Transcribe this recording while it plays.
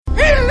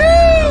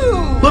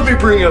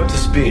bring you up to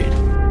speed.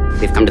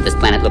 We've come to this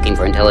planet looking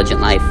for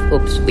intelligent life.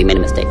 Oops, we made a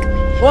mistake.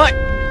 What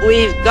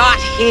we've got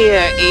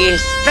here is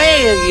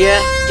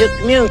failure to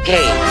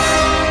communicate.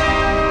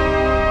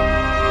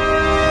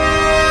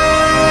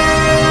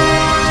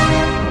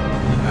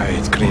 I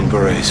ate green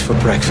berets for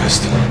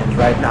breakfast.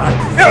 Right now,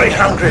 I'm very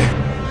hungry.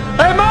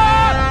 Hey,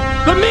 Mom!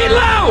 The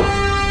meatloaf!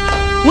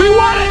 We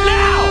want it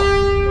now!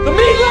 The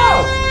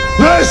meatloaf!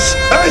 This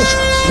is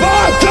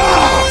Sparta!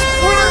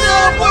 We're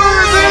not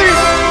worthy!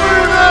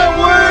 We're not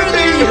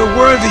worthy! You're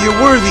worthy, you're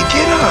worthy.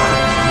 Get up!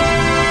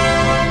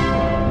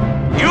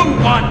 You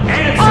want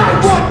answers! I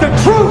want the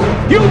truth!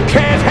 You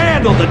can't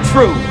handle the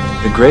truth!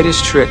 The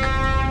greatest trick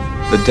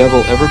the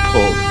devil ever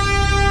pulled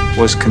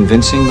was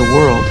convincing the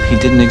world he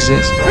didn't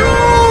exist.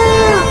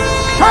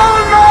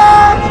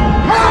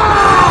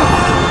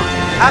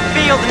 I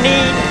feel the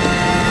need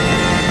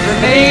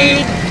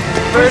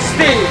for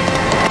speed.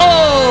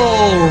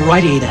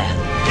 Alrighty then.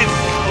 It's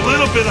a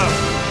little bit of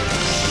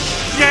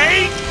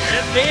yay,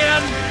 and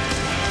then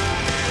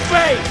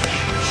wait.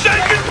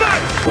 Shake it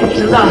back! It's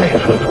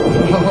alive.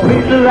 Oh,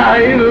 it's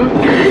alive.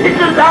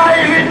 It's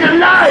alive. It's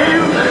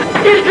alive.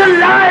 It's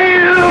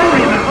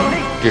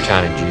alive. Your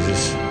tiny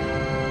Jesus,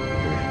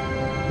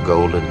 your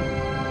golden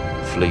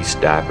fleece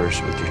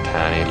diapers with your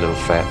tiny little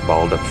fat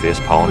balled up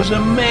fist pawing. He was a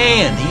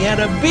man. He had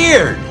a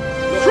beard.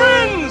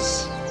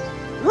 Friends,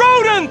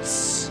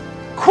 rodents,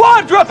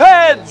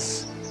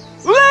 quadrupeds,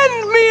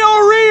 lend me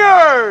your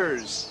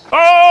ears. All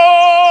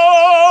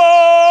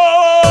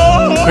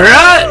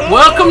right,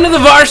 welcome to the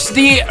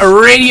Varsity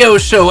Radio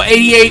Show,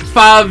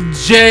 88.5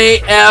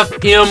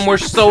 JFM. We're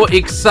so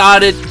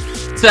excited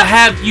to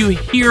have you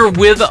here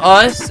with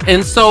us.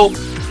 And so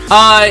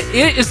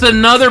it is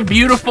another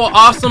beautiful,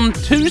 awesome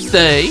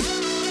Tuesday.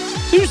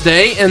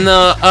 And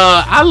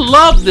I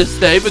love this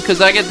day because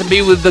I get to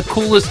be with the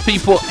coolest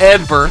people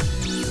ever.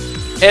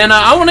 And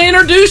I want to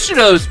introduce you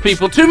to those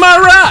people. To my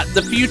right,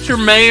 the future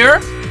mayor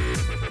of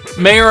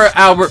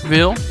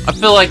Albertville. I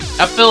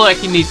feel like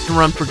he needs to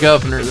run for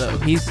governor though.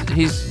 He's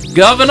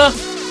Governor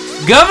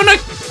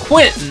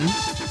Quentin.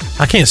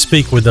 I can't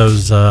speak with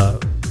those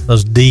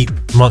deep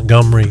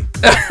Montgomery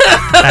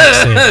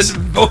accents.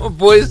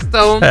 Voice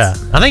tones. Yeah,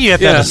 I think you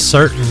have to have a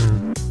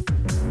certain,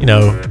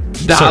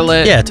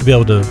 dialect. To be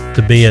able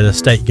to be at a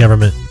state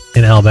government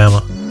in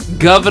Alabama.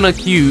 Governor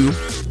Q.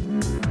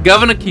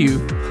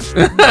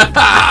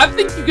 I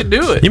think you could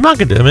do it. You might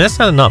could do it. I mean, that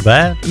sounded not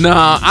bad. No,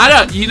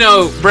 I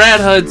don't. Brad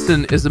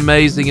Hudson is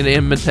amazing at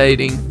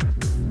imitating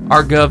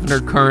our governor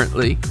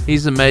currently.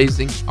 He's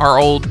amazing. Our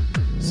old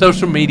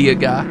social media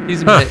guy.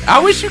 He's amazing. I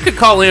wish you could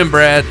call in,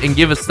 Brad, and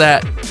give us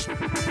that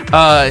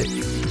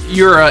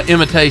your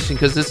imitation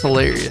because it's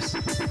hilarious.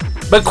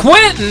 But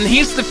Quentin,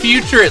 he's the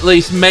future, at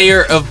least,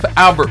 mayor of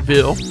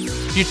Albertville.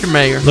 Future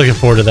mayor. Looking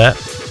forward to that.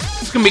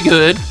 It's gonna be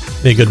good.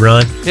 Be a good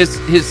run. His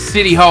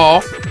city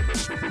hall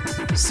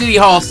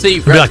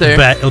seat right there.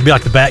 It'll be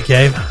like the Bat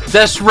Cave.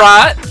 That's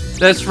right.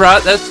 That's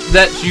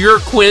your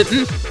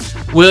Quentin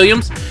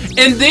Williams.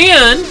 And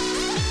then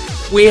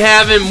we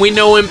have him. We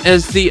know him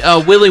as the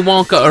Willy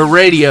Wonka of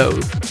radio.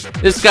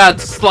 This guy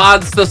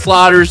slides the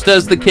sliders,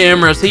 does the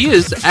cameras. He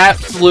is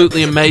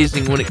absolutely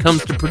amazing when it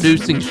comes to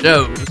producing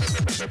shows.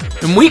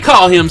 And we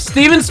call him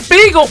Steven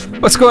Spiegel.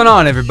 What's going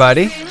on,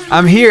 everybody?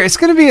 I'm here. It's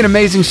going to be an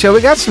amazing show.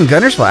 We got some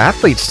Gunnersville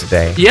athletes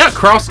today. Yeah,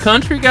 cross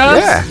country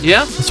guys.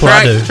 Yeah. That's what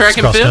I do. Track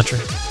and field. Country.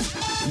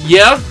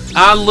 Yeah,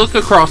 I look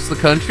across the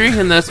country,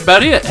 and that's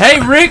about it. Hey,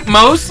 Rick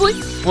Mosley,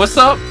 what's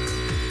up?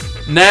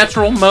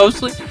 Natural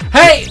Mosley.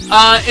 Hey,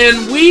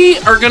 and we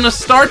are going to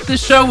start this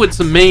show with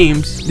some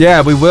memes.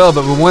 Yeah, we will,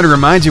 but we want to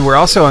remind you we're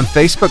also on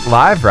Facebook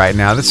Live right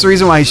now. That's the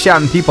reason why he's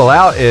shouting people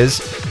out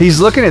is he's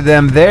looking at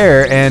them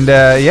there. And,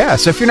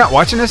 so if you're not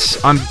watching us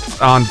on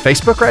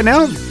Facebook right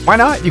now, why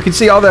not? You can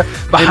see all the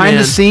behind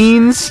the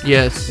scenes.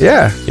 Yes.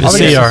 Yeah. You can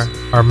see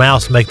our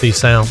mouse make these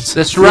sounds.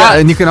 That's right. Yeah,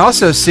 and you can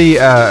also see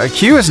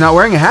Q is not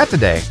wearing a hat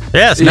today.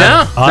 Yeah, it's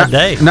not an odd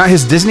day. Not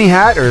his Disney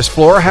hat or his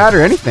Flora hat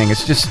or anything.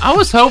 It's just... I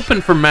was hoping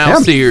for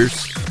mouse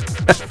ears.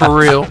 For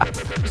real.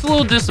 It's a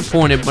little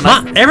disappointed when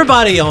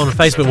everybody on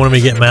Facebook wanted me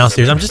to get mouse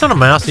ears. I'm just not a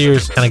mouse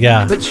ears kind of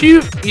guy. But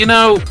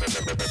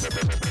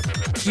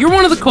you're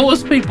one of the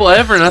coolest people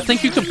ever, and I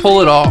think you could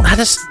pull it off.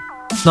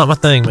 It's not my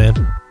thing, man.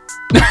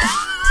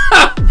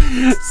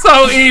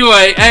 So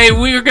anyway, hey,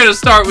 we're gonna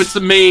start with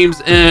some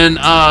memes, and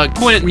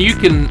Quentin, you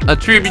can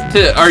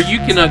you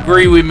can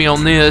agree with me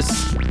on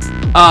this,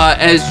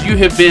 as you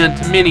have been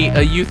to many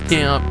a youth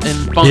camp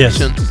and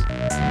functions. Yes.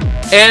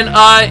 And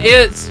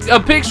it's a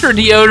picture of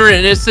deodorant,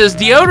 and it says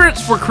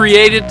deodorants were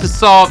created to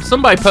solve.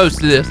 Somebody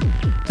posted this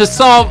to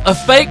solve a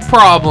fake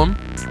problem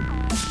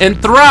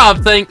and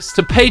thrive thanks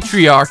to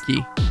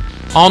patriarchy.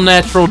 All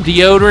natural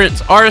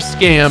deodorants are a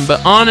scam,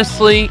 but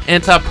honestly,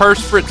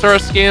 antiperspirants are a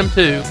scam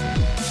too.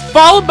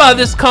 Followed by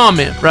this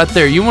comment right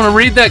there. You want to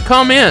read that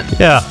comment?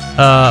 Yeah.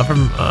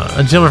 From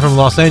a gentleman from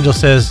Los Angeles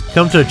says,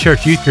 "Come to a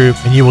church youth group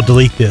and you will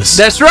delete this."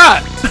 That's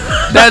right.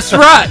 That's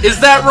right. Is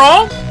that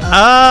wrong?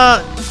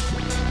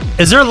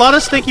 Is there a lot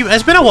of stinky?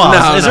 It's been a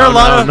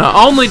while. No,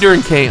 only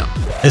during camp.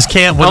 Is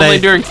camp when Only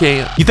during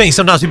camp. You think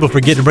sometimes people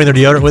forget to bring their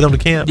deodorant with them to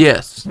camp?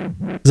 Yes.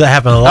 Does that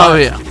happen a lot? Oh,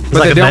 yeah.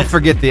 But they don't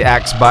forget the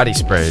Axe body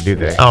spray, do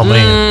they? Oh,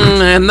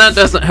 man. And that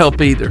doesn't help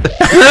either.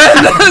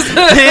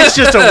 It's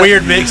just a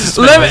weird mix.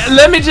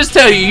 Let me just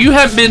tell you, you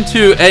haven't been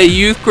to a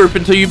youth group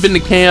until you've been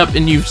to camp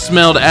and you've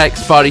smelled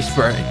Axe body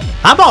spray.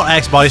 I bought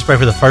Axe body spray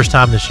for the first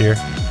time this year.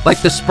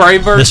 Like the spray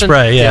version? The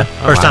spray, yeah.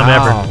 First time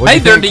ever. Hey,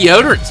 their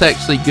deodorant's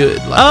actually good.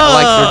 Like, I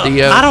like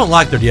their deodorant. I don't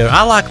like their deodorant.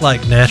 I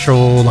like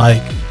natural,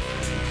 like...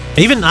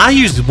 Even I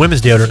use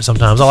women's deodorant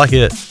sometimes. I like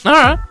it. All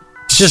right.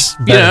 It's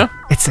just better. You know.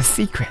 It's a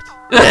secret.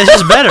 Yeah, it's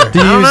just better. Do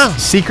you use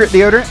secret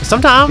deodorant?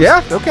 Sometimes.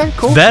 Yeah, okay,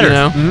 cool. It's better. You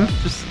know,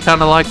 just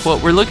kind of like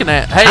what we're looking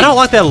at. Hey, I don't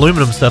like that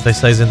aluminum stuff they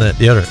say is in that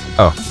deodorant.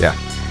 Oh, yeah.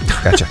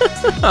 Gotcha.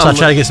 So I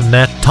try to get some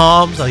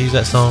Toms. I use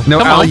that song. No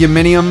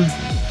aluminium?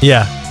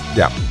 Yeah.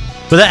 Yeah.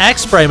 But that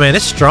Axe spray, man,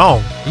 it's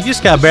strong. You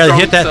just got to barely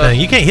hit that thing.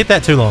 You can't hit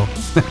that too long.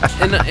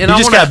 and you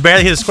just got to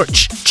barely hit a squirt.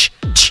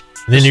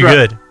 And then you're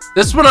good.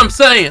 This is what I'm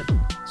saying.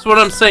 That's what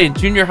I'm saying.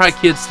 Junior high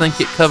kids think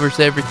it covers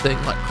everything,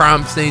 like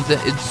crime scenes. It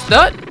just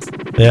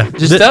doesn't. Yeah.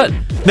 Just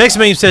doesn't. Next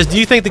meme says, do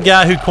you think the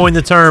guy who coined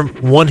the term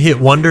one-hit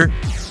wonder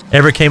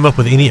ever came up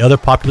with any other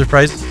popular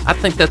phrases? I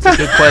think that's a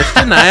good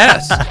question to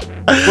ask.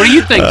 What do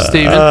you think,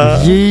 Steven?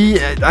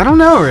 Yeah, I don't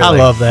know, really. I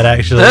love that,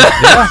 actually.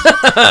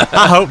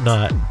 I hope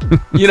not.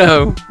 You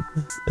know,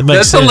 it makes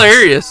that's sense.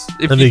 hilarious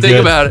if That'd you be think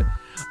good. about it.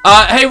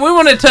 Hey, we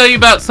want to tell you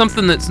about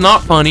something that's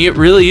not funny. It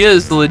really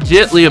is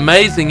legitly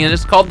amazing, and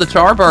it's called the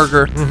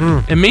Charburger.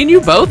 Mm-hmm. And me and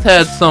you both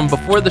had some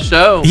before the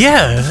show.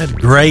 Yeah, I had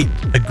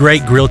a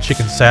great grilled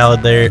chicken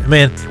salad there.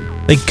 Man,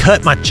 they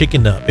cut my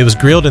chicken up. It was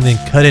grilled and then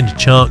cut into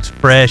chunks,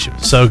 fresh. It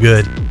was so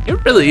good.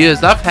 It really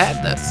is. I've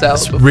had that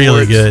salad before.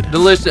 Really It's good.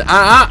 Delicious.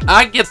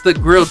 I get the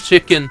grilled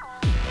chicken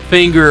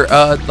finger,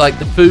 like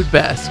the food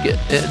basket.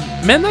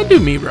 And, man, they do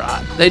me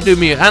right. They do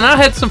me. And I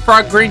had some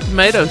fried green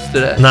tomatoes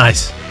today.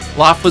 Nice.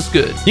 Life was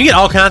good. You get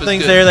all kinds of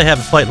things there. They have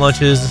plate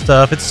lunches and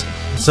stuff. It's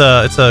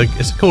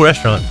a cool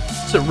restaurant.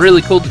 It's a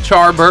really cool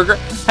Charburger.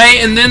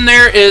 Hey, and then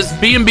there is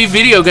B&B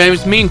Video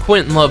Games. Me and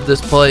Quentin love this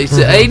place.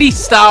 Mm-hmm. 80s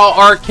style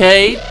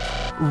arcade,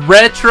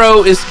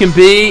 retro as can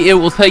be. It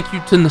will take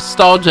you to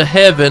nostalgia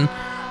heaven.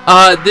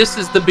 This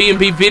is the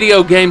B&B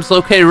Video Games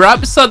located right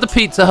beside the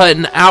Pizza Hut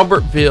in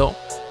Albertville.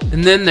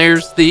 And then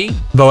there's the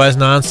Boaz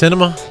 9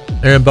 Cinema.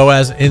 They're in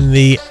Boaz in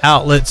the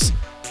outlets.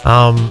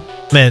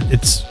 Man,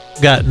 it's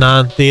got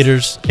 9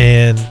 theaters,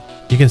 and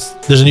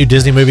there's a new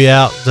Disney movie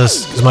out. I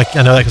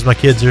know that because my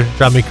kids are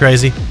driving me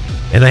crazy,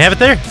 and they have it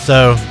there.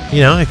 So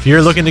if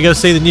you're looking to go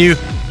see the new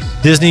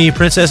Disney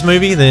princess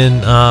movie,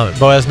 then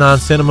Boaz 9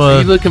 Cinema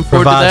Are you looking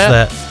forward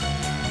provides to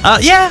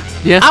that.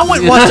 Yeah. I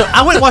went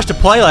and watched a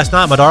play last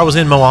night. My daughter was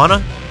in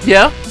Moana.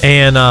 Yeah.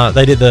 And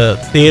they did the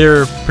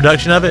theater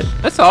production of it.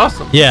 That's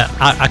awesome. Yeah,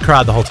 I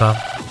cried the whole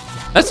time.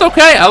 That's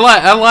okay. I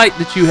like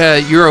that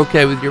you're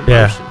okay with your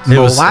emotions. It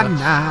was,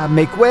 Moana,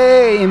 make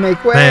way,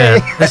 make way.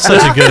 Man, that's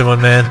such a good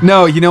one, man.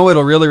 No, you know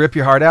what'll really rip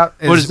your heart out?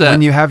 What is that?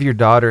 When you have your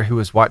daughter who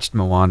has watched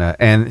Moana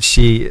and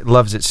she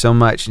loves it so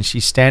much, and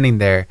she's standing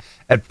there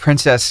at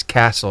Princess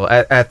Castle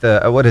at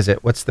the what is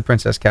it? What's the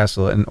Princess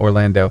Castle in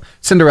Orlando?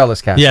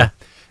 Cinderella's castle. Yeah.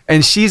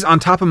 And she's on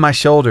top of my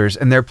shoulders,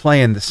 and they're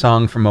playing the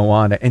song from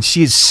Moana, and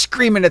she's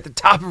screaming at the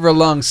top of her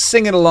lungs,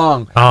 singing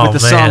along with the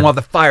song while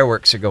the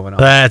fireworks are going on.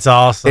 That's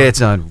awesome.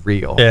 It's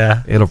unreal.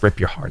 Yeah. It'll rip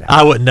your heart out.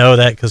 I wouldn't know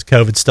that because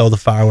COVID stole the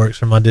fireworks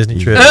from my Disney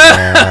trip.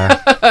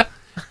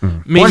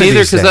 Me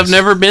neither, because I've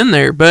never been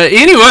there. But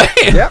anyway,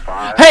 Yep.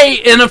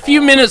 Hey, in a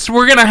few minutes,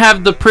 we're going to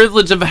have the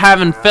privilege of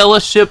having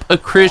Fellowship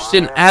of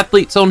Christian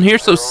Athletes on here.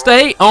 So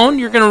stay on.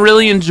 You're going to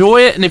really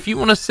enjoy it. And if you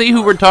want to see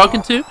who we're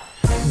talking to,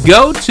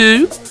 go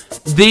to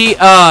the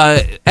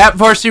At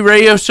Varsity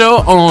Radio Show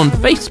on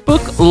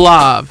Facebook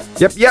Live.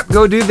 Yep.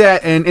 Go do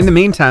that. And in the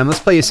meantime, let's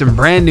play you some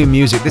brand new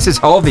music. This is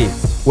Halvey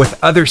with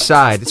Other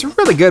Side. It's a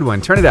really good one.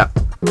 Turn it up.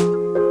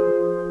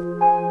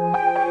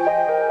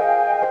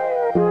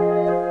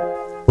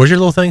 Where's your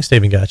little thing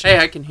Steven got you? Hey,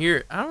 I can hear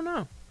it. I don't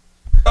know.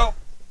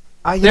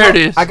 There it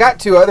is. I got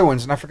 2 other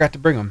ones, and I forgot to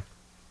bring them.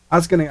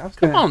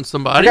 Come on,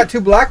 somebody. I got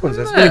 2 black ones.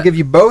 I was going to give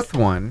you both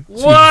one.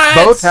 So What?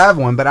 You both have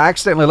one, but I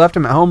accidentally left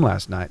them at home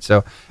last night.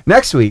 So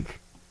next week,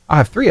 I'll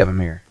have 3 of them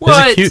here.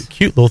 What? It's a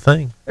cute little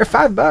thing. They're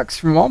 $5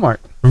 from Walmart.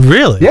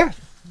 Really? Yeah.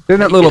 They're in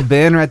that little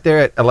bin right there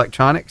at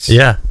electronics.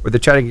 Yeah. Where they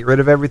try to get rid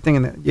of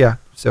everything.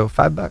 So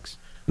 $5.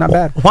 Not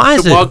bad. Why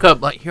is You it? walk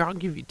up like, here, I'll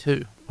give you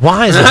 2.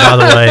 Why is it, by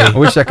the I way?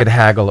 wish I could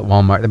haggle at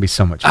Walmart. That'd be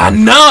so much I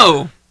fun.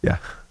 know. Yeah.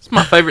 It's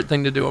my favorite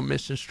thing to do on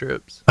mission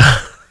trips.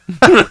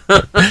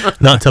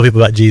 Not tell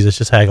people about Jesus,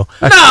 just haggle.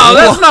 No,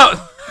 that's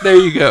not. There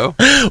you go.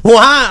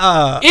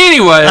 Why?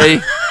 Anyway,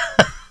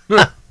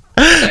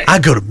 I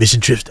go to mission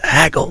trips to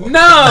haggle. no,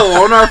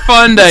 on our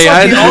fun day,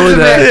 I enjoy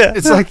that.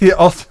 It's like the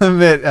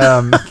ultimate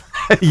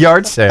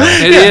yard sale.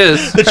 It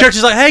is. The church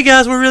is like, hey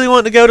guys, we're really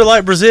wanting to go to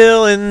like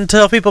Brazil and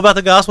tell people about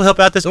the gospel, help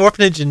out this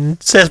orphanage,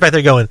 and Seth's back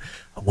there going,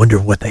 I wonder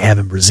what they have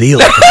in Brazil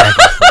to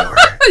haggle for.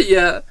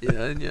 Yeah.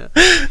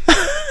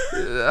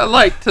 I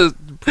like to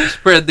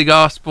spread the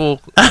gospel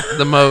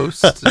the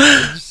most. I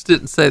just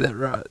didn't say that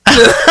right.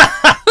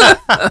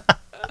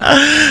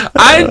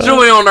 I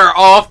enjoy on our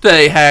off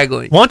day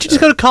haggling. Why don't you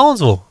just go to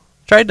Collinsville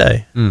trade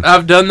day?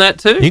 I've done that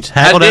too. You just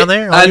haggle down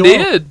there. I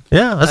did.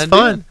 Yeah, that's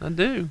fun. I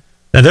do.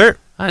 Now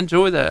I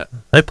enjoy that.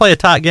 They play a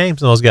tight game,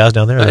 some of those guys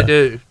down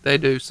there. They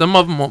do. Some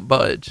of them won't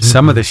budge.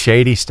 Some of the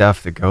shady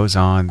stuff that goes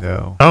on,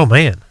 though. Oh,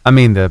 man. I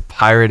mean, the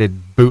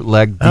pirated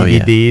bootleg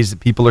DVDs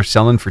that people are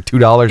selling for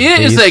 $2 a piece.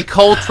 It is a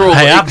cultural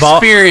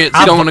experience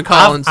going to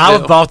Collinsville.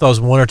 I've bought those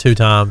 1 or 2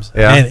 times.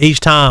 Yeah. And each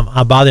time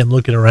I buy them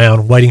looking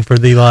around, waiting for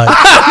the, like...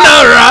 I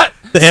know, right?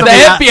 The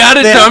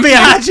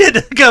FBI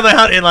to come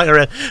out and,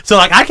 like, so,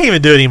 like, I can't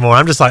even do it anymore.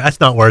 I'm just like, that's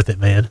not worth it,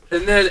 man.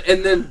 And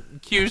then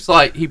Q's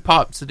like, he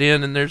pops it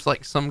in, and there's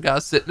like some guy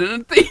sitting in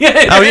a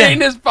theater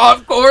eating his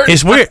popcorn.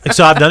 It's weird.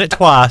 So I've done it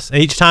twice,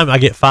 and each time I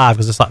get 5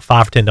 because it's like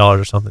 $5 or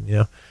 $10 or something, you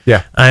know.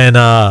 Yeah.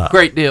 And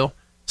great deal.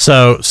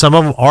 So some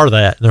of them are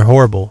that, and they're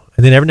horrible.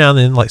 And then every now and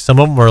then, like some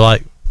of them are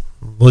like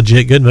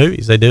legit good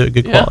movies. They do it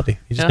good quality.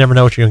 You just never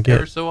know what you're gonna get.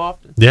 Ever so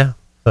often. Yeah.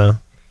 So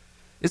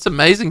it's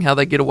amazing how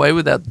they get away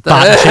with that.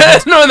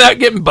 No, without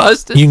getting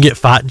busted. You can get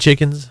fighting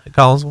chickens at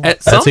Collinsville.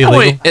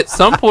 At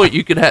some point,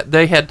 you could have.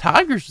 They had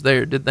tigers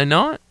there, did they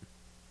not?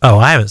 Oh,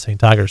 I haven't seen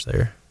tigers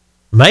there.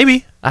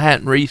 Maybe. I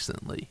hadn't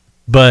recently.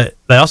 But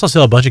they also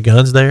sell a bunch of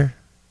guns there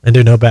and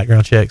do no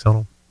background checks on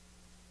them.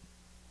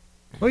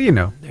 Well, you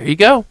know. There you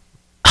go.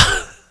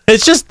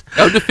 It's just...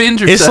 Go defend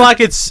yourself. It's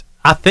like it's...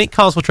 I think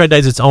Collinsville Trade Day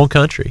is its own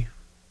country.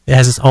 It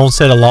has its own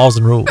set of laws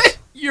and rules.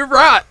 You're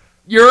right.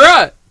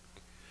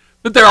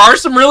 But there are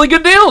some really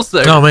good deals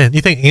there. Oh, man. You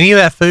think any of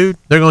that food,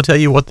 they're going to tell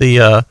you what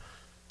the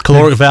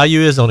caloric value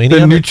is on any of it?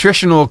 The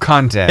nutritional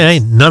content. It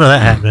ain't none of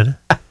that happening.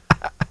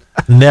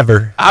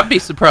 Never. I'd be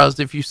surprised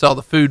if you saw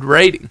the food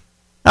rating.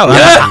 Oh,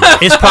 yeah.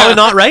 It's probably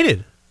not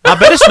rated. I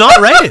bet it's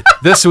not rated.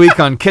 This week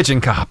on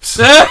Kitchen Cops.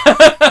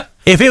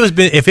 If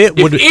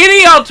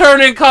any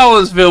alternate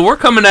Collinsville, we're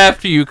coming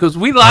after you because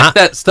we like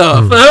that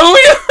stuff.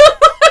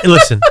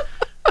 Listen,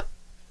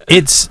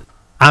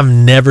 I've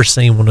never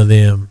seen one of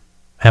them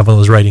have one of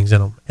those ratings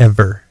in them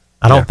ever.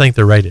 I don't think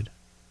they're rated.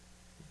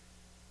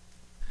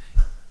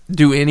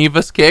 Do any of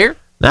us care?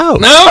 No.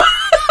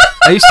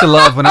 I used to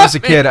love, when I was a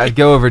kid, I'd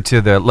go over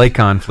to the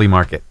Lakon flea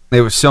market.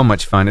 It was so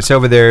much fun. It's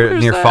over there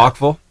near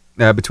Falkville,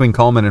 between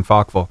Coleman and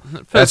Falkville.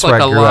 That's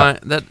where I grew up.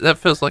 That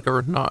feels like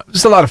a not.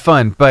 It's a lot of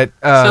fun, but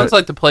sounds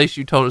like the place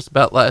you told us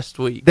about last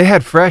week. They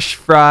had fresh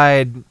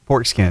fried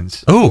pork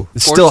skins. Ooh,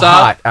 it's still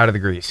hot out of the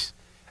grease,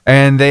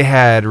 and they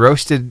had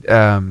roasted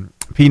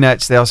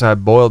peanuts. They also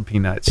had boiled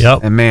peanuts. Yep.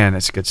 And man,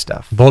 it's good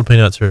stuff. Boiled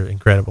peanuts are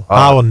incredible. Oh.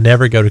 I will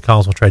never go to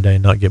Collinsville Trade Day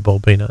and not get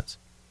boiled peanuts.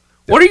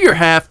 What are your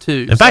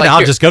have-tos? In fact,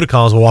 I'll just go to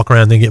Collinsville, walk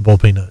around, and then get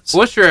boiled peanuts.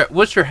 What's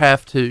your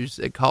have-tos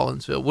at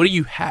Collinsville? What do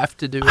you have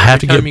to do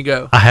every time you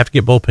go? I have to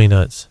get boiled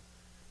peanuts.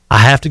 I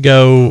have to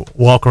go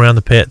walk around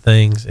the pet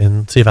things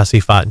and see if I see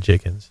fighting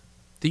chickens.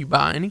 Do you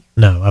buy any?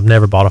 No, I've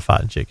never bought a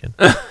fighting chicken.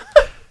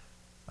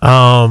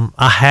 I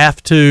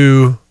have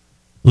to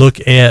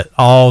look at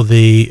all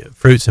the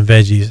fruits and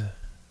veggies,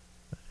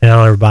 and I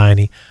don't ever buy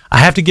any. I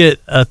have to get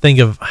a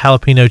thing of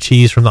jalapeno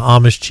cheese from the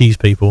Amish cheese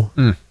people.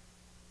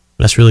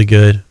 That's really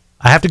good.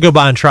 I have to go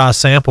by and try a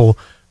sample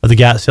of the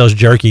guy that sells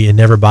jerky and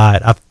never buy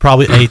it. I've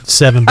probably ate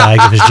 7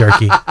 bags of his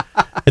jerky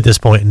at this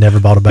point and never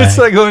bought a bag. It's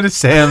like going to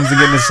Sam's and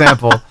getting a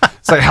sample.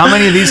 It's like, how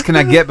many of these can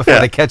I get before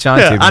they catch on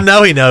to me? I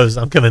know he knows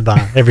I'm coming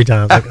by every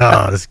time. It's like,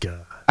 oh, this guy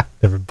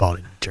never bought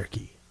any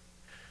jerky.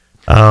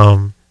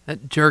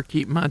 That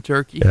jerky, my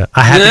jerky. Yeah,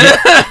 I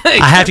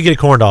have to get a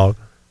corn dog.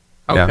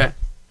 Okay.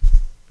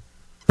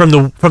 From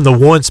the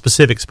one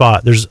specific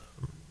spot. There's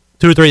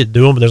 2 or 3 that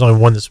do them, but there's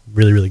only one that's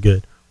really, really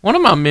good. One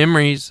of my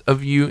memories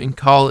of you in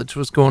college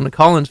was going to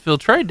Collinsville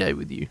Trade Day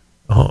with you.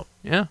 Oh.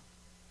 Yeah.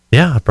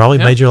 Yeah, I probably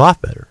made your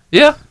life better.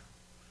 Yeah.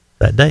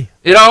 That day.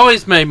 It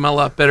always made my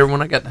life better when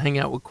I got to hang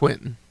out with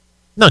Quentin.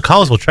 No,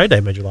 Collinsville Trade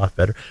Day made your life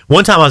better.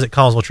 One time I was at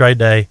Collinsville Trade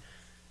Day,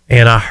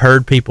 and I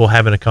heard people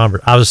having a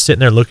conversation. I was sitting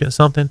there looking at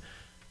something,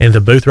 and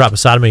the booth right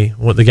beside me,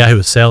 the guy who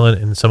was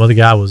selling and some other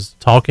guy was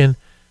talking,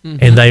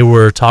 and they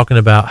were talking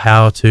about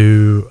how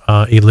to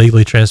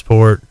illegally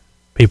transport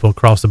people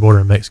across the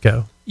border in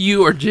Mexico.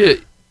 You are They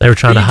were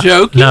trying to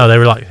joking? No, they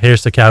were like,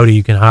 here's the coyote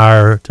you can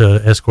hire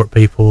to escort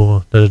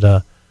people. Da, da,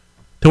 da.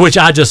 To which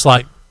I just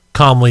like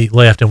calmly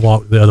left and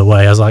walked the other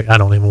way. I was like, I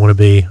don't even want to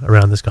be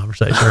around this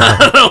conversation.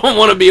 I don't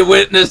want to be a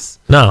witness.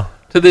 No.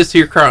 To this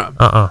here crime.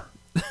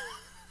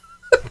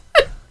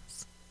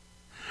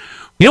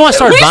 You know what I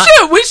started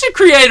buying? We should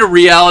create a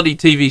reality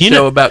TV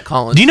show about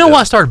Collinsville. Do you know what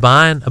I started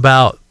buying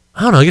about,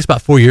 I don't know, I guess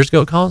about 4 years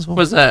ago at Collinsville?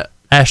 What's that?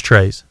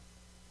 Ashtrays.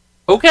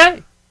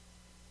 Okay.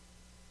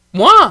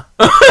 Why?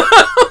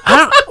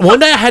 One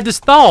day I had this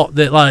thought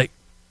that, like,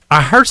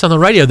 I heard something on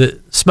the radio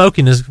that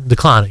smoking is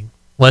declining.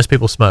 Less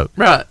people smoke.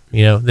 Right.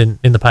 You know, than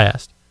in the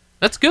past.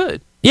 That's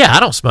good. Yeah, I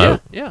don't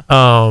smoke. Yeah.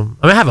 I mean,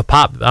 I have a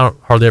pipe, but I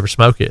don't hardly ever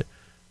smoke it.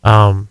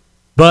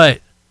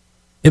 But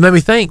it made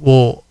me think,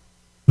 well,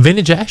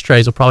 vintage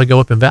ashtrays will probably go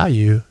up in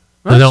value.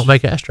 They don't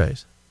make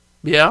ashtrays.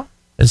 Yeah.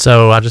 And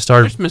so I just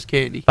started. Christmas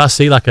candy. If I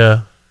see like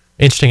a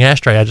interesting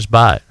ashtray, I just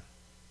buy it.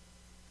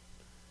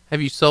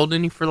 Have you sold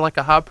any for like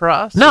a high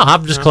price? No,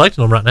 I'm just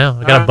collecting them right now.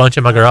 I got Alright. a bunch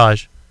in my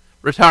garage.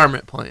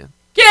 Retirement plan.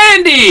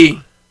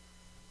 Candy!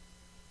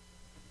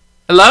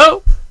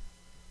 Hello?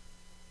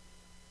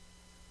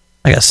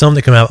 I got some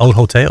that come out of old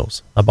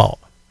hotels I bought.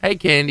 Hey,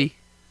 Candy.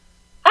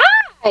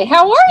 Hi,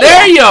 how are you?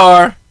 There you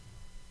are.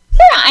 Here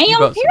I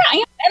am.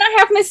 And I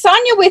have Miss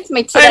Sonia with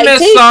me today, Hey,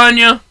 Miss too.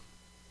 Sonia.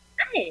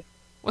 Hey.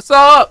 What's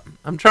up?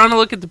 I'm trying to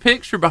look at the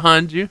picture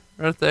behind you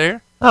right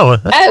there. Oh,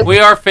 we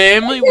are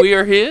family. We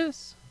are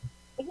his.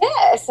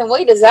 Yes, and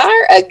we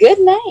desire a good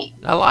name.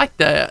 I like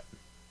that.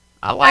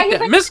 I like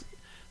that. Miss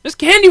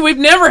Candy, we've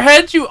never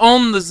had you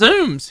on the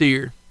Zooms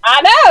here.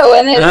 I know,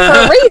 and it's for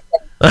a reason.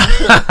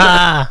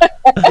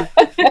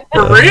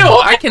 For real,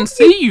 I can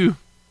see you.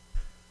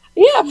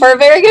 Yeah, for a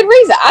very good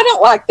reason. I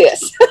don't like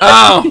this.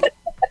 Oh.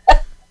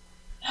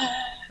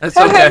 That's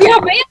so okay. how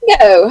y'all been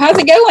go? How's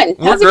it going?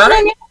 We're How's it great.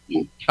 going?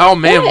 Oh,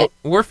 man, Good.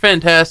 we're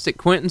fantastic.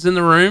 Quentin's in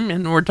the room,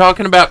 and we're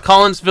talking about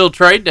Collinsville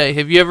Trade Day.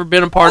 Have you ever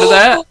been a part of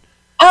that?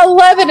 I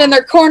love it, and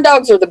their corn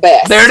dogs are the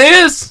best. There it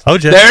is. Oh,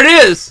 Jay. There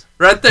it is.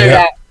 Right there.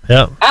 Yeah.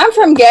 Yeah. I'm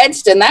from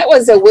Gadsden. That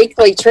was a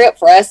weekly trip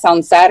for us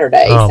on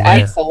Saturdays. Oh,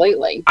 man.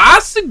 Absolutely. I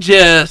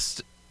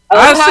suggest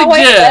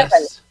Highway 7.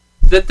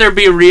 that there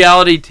be a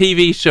reality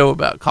TV show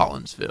about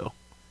Collinsville.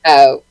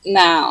 Oh,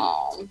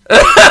 no.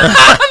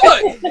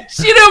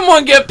 She doesn't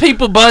want to get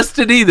people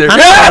busted either. I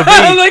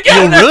know, Like,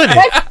 you'll ruin it.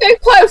 That's too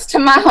close to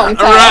my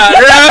hometown.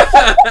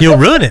 Right. You'll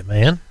ruin it,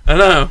 man. I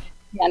know.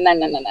 Yeah,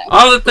 no.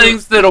 All the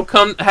things that'll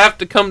have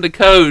to come to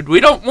code. We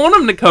don't want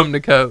them to come to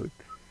code.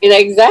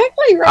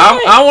 Exactly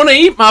right. I want to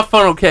eat my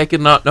funnel cake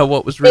and not know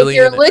what was really if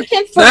you're in it.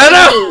 looking for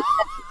No.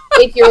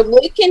 if you're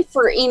looking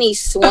for any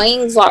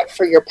swings like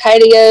for your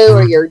patio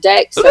or your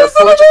decks or That's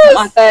what it something is.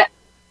 like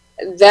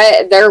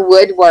that, their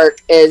woodwork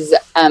is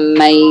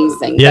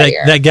amazing. Yeah,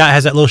 there. that guy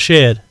has that little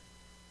shed.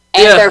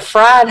 And Yeah. their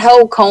fried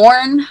whole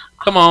corn.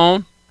 Come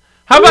on.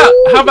 How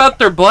about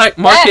their black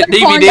market and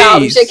corn DVDs?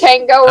 dogs, you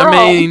can't go wrong.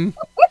 I mean,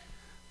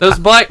 those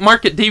black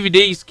market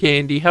DVDs,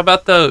 Candy. How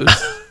about those?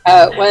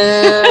 Well,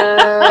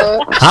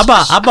 I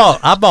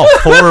bought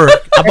four. you're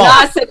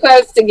not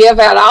supposed to give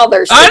out all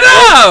their secrets.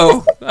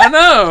 I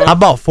know. I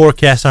bought 4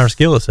 cast iron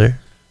skillets there.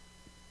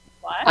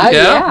 Oh,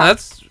 yeah,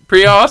 that's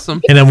pretty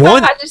awesome. And then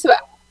one.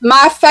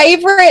 My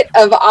favorite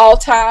of all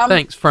time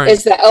Thanks, Frank.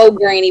 is the old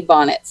granny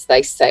bonnets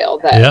they sell,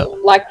 though. Yep.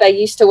 Like they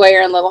used to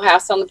wear in Little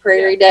House on the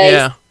Prairie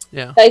days.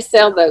 Yeah. They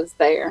sell those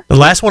there. The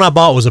last one I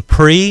bought was a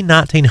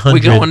pre-1900. We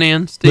going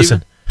in, Steven?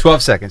 Listen,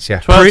 12 seconds, yeah.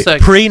 12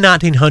 seconds.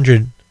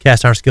 Pre-1900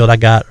 cast iron skillet I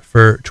got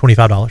for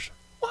 $25.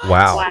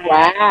 Wow.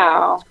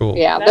 Wow. Cool.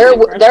 Yeah,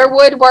 their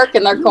woodwork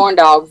and their corn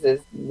dogs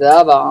is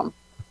the bomb.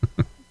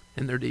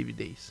 And their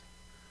DVDs.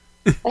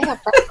 They have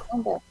fried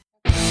corn dogs.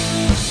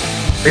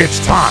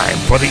 It's time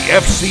for the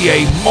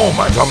FCA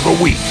moment of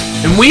the week.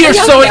 And we are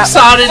so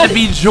excited to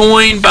be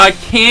joined by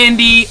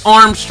Candy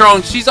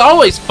Armstrong. She's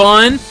always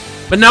fun,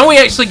 but now we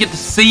actually get to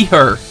see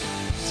her.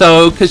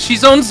 So, because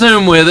she's on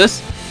Zoom with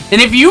us.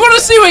 And if you want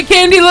to see what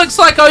Candy looks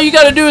like, all you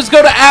got to do is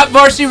go to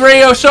 @Varsity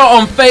Radio Show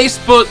on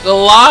Facebook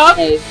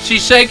Live.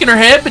 She's shaking her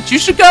head, but you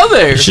should go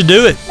there. You should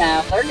do it.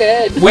 No, they're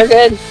good. We- We're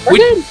good. We're We,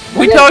 good.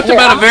 we We're talked good.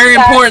 about Here, a very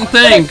I'm important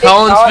sorry. thing,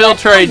 Collinsville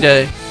Trade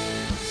Day.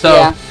 So,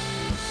 Yeah.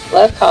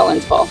 Love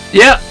Collinsville.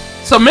 yeah.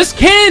 So, Miss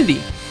Candy,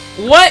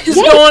 what is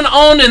going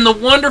on in the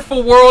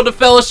wonderful world of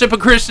Fellowship of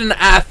Christian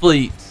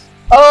Athletes?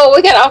 Oh,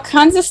 we got all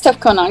kinds of stuff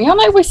going on. Y'all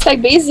know we stay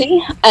busy.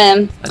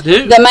 I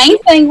do. The main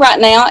thing right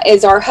now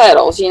is our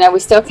huddles. You know, we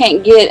still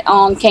can't get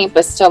on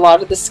campus to a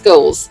lot of the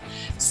schools.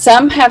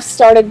 Some have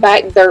started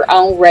back their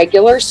own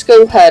regular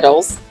school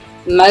huddles.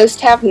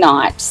 Most have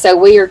not. So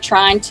we are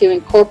trying to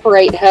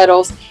incorporate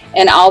huddles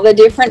in all the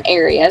different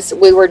areas.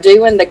 We were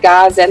doing the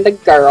guys and the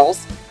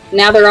girls.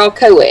 Now they're all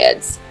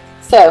co-eds.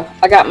 So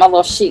I got my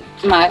little sheet,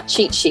 my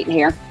cheat sheet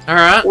here. All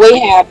right. We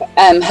have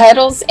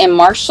huddles in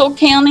Marshall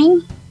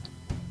County.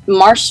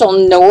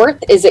 Marshall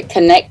North is at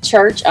Connect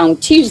Church on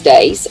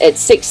Tuesdays at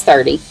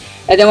 6:30.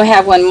 And then we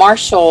have one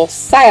Marshall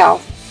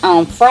South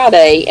on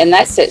Friday, and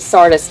that's at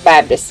Sardis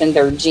Baptist in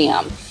their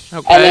gym.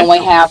 Okay. And then we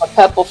have a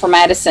couple from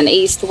Madison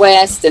East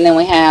West, and then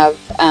we have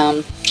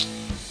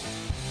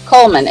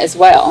Coleman as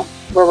well,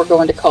 where we're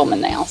going to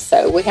Coleman now.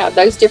 So we have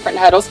those different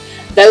huddles.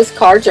 Those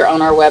cards are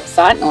on our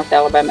website,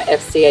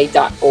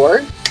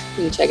 NorthAlabamaFCA.org. You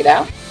can check it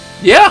out.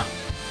 Yeah.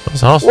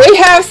 That's awesome. We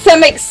have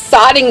some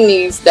exciting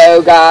news,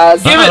 though,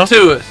 guys. Give it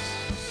to us.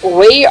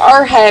 We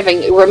are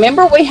having,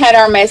 remember we had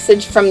our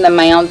message from the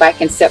Mound back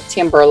in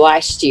September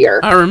last year.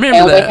 I remember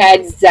and that. we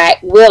had Zach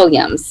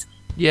Williams.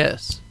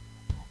 Yes.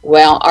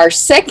 Well, our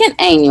second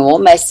annual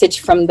message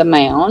from the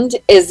Mound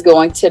is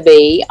going to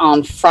be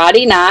on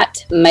Friday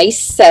night, May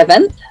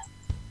 7th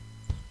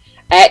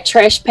at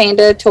Trash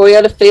Panda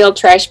Toyota Field,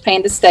 Trash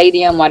Panda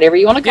Stadium, whatever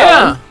you want to call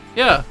Yeah. it.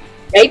 Yeah.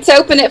 Gates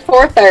open at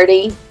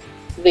 4:30.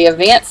 The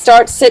event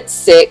starts at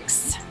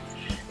 6.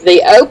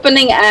 The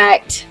opening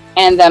act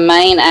and the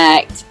main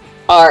act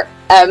are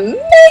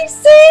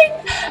amazing.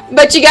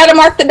 But you got to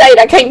mark the date.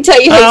 I can't tell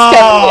you who's coming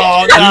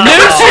yet. I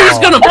knew she was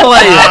going to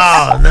play us.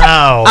 Oh,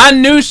 no. I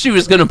knew she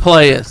was going to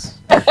play us.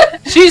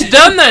 She's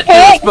done that to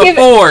us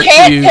before.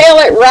 Can't tell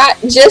it right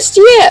just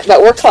yet,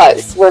 but we're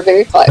close. We're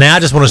very close. Now I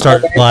just want to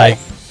start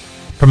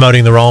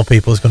promoting the wrong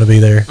people is going to be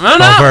there on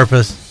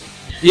purpose.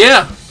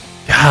 Yeah.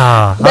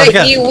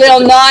 But you will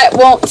not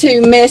want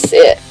to miss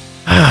it.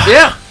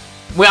 Yeah.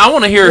 Well, I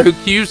want to hear who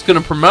Q's going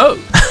to promote.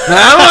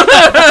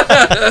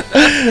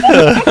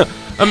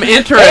 I'm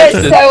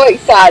interested. It's so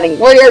exciting.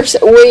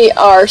 We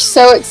are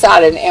so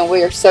excited, and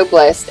we are so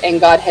blessed, and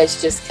God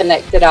has just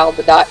connected all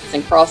the dots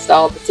and crossed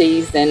all the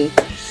T's, and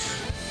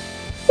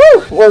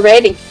we're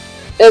ready.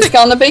 It's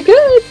going to be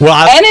good.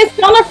 And it's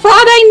on a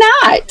Friday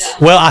night.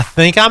 Well, I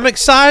think I'm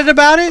excited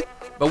about it,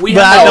 but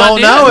I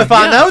don't know if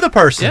I know the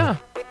person. Yeah.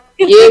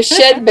 You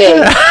should be.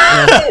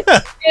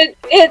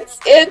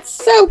 It's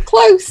so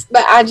close,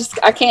 but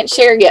I can't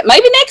share yet.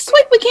 Maybe next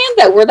week we can,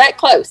 though. We're that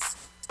close.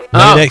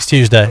 Maybe next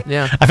Tuesday.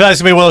 Yeah. I feel like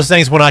it's going to be one of those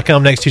things when I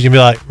come next Tuesday and be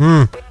like,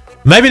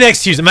 maybe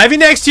next Tuesday. Maybe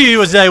next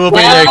Tuesday we'll be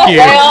there, Q.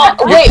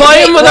 You're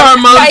playing with our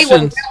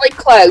emotions. We're really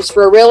close.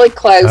 We're really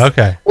close.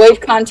 Okay.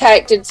 We've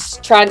contacted,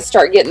 trying to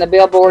start getting the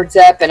billboards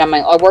up, and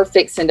we're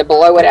fixing to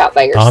blow it out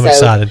there. I'm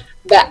excited.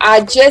 But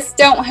I just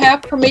don't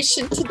have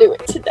permission to do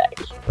it today.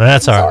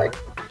 That's all right.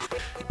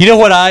 You know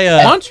what why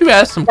don't you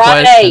ask some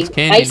Friday, questions,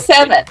 Candy? May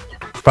 7th.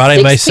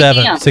 Friday, May 6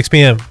 7th, 6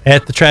 p.m.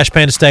 at the Trash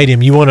Panda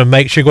Stadium. You want to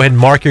make sure, go ahead and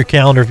mark your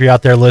calendar if you're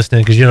out there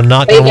listening, because you're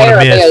not going to want to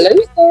miss. There you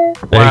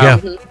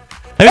go.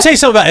 Let me tell you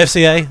something about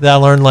FCA that I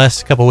learned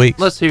last couple of weeks.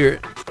 Let's hear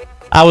it.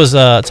 I was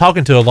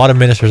talking to a lot of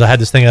ministers. I had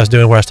this thing I was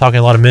doing where I was talking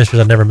to a lot of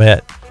ministers I'd never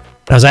met.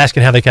 I was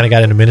asking how they kind of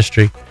got into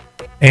ministry.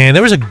 And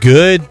there was a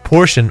good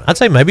portion, I'd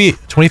say maybe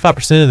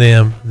 25% of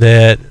them,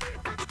 that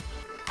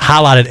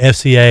highlighted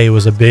FCA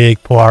was a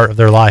big part of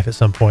their life at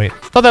some point.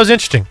 Thought that was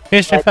interesting.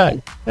 Interesting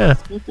fact. Yeah.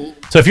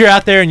 So if you're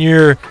out there and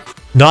you're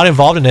not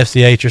involved in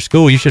FCA at your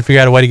school, you should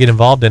figure out a way to get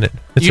involved in it.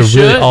 It's a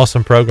really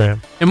awesome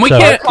program. And we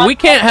can't go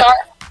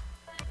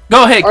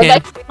ahead, Or Ken. they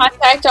can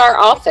contact our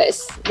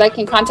office. They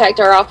can contact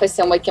our office,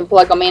 and we can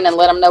plug them in and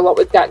let them know what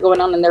we've got going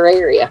on in their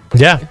area.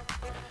 Yeah.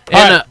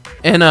 And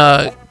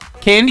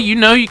Candy, you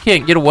know you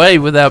can't get away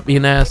without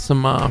being asked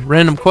some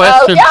random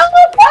questions. Oh,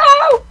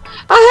 no!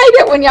 I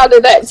hate it when y'all do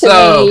that to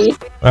me.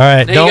 All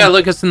right. Now you gotta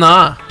look us in the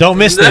eye. Don't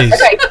miss these.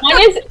 Okay,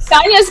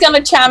 Sonia's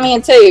gonna chime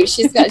in too.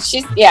 She's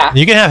yeah.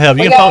 You can have help.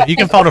 You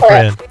can phone a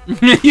friend.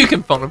 You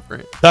can phone a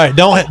friend. All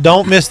right.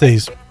 Don't miss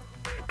these.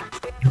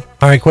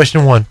 All right.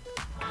 Question 1.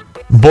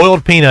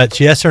 Boiled peanuts,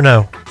 yes or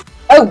no?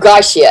 Oh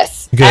gosh,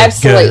 yes. Good.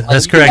 Absolutely. Good.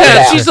 That's correct.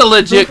 Yeah, she's a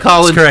legit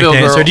college That's correct girl.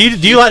 answer. Do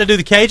you like to do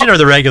the Cajun or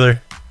the regular?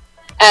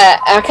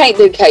 I can't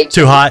do Cajun.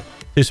 Too hot?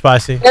 Too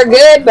spicy? They're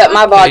good, but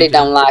my body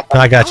don't like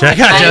them. I got you.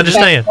 I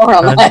understand.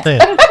 I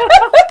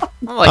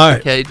like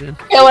the Cajun.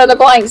 Fill in the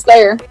blanks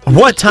there.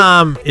 What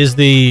time is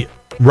the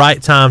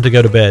right time to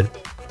go to bed?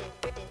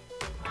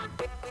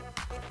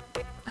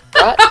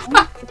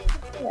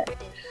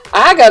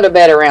 I go to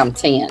bed around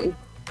 10.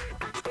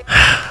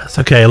 It's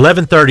okay.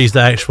 11:30 is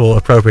the actual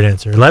appropriate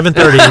answer.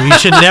 11:30. You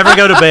should never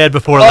go to bed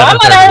before 11:30. Well,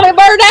 I'm an early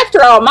bird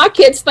after all. My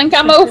kids think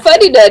I'm old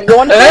fuddy-dud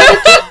going to bed.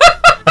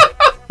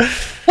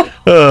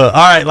 All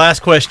right,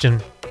 last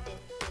question.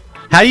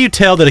 How do you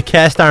tell that a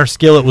cast iron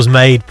skillet was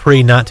made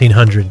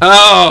pre-1900?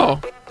 Oh,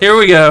 here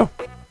we go.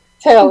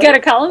 Go to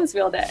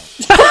Collinsville Day.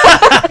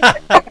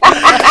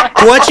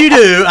 What you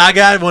do, I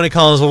got one at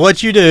Collinsville.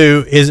 What you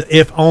do is,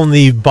 if on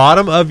the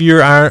bottom of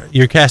your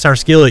cast iron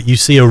skillet you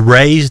see a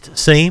raised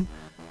seam,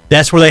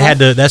 that's where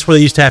they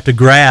used to have to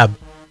grab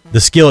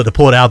the skillet to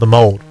pull it out of the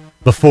mold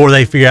before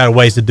they figure out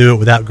ways to do it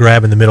without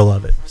grabbing the middle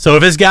of it. So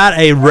if it's got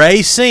a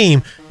raised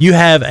seam, you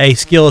have a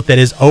skillet that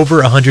is over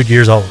 100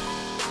 years old.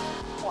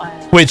 Wow.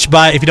 Which,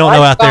 if you don't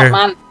know out there,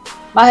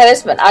 my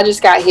husband, I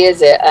just got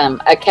his at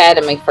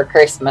Academy for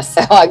Christmas,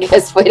 so I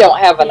guess we don't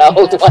have an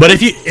old one. But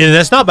and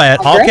that's not bad.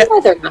 All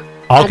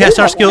cast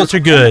iron skillets are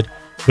good,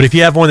 but if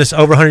you have one that's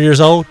over 100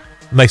 years old,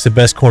 it makes the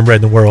best cornbread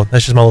in the world.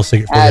 That's just my little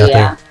secret for you out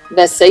there.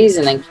 The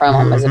seasoning from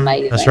them is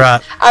amazing. That's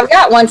right. I've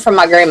got one from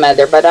my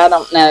grandmother, but I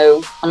don't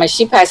know. I mean,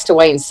 she passed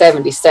away in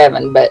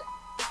 1977, but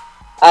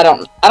I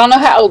don't know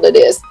how old it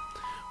is.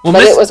 Well,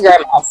 but it was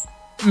grandma's.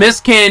 Miss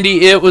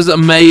Candy, it was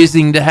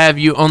amazing to have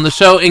you on the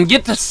show and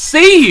get to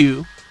see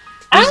you.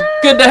 It's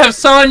good to have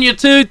Sonia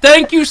too.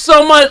 Thank you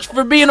so much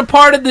for being a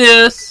part of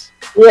this.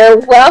 You're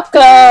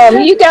welcome.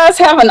 You guys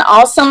have an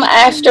awesome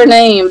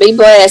afternoon. Be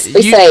blessed.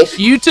 Be safe.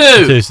 You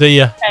too. See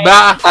ya.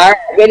 Bye. All right.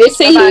 Good to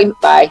see you.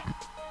 Bye.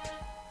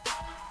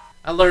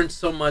 I learned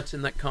so much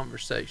in that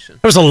conversation.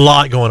 There was a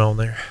lot going on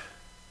there.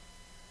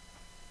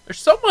 There's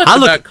so much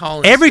about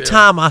Collinsville. Every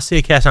time I see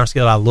a cast iron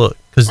skillet, I look.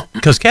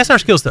 Because cast iron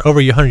skillets that are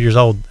over 100 years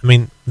old, I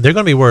mean, they're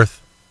going to be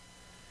worth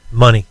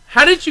money.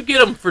 How did you get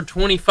them for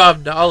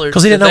 $25?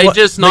 Because he didn't know what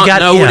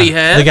he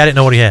had? The guy didn't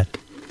know what he had.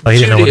 He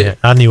didn't know what he had.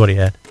 I knew what he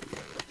had.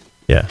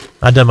 Yeah.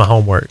 I'd done my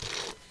homework.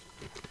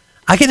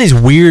 I get these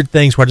weird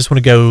things where I just want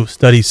to go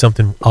study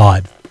something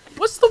odd.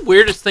 What's the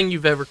weirdest thing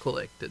you've ever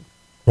collected?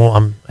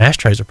 Well,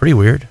 ashtrays are pretty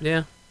weird.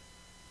 Yeah.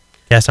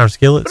 Cast iron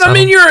skillets. But I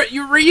mean,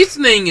 your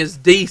reasoning is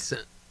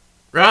decent.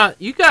 Right.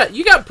 You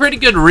got pretty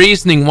good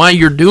reasoning why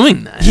you're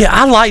doing that. Yeah,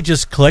 I like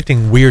just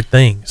collecting weird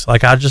things.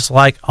 Like I just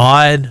like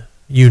odd,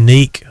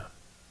 unique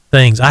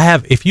things.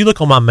 If you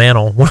look on my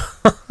mantle,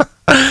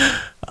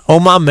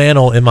 on my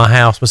mantle in my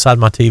house beside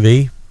my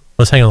TV,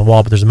 let's hang on the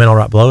wall, but there's a mantle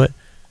right below it.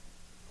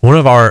 One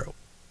of our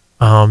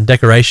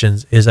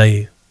decorations is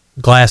a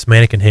glass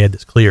mannequin head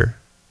that's clear.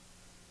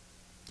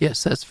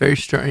 Yes, that's very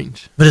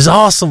strange. But it's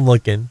awesome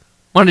looking.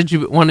 Why did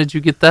you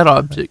get that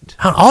object?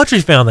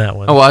 Audrey found that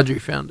one. Oh, Audrey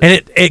found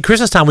it. And at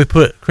Christmas time, we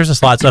put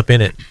Christmas lights up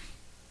in it.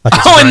 Like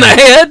in the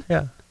head?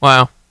 Yeah.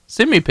 Wow.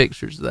 Send me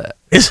pictures of that.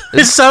 It's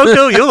so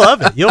cool. You'll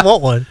love it. You'll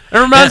want one. It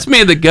reminds me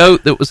of the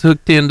goat that was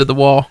hooked into the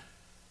wall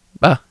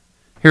by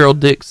Harold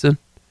Dixon.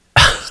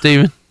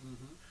 Steven.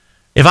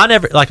 If I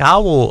never, I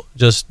will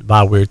just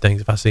buy weird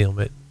things if I see them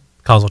at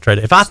Collinsville Trade.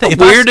 What's the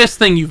weirdest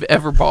thing you've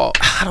ever bought?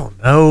 I don't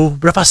know.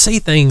 But if I see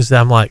things that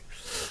I'm like,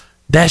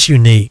 that's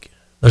unique.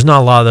 There's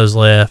not a lot of those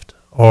left.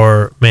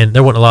 Or, man,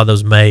 there wasn't a lot of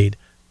those made.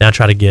 Then I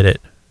try to get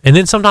it. And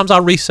then sometimes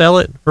I'll resell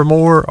it for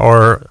more.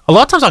 Or a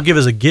lot of times I'll give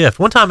it as a gift.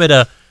 One time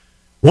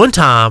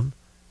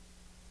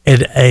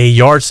at a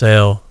yard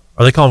sale,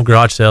 or they call them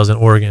garage sales in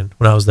Oregon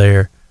when I was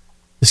there,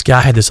 this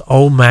guy had this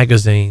old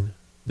magazine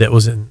that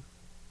was in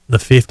the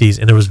 50s,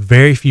 and there was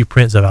very few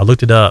prints of it. I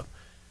looked it up,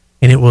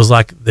 and it was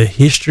like the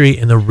history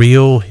and the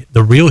real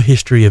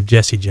history of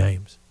Jesse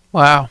James.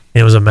 Wow.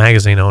 And it was a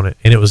magazine on it,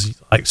 and it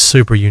was like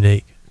super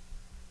unique.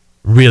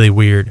 Really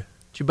weird.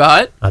 Did you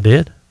buy it? I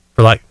did.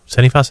 For like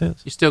 75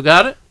 cents. You still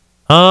got it?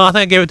 I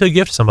think I gave it to a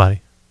gift to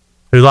somebody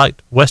who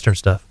liked Western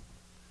stuff.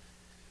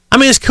 I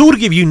mean, it's cool to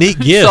give unique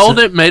gifts. Sold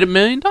it, made $1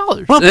 million.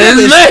 Well,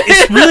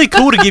 it's really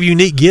cool to give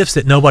unique gifts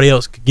that nobody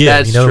else could give.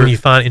 That's true. When you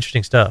find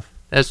interesting stuff.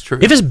 That's true.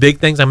 If it's big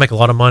things, I make a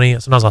lot of money.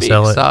 Sometimes I'll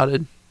sell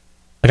excited. it.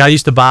 Like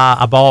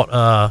I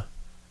bought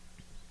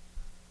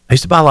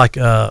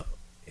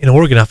in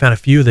Oregon, I found a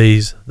few of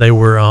these. They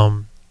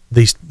were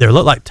they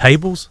look like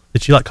tables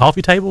that you like,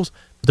 coffee tables,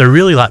 but they're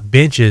really like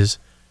benches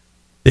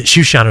that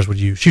shoe shiners would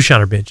use, shoe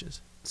shiner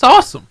benches. It's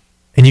awesome.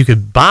 And you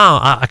could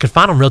I could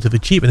find them relatively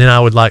cheap, and then I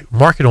would like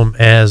market them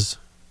as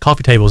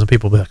coffee tables, and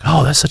people would be like,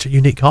 "Oh, that's such a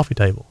unique coffee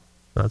table."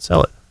 And I'd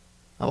sell it.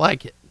 I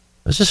like it.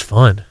 It's just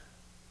fun.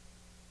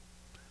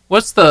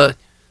 What's the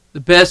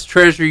best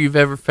treasure you've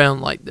ever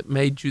found, like that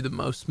made you the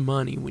most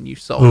money when you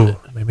sold it?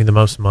 Maybe the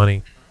most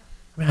money.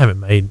 I haven't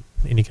made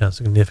any kind of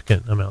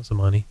significant amounts of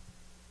money.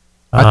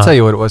 I'll tell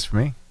you what it was for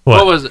me.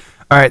 What was it?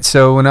 All right,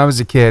 so when I was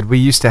a kid, we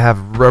used to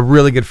have a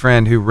really good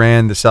friend who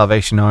ran the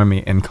Salvation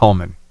Army in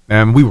Coleman.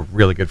 And we were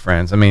really good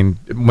friends. I mean,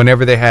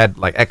 whenever they had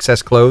like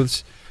excess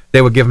clothes,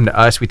 they would give them to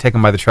us. We'd take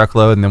them by the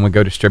truckload, and then we'd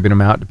go distribute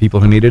them out to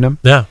people who needed them.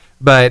 Yeah.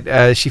 But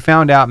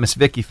Miss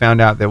Vicky found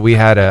out that we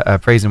had a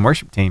praise and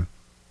worship team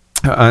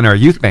in our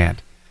youth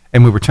band,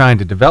 and we were trying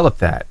to develop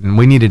that, and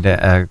we needed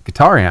a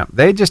guitar amp.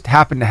 They just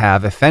happened to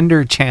have a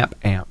Fender Champ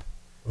amp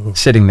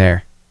sitting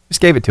there.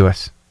 Just gave it to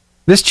us.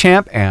 This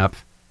Champ amp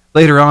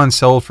later on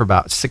sold for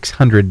about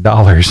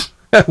 $600.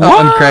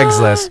 On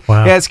Craigslist.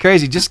 Wow. Yeah, it's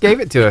crazy. Just gave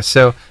it to us.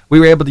 So we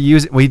were able to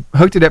use it. We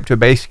hooked it up to a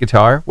bass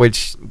guitar,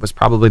 which was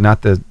probably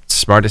not the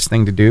smartest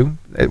thing to do.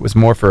 It was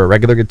more for a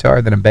regular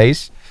guitar than a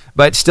bass,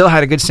 but still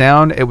had a good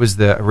sound. It was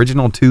the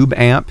original tube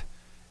amp,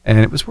 and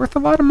it was worth a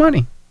lot of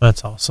money.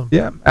 That's awesome.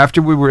 Yeah. After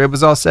it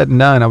was all said and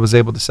done, I was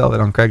able to sell it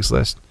on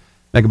Craigslist,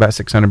 make about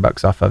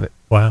 $600 off of it.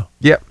 Wow.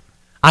 Yep.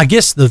 I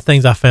guess the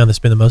things I found that's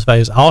been the most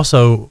valuable is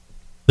also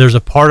there's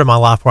a part of my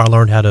life where I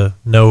learned how to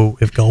know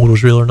if gold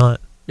was real or not.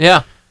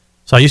 Yeah.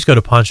 So I used to go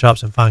to pawn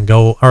shops and find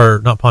gold,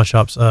 or not pawn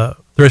shops,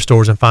 thrift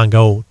stores and find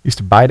gold. Used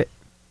to bite it?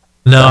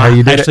 No,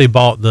 I actually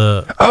bought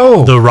the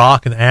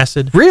rock and the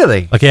acid.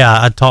 Really? Like, yeah,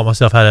 I taught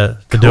myself how to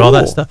do all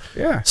that stuff.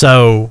 Yeah.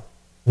 So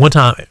one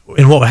time,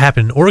 and what would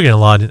happen in Oregon a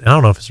lot, and I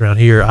don't know if it's around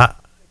here,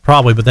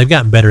 probably, but they've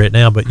gotten better at it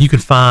now, but you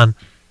could find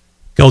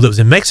gold that was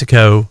in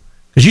Mexico,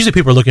 because usually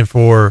people are looking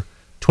for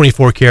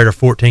 24 karat or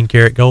 14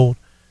 karat gold.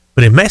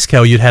 But in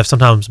Mexico, you'd have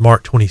sometimes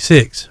marked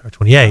 26 or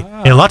 28.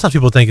 And a lot of times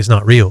people think it's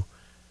not real.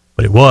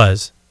 But it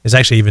was. It's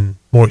actually even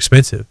more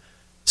expensive.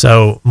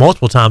 So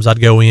multiple times I'd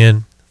go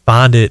in,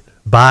 find it,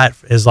 buy it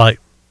as like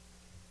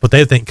what they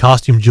would think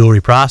costume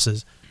jewelry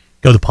prices,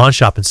 go to the pawn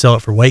shop and sell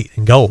it for weight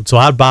in gold. So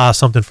I'd buy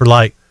something for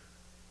like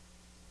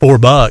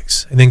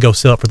 $4 and then go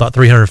sell it for like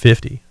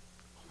 $350.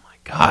 Oh my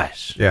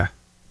gosh. Yeah.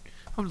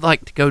 I would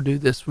like to go do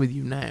this with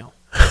you now.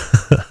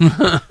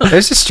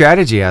 There's a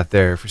strategy out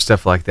there for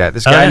stuff like that.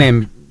 This guy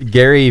named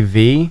Gary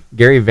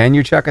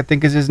Vaynerchuk, I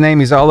think is his name.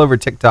 He's all over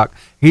TikTok.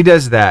 He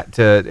does that.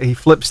 He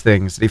flips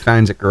things that he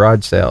finds at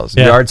garage sales,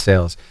 yard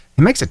sales.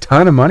 He makes a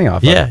ton of money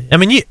off of it. Yeah. I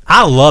mean,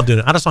 I love doing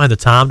it. I just don't have the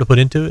time to put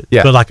into it.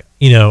 Yeah. But like,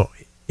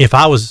 if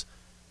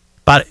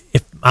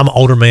I'm an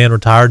older man,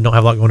 retired, and don't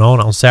have a lot going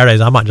on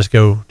Saturdays, I might just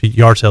go to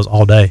yard sales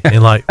all day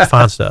and like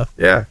find stuff.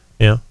 Yeah.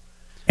 Yeah.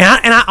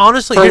 And I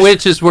honestly,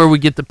 which is where we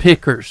get the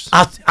pickers.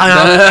 I'll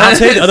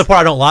tell you the other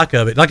part I don't like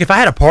of it. Like if I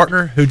had a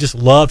partner who just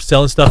loved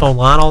selling stuff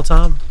online all the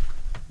time,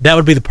 that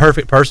would be the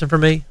perfect person for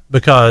me,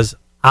 because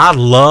I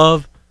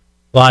love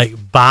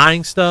like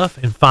buying stuff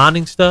and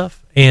finding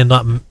stuff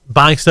and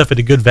buying stuff at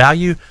a good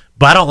value.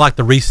 but I don't like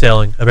the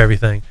reselling of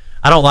everything.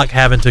 I don't like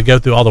having to go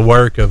through all the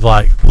work of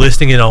like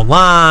listing it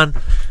online,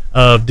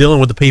 of dealing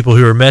with the people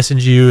who are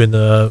messaging you and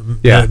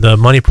the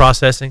money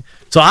processing.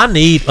 So I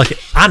need,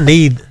 if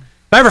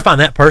I ever find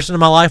that person in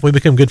my life, we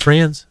become good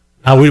friends.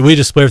 We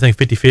just split everything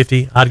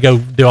 50-50. I'd go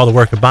do all the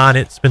work of buying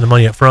it, spend the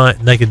money up front,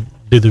 and they could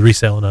do the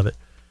reselling of it.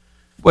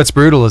 What's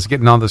brutal is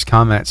getting all those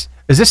comments.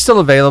 Is this still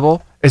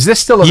available? Is this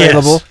still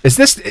available? Yes. Is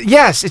this?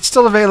 Yes, it's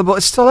still available.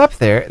 It's still up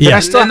there. Yeah. Then I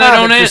still And they have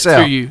don't it for answer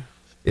sale. you.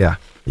 Yeah.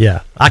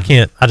 Yeah. I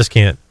just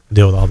can't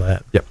deal with all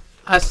that. Yep.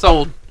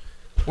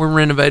 We're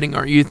renovating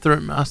our youth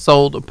room. I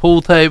sold a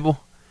pool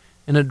table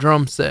and a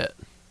drum set.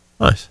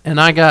 Nice. And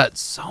I got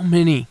so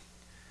many.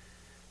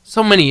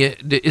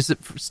 Is it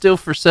still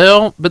for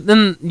sale? But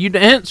then you'd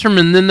answer them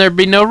and then there'd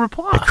be no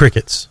reply.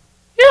 Crickets.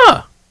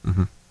 Yeah.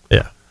 Mm-hmm.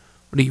 Yeah.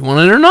 Do you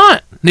want it or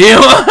not? Do you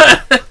want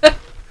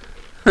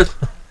it?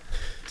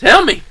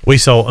 Tell me.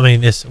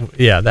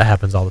 That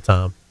happens all the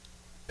time.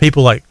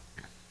 People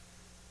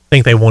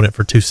think they want it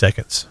for 2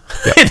 seconds.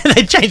 Yep. And then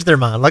they change their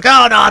mind. Like,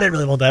 oh no, I didn't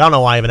really want that. I don't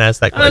know why I even asked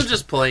that question. I'm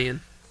just playing.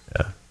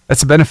 Yeah.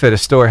 That's the benefit a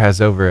store has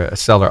over a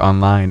seller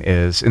online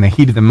is in the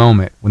heat of the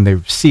moment, when they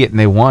see it and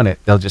they want it,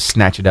 they'll just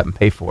snatch it up and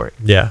pay for it.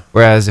 Yeah.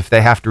 Whereas if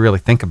they have to really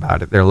think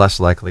about it, they're less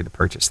likely to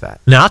purchase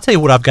that. Now, I'll tell you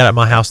what I've got at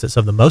my house that's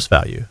of the most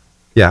value.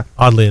 Yeah.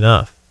 Oddly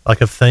enough.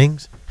 Of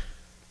things,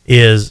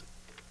 is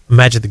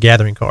Magic the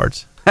Gathering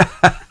cards.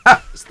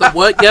 It's the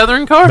what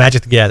gathering card?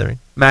 Magic the Gathering.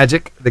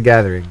 Magic the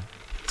Gathering.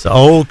 It's an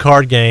old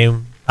card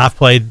game I've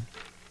played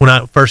when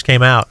I first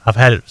came out. I've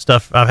had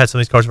some of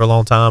these cards for a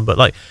long time, but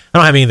I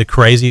don't have any of the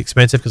crazy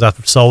expensive because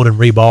I've sold and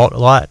rebought a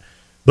lot.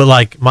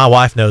 But my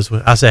wife knows.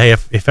 I say, hey,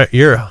 if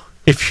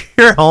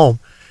you're home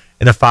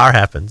and a fire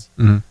happens,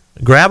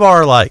 grab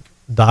our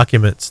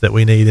documents that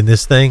we need in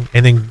this thing,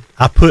 and then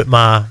I put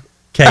my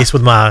case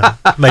with my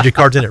major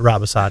cards in it right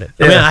beside it.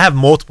 Yeah. I have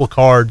multiple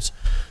cards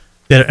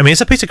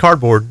it's a piece of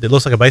cardboard that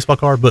looks like a baseball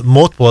card, but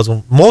multiples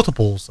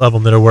of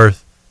them that are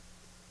worth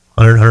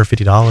 $100,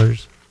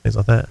 $150, things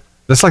like that.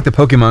 That's like the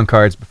Pokemon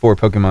cards before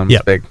Pokemon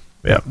was big.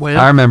 Yeah. Well,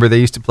 I remember they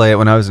used to play it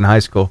when I was in high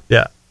school.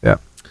 Yeah. Yeah.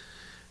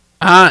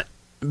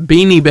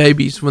 Beanie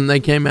Babies, when they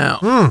came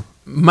out,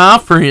 my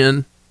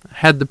friend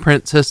had the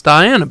Princess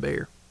Diana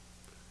bear.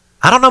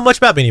 I don't know much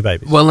about Beanie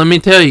Babies. Well, let me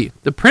tell you,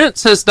 the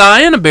Princess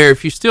Diana bear,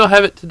 if you still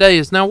have it today,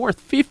 is now worth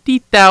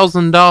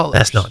 $50,000.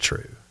 That's not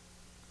true.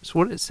 That's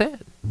what it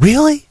said.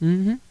 Really?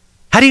 Mm-hmm.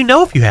 How do you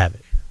know if you have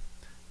it?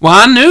 Well,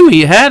 I knew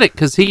he had it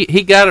because he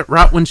got it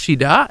right when she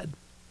died.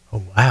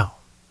 Oh, wow.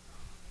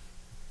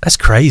 That's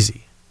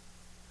crazy.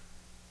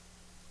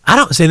 I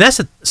don't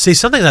see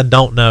something I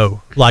don't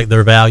know,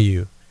 their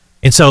value.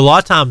 And so a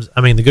lot of times,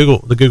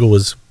 the Google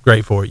was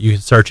great for it. You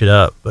can search it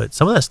up, but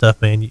some of that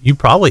stuff, man, you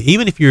probably,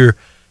 even if you're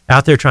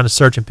out there trying to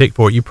search and pick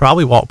for it, you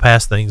probably walk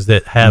past things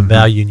that have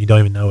value and you don't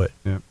even know it.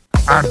 Yeah.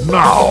 And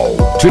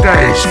now,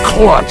 today's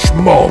clutch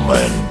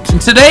moment.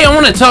 And today I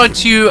want to talk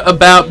to you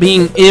about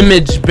being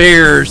image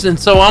bearers. And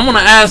so I want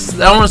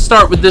to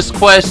start with this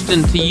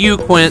question to you,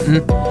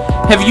 Quentin.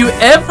 Have you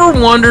ever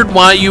wondered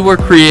why you were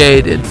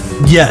created?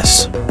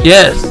 Yes.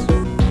 Yes.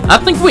 I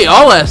think we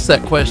all ask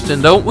that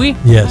question, don't we?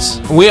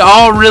 Yes. We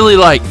all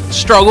really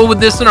struggle with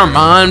this in our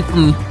mind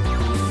from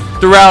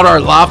throughout our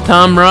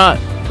lifetime, right?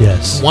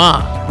 Yes.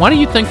 Why? Why do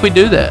you think we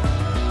do that?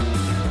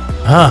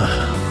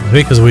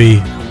 Because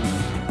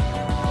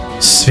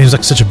it seems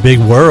like such a big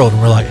world,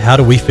 and we're like, how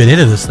do we fit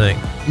into this thing?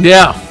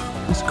 Yeah,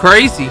 it's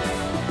crazy.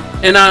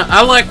 And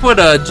I like what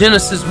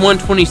Genesis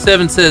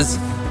 1:27 says.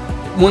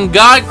 When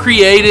God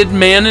created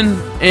man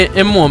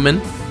and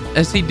woman,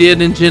 as he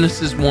did in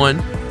Genesis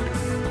 1,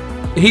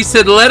 he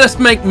said, let us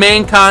make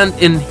mankind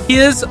in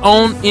his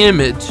own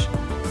image.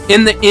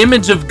 In the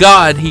image of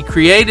God, he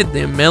created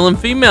them. Male and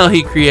female,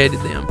 he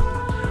created them.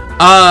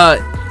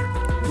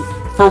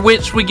 For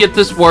which we get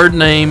this word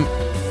name,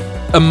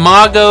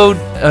 Imago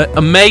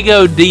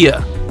Dei.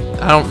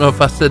 I don't know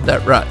if I said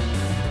that right.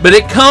 But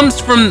it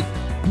comes from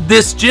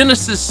this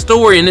Genesis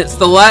story, and it's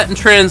the Latin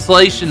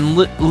translation,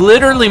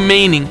 literally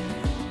meaning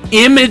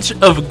image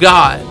of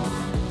God.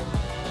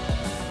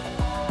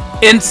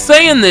 In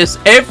saying this,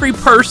 every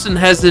person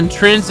has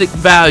intrinsic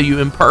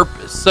value and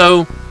purpose.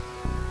 So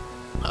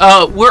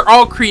we're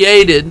all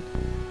created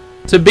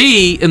to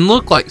be and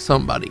look like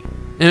somebody.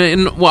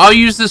 And I'll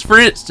use this for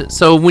instance.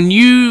 So when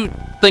you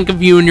think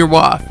of you and your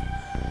wife,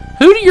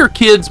 who do your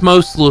kids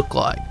most look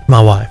like?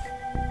 My wife.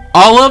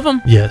 All of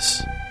them?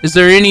 Yes. Is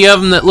there any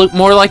of them that look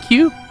more like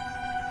you?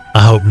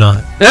 I hope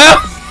not.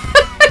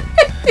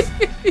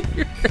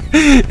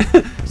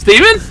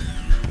 Steven?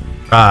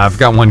 I've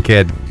got one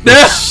kid.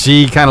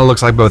 She kind of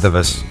looks like both of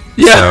us.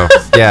 Yeah.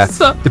 So, yeah.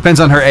 Depends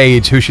on her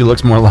age who she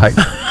looks more like.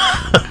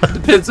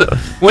 Depends.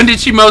 When did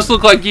she most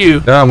look like you?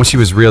 When she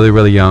was really,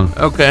 really young.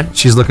 Okay.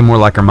 She's looking more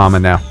like her mama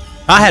now.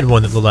 I had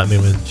one that looked like me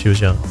when she was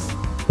young.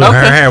 But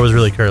her hair was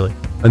really curly.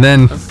 And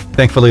then,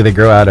 thankfully, they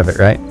grow out of it,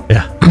 right?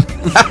 Yeah.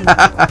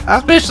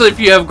 Especially if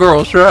you have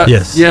girls, right?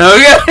 Yes.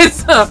 Okay.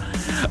 So,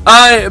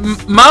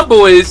 my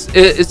boys,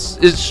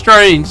 it's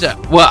strange.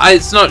 Well,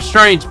 it's not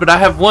strange, but I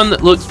have one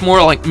that looks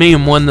more like me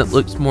and one that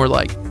looks more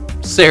like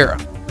Sarah,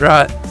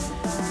 right?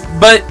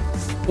 But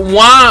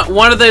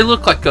why do they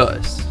look like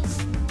us?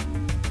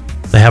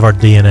 They have our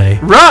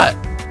DNA. Right.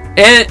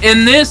 And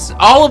in this,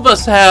 all of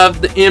us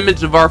have the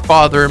image of our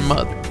father and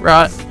mother,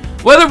 right?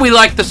 Whether we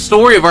like the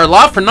story of our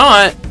life or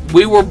not,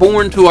 we were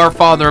born to our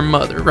father and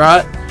mother,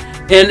 right?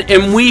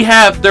 And we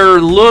have their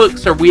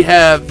looks, or we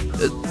have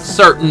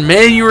certain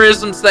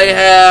mannerisms they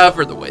have,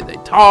 or the way they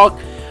talk,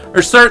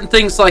 or certain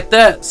things like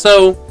that.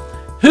 So,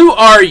 who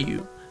are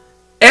you?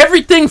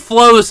 Everything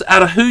flows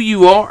out of who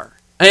you are.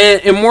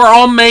 And we're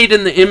all made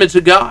in the image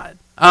of God.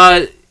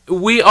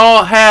 We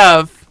all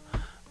have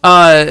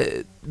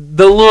the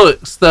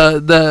looks,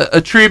 the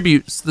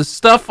attributes, the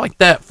stuff like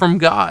that from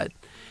God.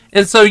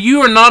 And so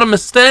you are not a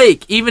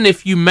mistake, even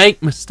if you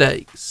make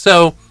mistakes.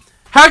 So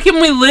how can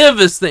we live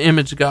as the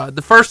image of God?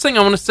 The first thing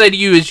I want to say to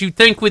you is you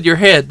think with your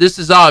head. This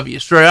is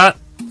obvious, right?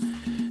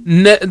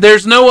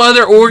 There's no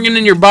other organ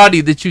in your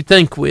body that you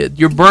think with.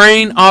 Your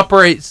brain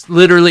operates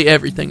literally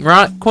everything,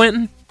 right,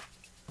 Quentin?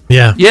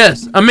 Yeah.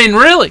 Yes. I mean,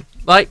 really.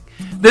 Like,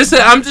 this,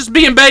 I'm just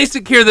being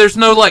basic here. There's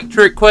no, like,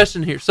 trick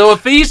question here. So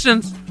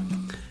Ephesians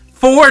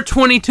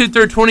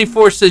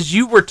 4:22-24 says,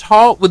 you were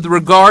taught with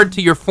regard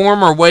to your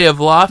former way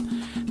of life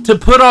to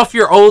put off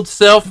your old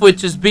self,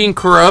 which is being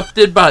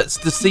corrupted by its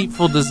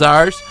deceitful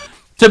desires,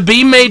 to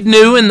be made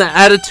new in the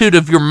attitude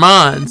of your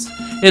minds,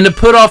 and to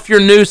put off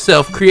your new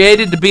self,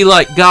 created to be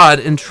like God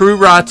in true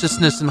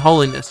righteousness and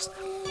holiness.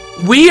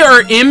 We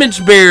are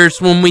image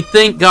bearers when we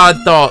think God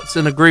thoughts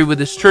and agree with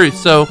His truth.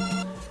 So,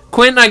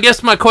 Quentin, I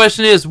guess my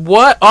question is,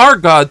 what are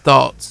God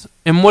thoughts,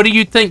 and what do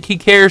you think He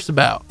cares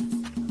about?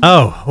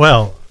 Oh,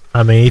 well,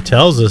 I mean, He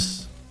tells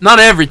us. Not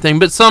everything,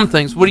 but some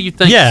things. What do you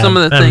think? Yeah, some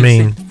of the things. I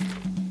mean,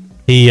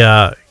 He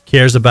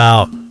cares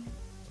about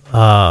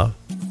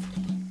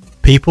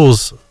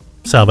people's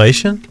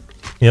salvation,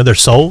 their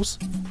souls.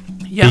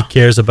 Yeah. He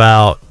cares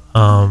about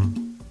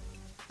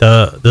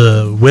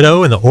the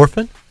widow and the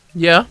orphan.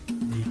 Yeah.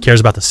 He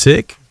cares about the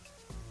sick.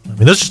 I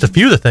mean, those are just a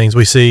few of the things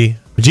we see.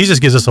 But Jesus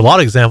gives us a lot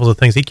of examples of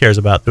things He cares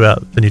about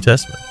throughout the New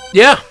Testament.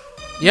 Yeah.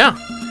 Yeah.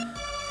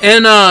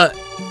 And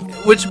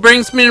which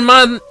brings me to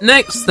my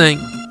next thing.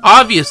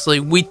 Obviously,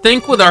 we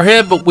think with our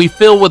head, but we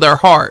feel with our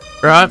heart,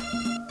 right?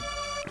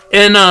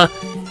 And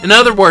in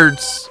other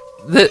words,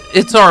 that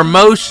it's our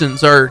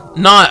emotions, are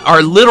not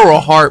our literal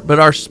heart, but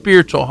our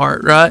spiritual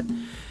heart, right?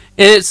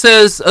 And it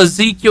says,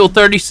 Ezekiel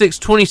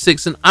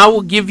 36:26, and I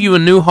will give you a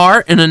new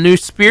heart and a new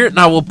spirit, and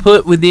I will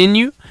put within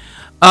you,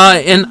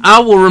 and I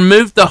will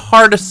remove the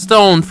heart of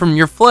stone from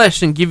your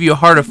flesh and give you a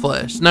heart of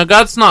flesh. Now,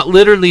 God's not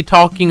literally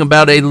talking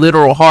about a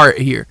literal heart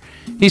here.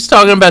 He's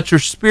talking about your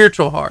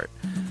spiritual heart.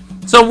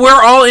 So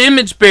we're all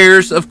image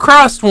bearers of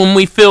Christ when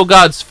we feel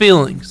God's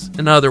feelings,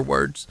 in other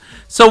words.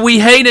 So we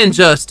hate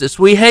injustice,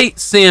 we hate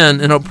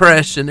sin and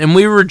oppression, and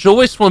we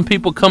rejoice when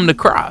people come to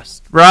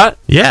Christ, right?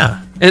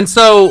 Yeah. And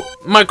so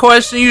my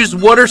question to you is,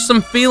 what are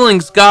some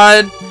feelings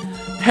God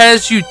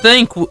has you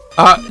think, what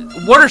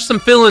are some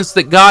feelings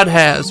that God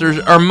has, or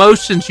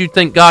emotions you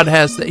think God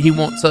has that He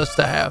wants us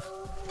to have?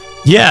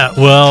 Yeah,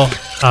 well,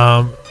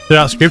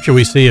 throughout Scripture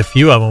we see a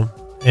few of them.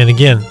 And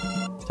again,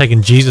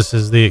 taking Jesus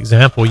as the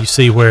example, you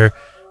see where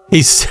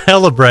He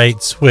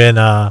celebrates when,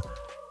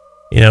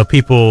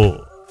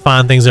 people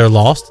find things that are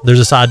lost. There's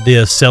this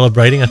idea of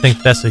celebrating. I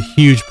think that's a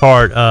huge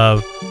part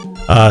of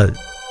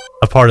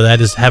that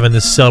is having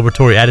this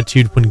celebratory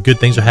attitude when good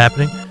things are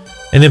happening.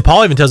 And then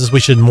Paul even tells us we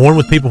should mourn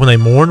with people when they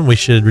mourn. We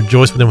should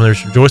rejoice with them when they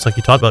rejoice, like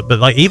you talked about. But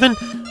like even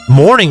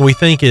mourning, we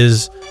think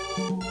is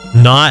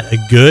not a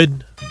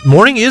good.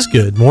 Mourning is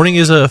good. Mourning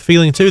is a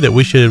feeling too that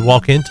we should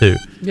walk into.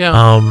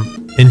 Yeah.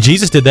 And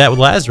Jesus did that with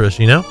Lazarus.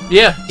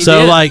 Yeah.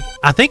 So did. like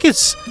I think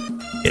it's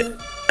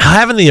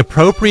having the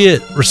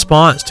appropriate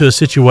response to a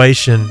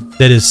situation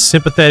that is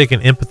sympathetic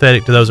and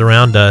empathetic to those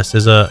around us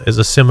is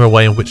a similar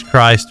way in which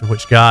Christ, in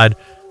which God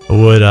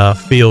would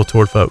feel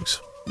toward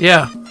folks.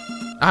 Yeah,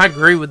 I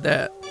agree with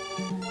that.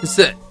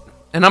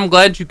 And I'm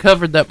glad you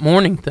covered that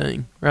mourning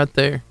thing right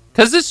there,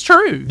 because it's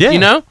true.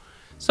 Yeah.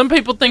 Some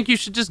people think you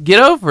should just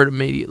get over it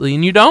immediately,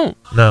 and you don't.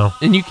 No.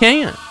 And you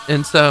can't.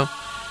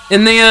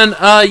 And then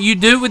you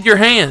do with your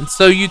hands.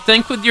 So you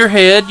think with your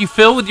head, you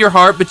feel with your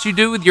heart, but you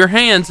do with your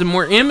hands. And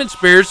we're image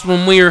bearers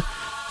when we are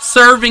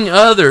serving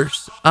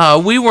others.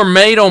 We were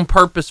made on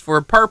purpose for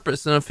a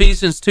purpose. And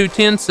Ephesians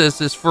 2:10 says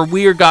this, for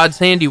we are God's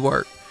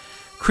handiwork,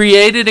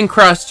 created in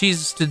Christ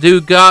Jesus to do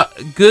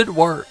good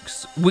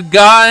works, with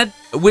God,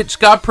 which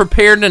God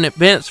prepared in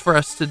advance for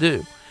us to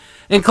do.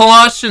 And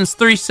Colossians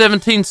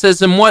 3:17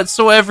 says, and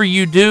whatsoever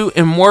you do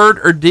in word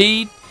or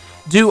deed,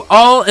 do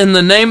all in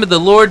the name of the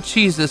Lord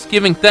Jesus,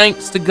 giving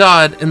thanks to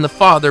God and the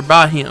Father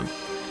by Him.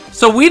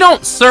 So we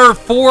don't serve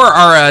for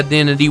our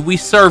identity, we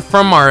serve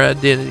from our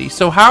identity.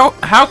 So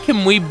how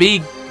can we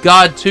be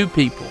God to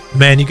people?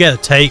 Man, you got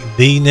to take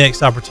the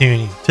next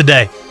opportunity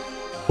today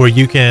where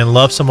you can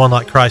love someone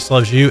like Christ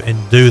loves you and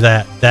do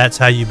that. That's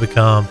how you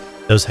become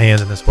those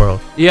hands in this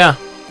world. Yeah.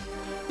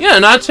 Yeah,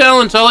 and I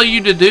challenge all of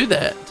you to do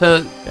that,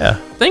 to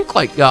think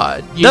like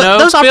God,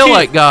 feel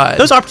like God.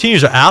 Those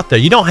opportunities are out there.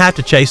 You don't have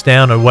to chase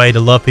down a way to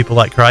love people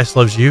like Christ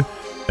loves you.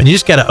 And you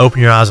just got to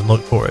open your eyes and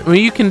look for it. Well,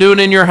 you can do it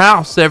in your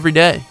house every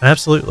day.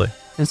 Absolutely.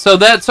 And so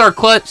that's our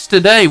clutch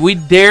today. We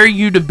dare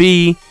you to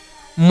be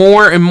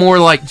more and more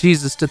like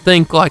Jesus, to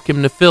think like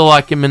him, to feel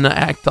like him, and to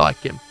act like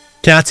him.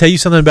 Can I tell you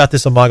something about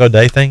this Imago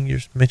Dei thing you're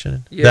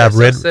mentioning? Yes, that I've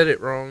read? I said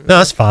it wrong. No,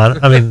 that's fine.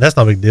 I mean, that's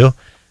not a big deal.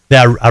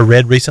 That I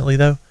read recently,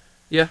 though.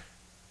 Yeah.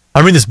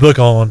 I'm reading this book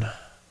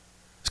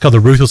it's called The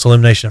Ruthless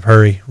Elimination of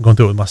Hurry. I'm going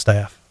through it with my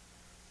staff.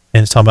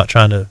 And it's talking about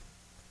trying to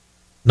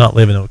not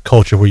live in a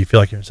culture where you feel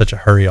like you're in such a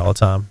hurry all the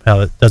time. How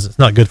it's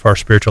not good for our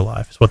spiritual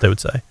life, is what they would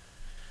say.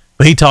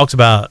 But he talks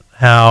about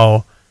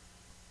how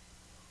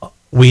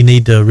we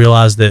need to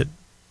realize that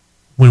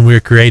when we're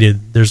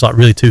created, there's like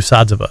really two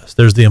sides of us.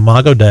 There's the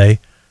Imago Dei.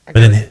 I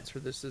gotta answer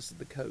this. This is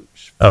the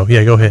coach. Oh,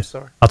 yeah, go ahead. I'm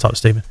sorry. I'll talk to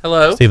Stephen.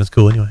 Hello. Stephen's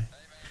cool anyway.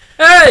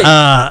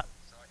 Hey!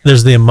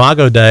 There's the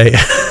Imago Dei.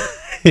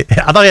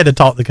 I thought he had to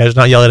talk to the coach,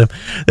 not yell at him.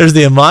 There's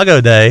the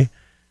Imago Dei,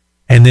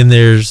 and then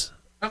there's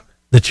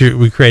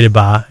we created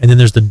by, and then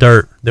there's the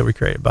dirt that we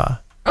created by.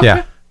 Okay.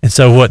 Yeah. And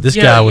so what this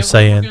guy was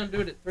saying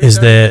is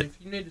that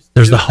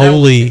there's the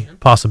holy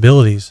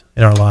possibilities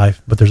in our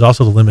life, but there's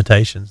also the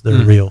limitations that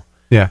are real.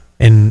 Yeah.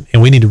 And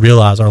we need to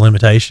realize our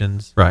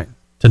limitations. Right.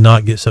 To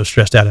not get so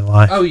stressed out in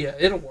life. Oh, yeah,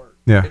 it'll work.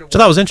 Yeah. So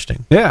that was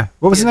interesting. Yeah.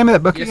 What was the name of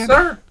that book Yes, again?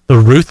 sir. The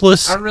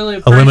Ruthless I really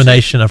appreciate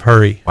Elimination of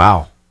Hurry.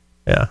 Wow.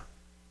 Yeah.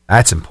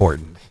 That's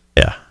important.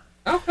 Yeah.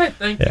 Okay,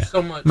 thank you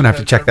so much. I'm going to have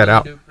to check that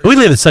out. We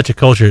live in such a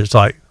culture, it's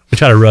like we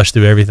try to rush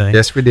through everything.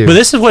 Yes, we do. But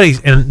this is what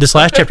in this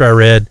last chapter I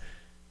read,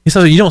 he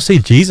said, you don't see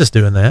Jesus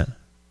doing that.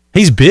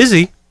 He's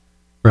busy,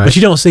 right. But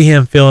you don't see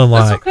him feeling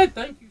That's like okay.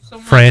 Thank you so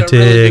much.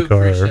 frantic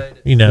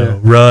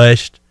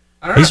rushed.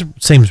 All right. He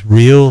seems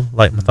real,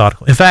 like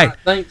methodical. In fact,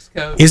 thanks,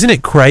 Coach. Isn't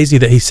it crazy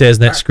that he says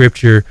in that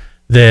scripture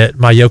that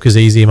my yoke is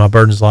easy and my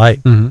burden is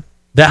light? Mm-hmm.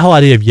 That whole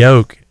idea of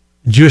yoke,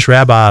 Jewish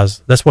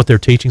rabbis, that's what their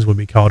teachings would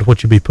be called.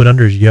 What you'd be put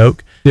under is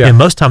yoke. Yeah. And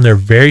most of the time they're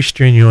very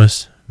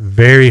strenuous,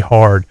 very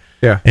hard.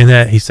 Yeah. And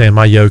that he's saying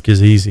my yoke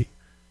is easy.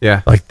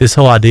 Yeah. Like this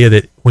whole idea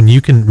that when you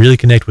can really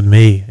connect with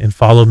me and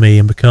follow me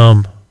and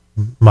become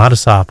my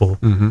disciple,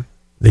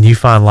 then you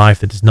find life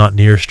that is not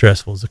near as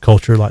stressful as the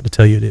culture like to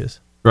tell you it is.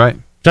 Right.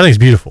 Which I think is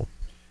beautiful.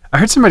 I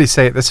heard somebody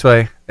say it this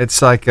way.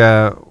 It's like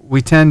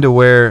we tend to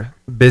wear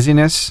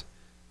busyness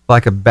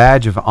like a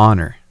badge of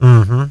honor.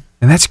 Mm-hmm.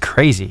 And that's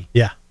crazy.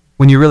 Yeah.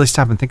 When you really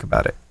stop and think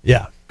about it.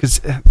 Yeah. Because,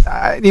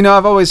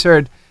 I've always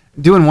heard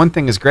doing one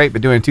thing is great,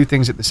 but doing two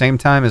things at the same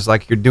time is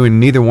like you're doing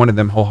neither one of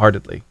them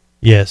wholeheartedly.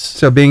 Yes.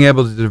 So being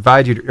able to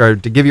divide or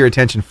to give your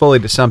attention fully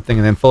to something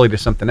and then fully to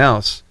something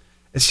else,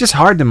 it's just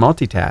hard to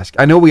multitask.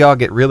 I know we all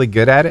get really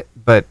good at it,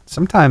 but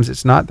sometimes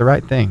it's not the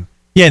right thing.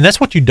 Yeah, and that's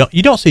what you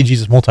don't see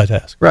Jesus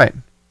multitask. Right.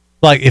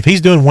 Like if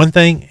he's doing one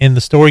thing and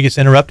the story gets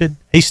interrupted,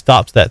 he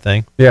stops that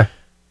thing. Yeah.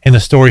 And the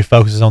story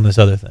focuses on this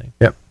other thing.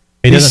 Yep.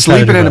 He's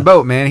sleeping in a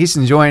boat, man. He's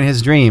enjoying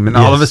his dream. And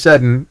all of a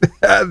sudden,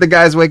 the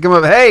guys wake him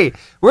up. Hey,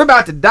 we're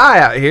about to die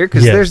out here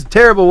because there's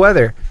terrible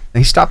weather. And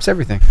he stops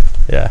everything.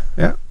 Yeah.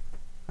 Yeah.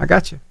 I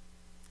got you.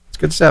 It's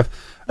good stuff.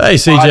 Hey,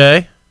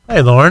 CJ.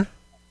 Hey, Lauren.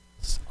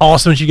 It's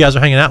awesome that you guys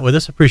are hanging out with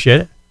us.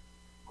 Appreciate it.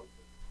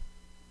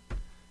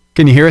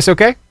 Can you hear us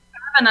okay?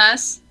 Having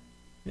us.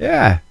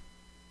 Yeah.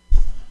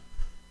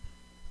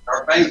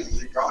 Our face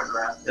is a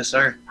autograph. Yes,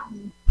 sir.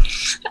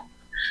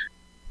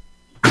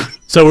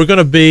 So we're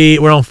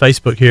on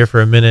Facebook here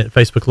for a minute,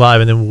 Facebook Live,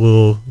 and then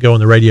we'll go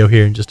on the radio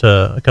here in just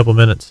a couple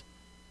minutes.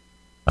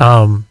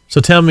 So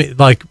tell me,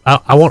 like,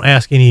 I won't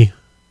ask any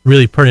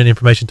really pertinent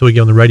information until we get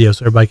on the radio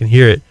so everybody can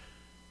hear it.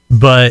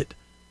 But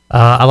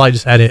I like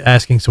just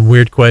asking some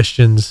weird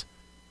questions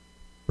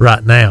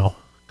right now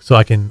so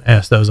I can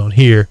ask those on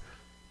here.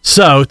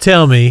 So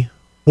tell me,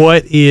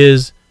 what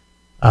is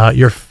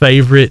your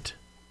favorite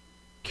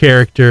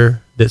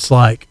character that's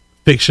like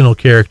fictional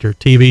character,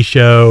 TV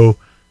show,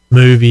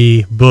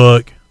 movie,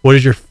 book? What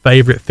is your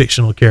favorite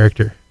fictional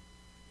character?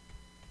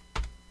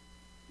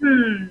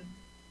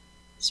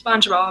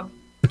 SpongeBob.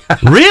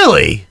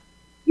 Really?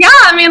 Yeah,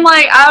 I mean,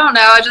 like, I don't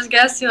know. I just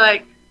guess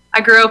I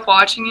grew up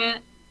watching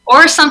it.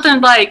 Or something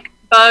like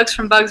Bugs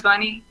from Bugs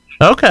Bunny.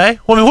 Okay.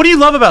 Well, I mean, what do you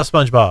love about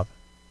SpongeBob?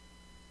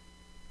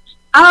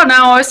 I don't know.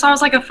 I always thought it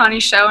was like a funny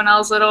show when I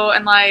was little,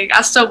 and like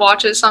I still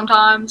watch it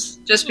sometimes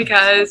just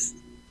because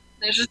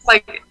it's just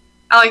like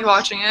I like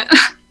watching it.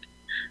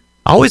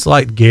 I always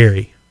liked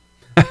Gary.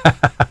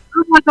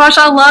 Oh my gosh,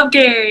 I love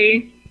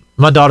Gary.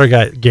 My daughter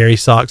got Gary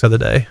socks the other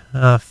day.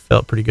 I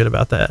felt pretty good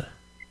about that.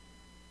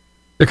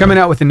 They're coming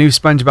out with a new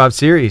SpongeBob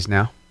series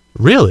now.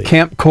 Really?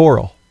 Camp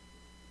Coral.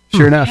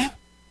 Sure enough.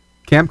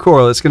 Camp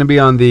Coral. It's going to be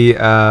on the,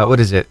 what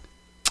is it?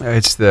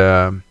 It's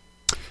the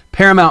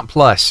Paramount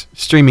Plus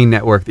streaming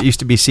network that used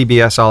to be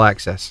CBS All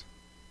Access.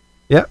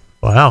 Yep.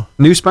 Wow.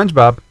 New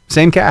SpongeBob.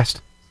 Same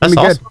cast. That's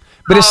awesome. Good.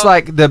 But it's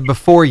like the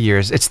before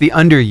years. It's the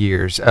under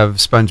years of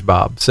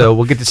SpongeBob. So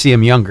we'll get to see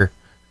him younger.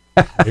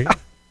 What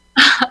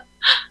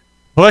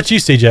about you,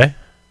 CJ?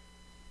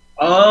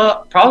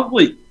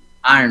 Probably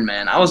Iron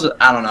Man. I was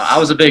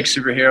a big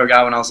superhero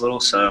guy when I was little,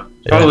 so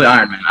probably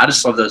Iron Man. I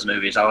just love those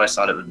movies. I always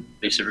thought it would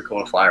be super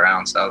cool to fly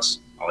around, so that was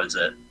always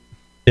it.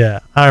 Yeah,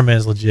 Iron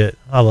Man's legit.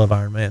 I love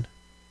Iron Man.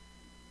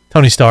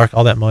 Tony Stark,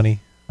 all that money,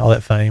 all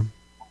that fame.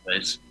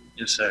 Yes,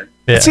 sir.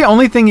 Yeah. That's the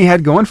only thing he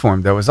had going for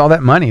him, though, was all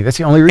that money. That's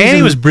the only reason. And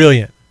he was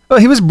brilliant. Well,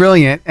 he was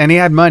brilliant, and he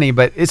had money,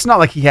 but it's not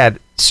like he had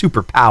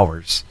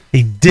superpowers.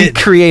 He did.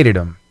 He created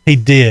them. He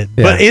did.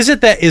 Yeah. But is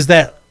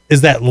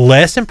that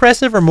less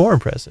impressive or more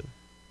impressive?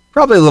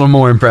 Probably a little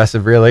more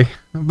impressive, really.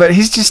 But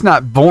he's just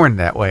not born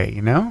that way,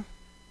 you know?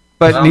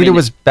 But Well, I neither mean,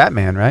 was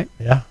Batman, right?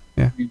 Yeah.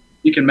 Yeah.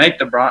 You can make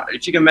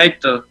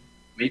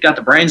you got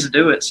the brains to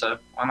do it, so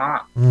why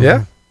not?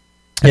 Yeah.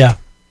 Yeah.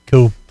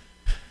 Cool.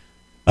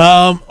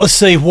 Let's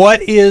see.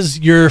 What is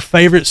your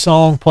favorite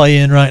song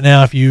playing right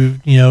now? If you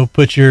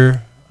put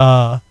your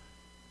Apple,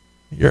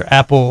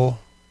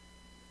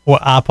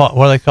 what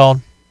are they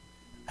called?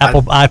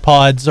 Apple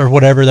iPods or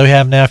whatever they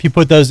have now. If you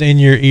put those in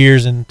your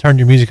ears and turn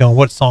your music on,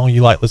 what song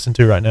you like listening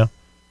to right now?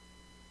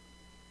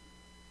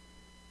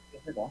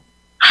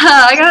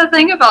 I gotta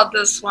think about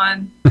this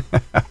one.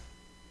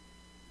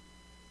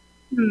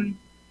 I'm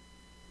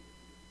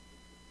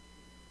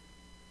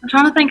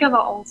trying to think of an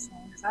old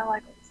song because I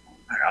like old songs.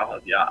 I'll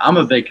help you out. I'm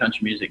a big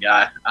country music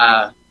guy.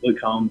 Luke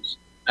Combs,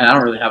 and I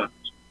don't really have a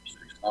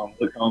specific song.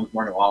 Luke Combs,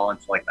 Morning Wallen,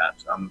 stuff like that.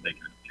 So I'm a big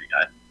country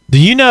guy. Do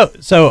you know?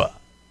 So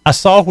I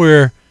saw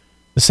where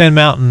the Sand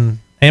Mountain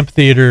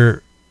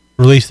Amphitheater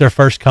released their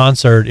first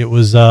concert. It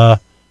was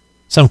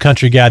some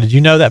country guy. Did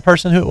you know that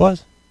person who it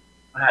was?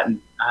 I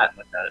hadn't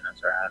looked at it. I'm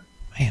sorry.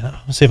 Man,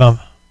 let's see if I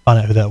find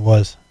out who that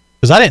was.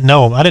 Because I didn't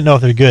know them. I didn't know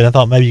if they're good. I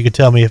thought maybe you could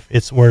tell me if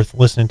it's worth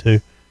listening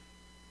to.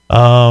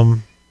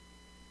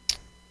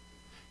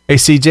 Hey,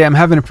 CJ, I'm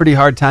having a pretty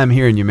hard time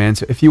hearing you, man.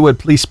 So if you would,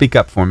 please speak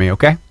up for me,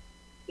 okay?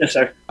 Yes,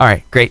 sir. All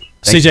right, great.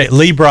 Thank CJ, you.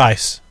 Lee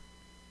Bryce.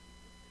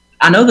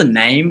 I know the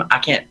name. I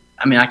can't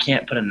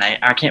put a name.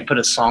 I can't put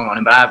a song on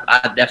him, but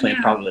I definitely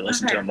have probably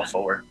listened to him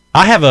before.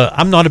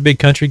 I'm not a big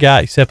country guy,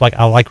 except like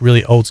I like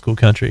really old school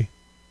country.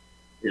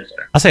 Yes,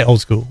 sir. I say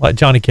old school, like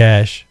Johnny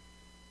Cash,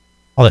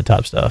 all that type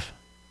of stuff.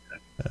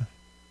 Yeah.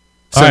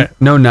 So All right.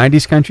 no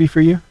 90s country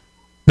for you?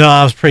 No,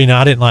 I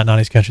didn't like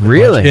 90s country. that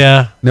Really? much.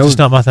 Yeah. No- It's just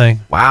not my thing.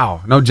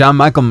 Wow. No John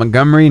Michael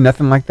Montgomery,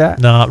 nothing like that?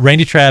 No,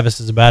 Randy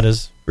Travis is about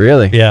as.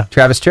 Really? Yeah.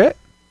 Travis Tritt?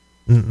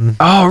 Mm-mm.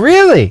 Oh,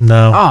 really?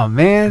 No. Oh,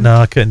 man. No,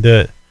 I couldn't do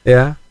it.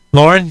 Yeah.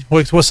 Lauren,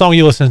 what song are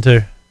you listening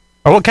to?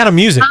 Or what kind of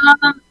music?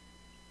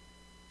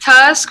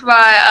 Tusk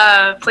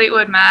by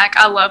Fleetwood Mac.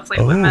 I love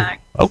Fleetwood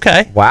Mac.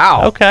 Okay.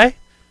 Wow. Okay.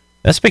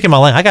 That's speaking my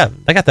language.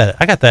 I got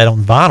that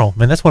on vinyl.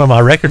 Man, that's one of my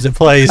records that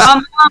plays. My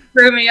mom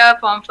grew me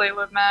up on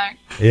Fleetwood Mac.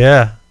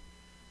 Yeah.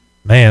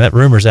 Man, that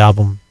Rumors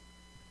album,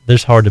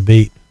 there's hard to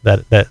beat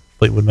that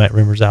Fleetwood Mac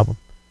Rumors album.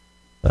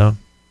 So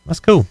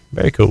that's cool.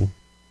 Very cool.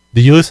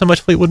 Did you listen to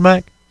much Fleetwood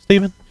Mac,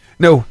 Steven?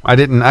 No, I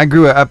didn't. I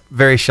grew up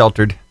very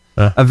sheltered.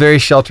 A very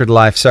sheltered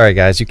life. Sorry,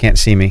 guys, you can't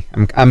see me.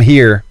 I'm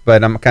here,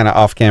 but I'm kind of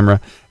off camera.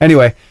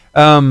 Anyway,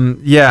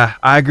 yeah,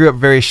 I grew up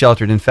very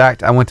sheltered. In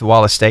fact, I went to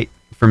Wallace State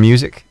for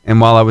music,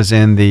 and while I was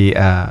in the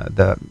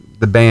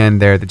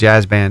band there, the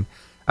jazz band,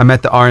 I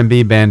met the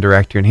R&B band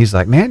director, and he's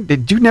like, "Man,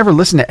 did you never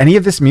listen to any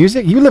of this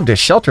music? You lived a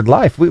sheltered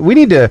life. We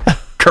need to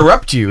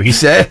corrupt you," he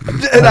said.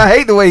 And I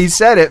hate the way he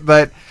said it,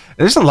 but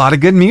there's a lot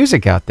of good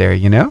music out there,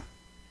 you know?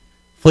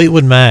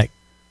 Fleetwood Mac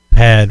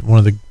had one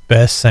of the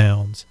best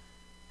sounds,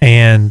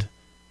 and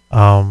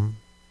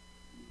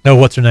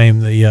what's her name?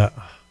 The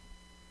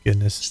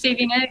goodness,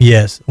 Stevie Nicks.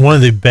 Yes, one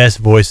of the best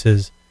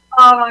voices.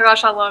 Oh my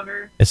gosh, I love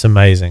her. It's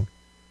amazing,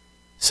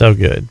 so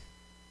good.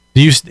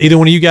 Do you either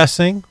one of you guys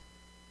sing?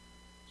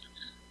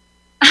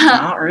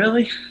 Not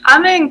really.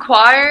 I'm in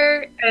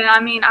choir, and I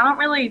don't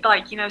really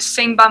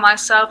sing by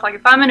myself. Like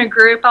if I'm in a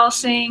group, I'll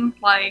sing.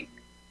 Like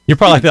You're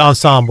probably like the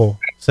ensemble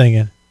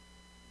singing.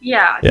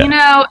 yeah.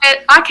 I'm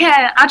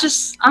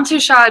too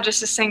shy just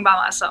to sing by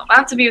myself. I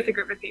have to be with a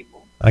group of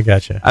people. I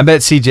got you. I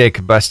bet CJ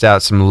could bust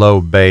out some low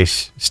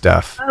bass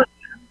stuff. Oh,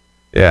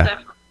 Yeah.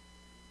 definitely.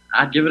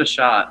 I'd give it a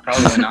shot.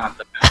 Probably not.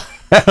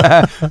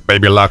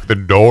 Baby, lock the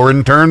door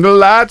and turn the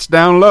lights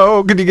down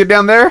low. Could you get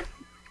down there?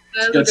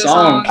 That's Good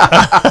song.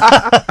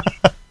 I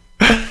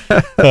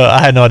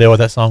had no idea what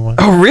that song was.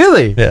 Oh,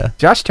 really? Yeah.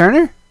 Josh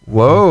Turner?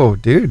 Whoa,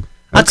 dude.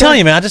 I'm telling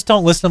you, man, I just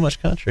don't listen to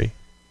much country.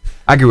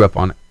 I grew up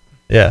on it.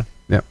 Yeah.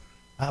 Yep.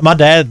 My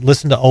dad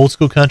listened to old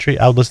school country.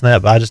 I would listen to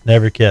that, but I just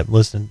never kept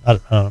listening. I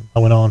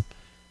went on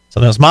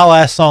something else. My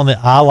last song that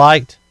I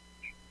liked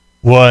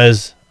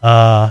was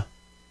a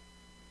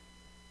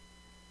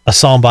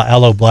song by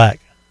Aloe Black.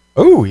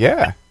 Oh,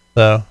 yeah.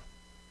 So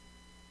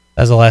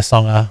that's the last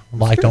song I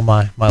liked on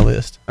my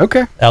list.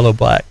 Okay. Aloe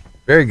Black.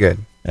 Very good.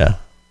 Yeah.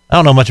 I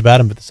don't know much about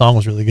him, but the song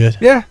was really good.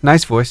 Yeah,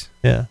 nice voice.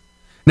 Yeah.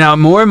 Now,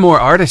 more and more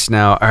artists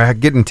now are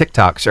getting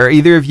TikToks. Are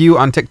either of you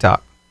on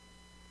TikTok?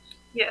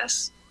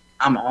 Yes.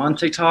 I'm on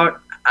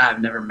TikTok. I've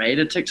never made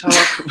a TikTok.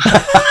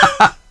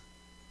 A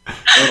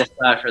little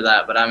sad for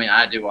that, but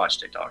I do watch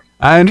TikTok.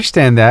 I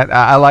understand that.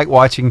 I like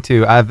watching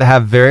too. I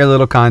have very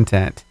little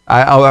content.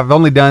 I've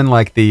only done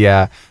like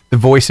the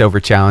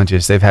voiceover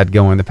challenges they've had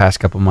going the past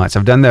couple months.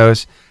 I've done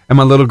those, and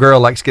my little girl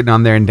likes getting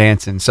on there and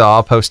dancing, so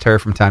I'll post her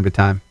from time to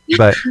time.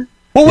 But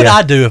what would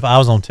I do if I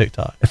was on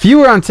TikTok? If you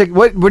were on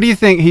TikTok, what do you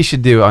think he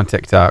should do on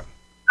TikTok?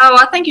 Oh,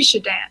 I think you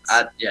should dance.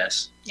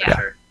 Yes. Yeah.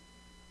 Sure.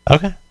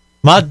 Okay.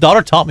 My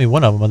daughter taught me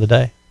one of them the other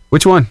day.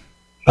 Which one?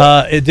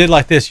 It did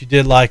like this. You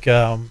did like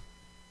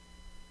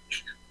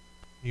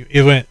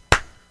it went,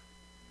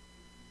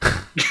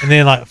 and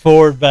then like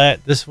forward,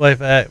 back, this way,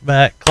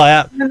 back,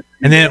 clap, and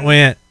then it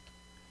went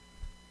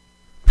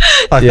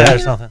like that or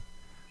something.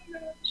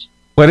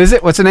 What is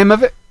it? What's the name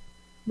of it?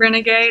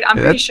 Renegade. I'm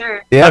pretty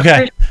sure. Yeah.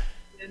 Okay.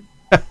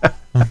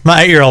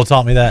 My 8-year-old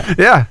taught me that.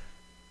 Yeah.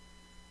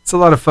 It's a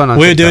lot of fun.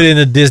 We would do it in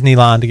a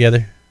Disneyland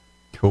together.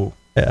 Cool.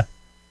 Yeah.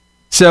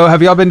 So,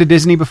 have y'all been to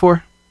Disney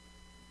before?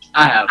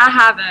 I have. I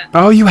haven't.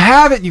 Oh, you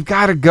haven't? You've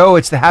got to go.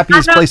 It's the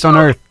happiest place on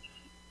earth.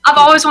 I've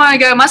always wanted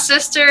to go. My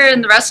sister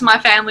and the rest of my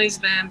family's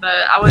been, but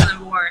I wasn't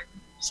born,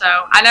 so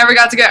I never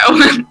got to go.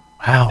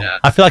 Wow. Yeah.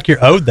 I feel like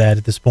you're owed that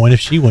at this point if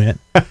she went.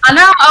 I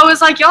know. I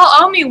was like, y'all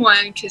owe me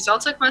one because y'all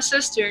took my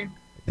sister.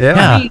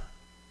 Yeah.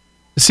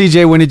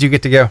 CJ, when did you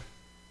get to go?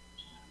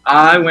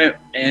 I went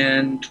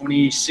in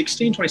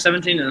 2016,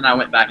 2017, and then I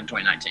went back in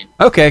 2019.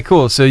 Okay,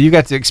 cool. So you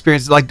got to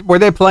experience, like, were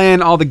they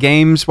playing all the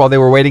games while they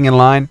were waiting in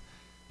line?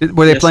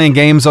 Were they playing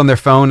games on their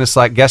phone? It's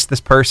like guess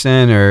this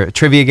person or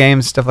trivia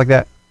games, stuff like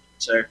that?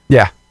 Sir.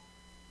 Yeah.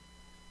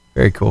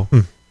 Very cool.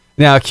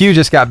 Now, Q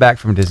just got back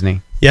from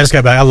Disney. Yeah, I just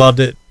got back. I loved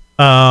it.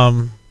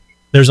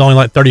 There's only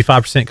like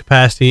 35%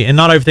 capacity, and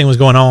not everything was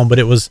going on, but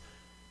it was,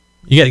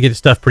 you got to get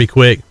stuff pretty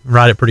quick,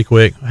 ride it pretty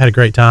quick. I had a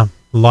great time.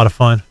 A lot of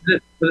fun.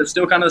 Was it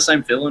still kind of the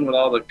same feeling with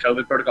all the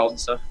COVID protocols and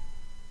stuff?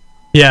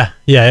 Yeah,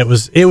 it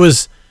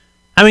was.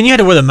 I mean, you had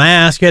to wear the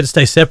mask, you had to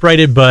stay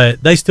separated,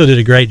 but they still did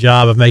a great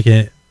job of making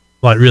it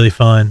like really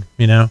fun,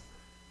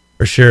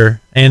 for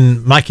sure.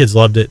 And my kids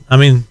loved it. I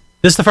mean,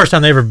 this is the first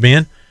time they've ever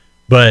been,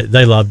 but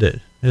they loved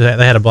it.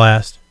 They had a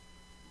blast.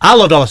 I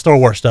loved all the Star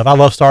Wars stuff. I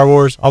love Star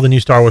Wars. All the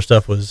new Star Wars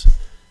stuff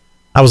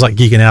I was like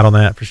geeking out on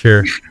that for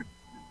sure.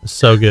 It's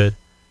so good.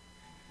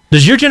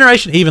 Does your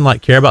generation even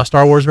like care about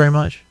Star Wars very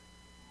much?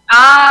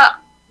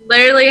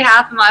 Literally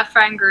half of my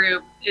friend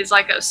group is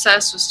like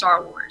obsessed with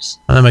Star Wars.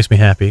 Oh, that makes me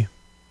happy.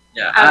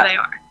 Yeah, they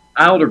are.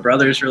 My older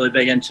brother's really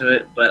big into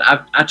it, but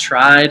I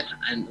tried,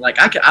 and like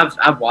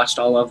I've watched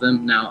all of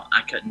them. Now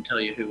I couldn't tell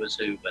you who was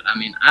who, but I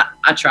mean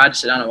I tried to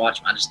sit down and watch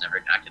them. I could never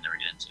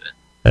get into it.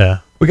 Yeah,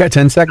 we got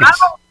 10 seconds.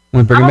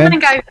 Want to bring them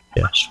in?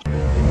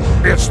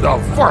 It's the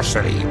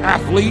Varsity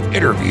Athlete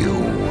Interview.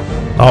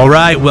 All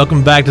right,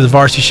 welcome back to the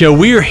Varsity Show.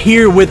 We are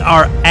here with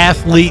our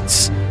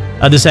athletes.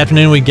 This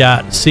afternoon we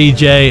got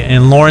CJ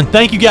and Lauren.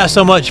 Thank you guys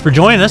so much for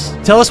joining us.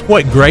 Tell us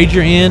what grade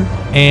you're in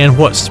and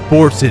what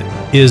sports it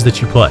is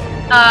that you play.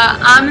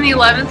 I'm in the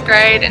 11th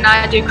grade, and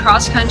I do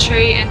cross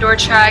country, indoor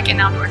track,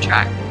 and outdoor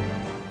track.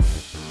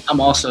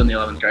 I'm also in the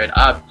 11th grade.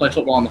 I play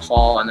football in the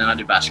fall, and then I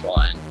do basketball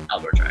and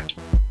outdoor track.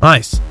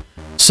 Nice.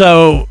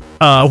 So,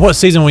 what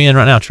season are we in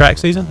right now? Track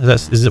season?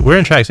 We're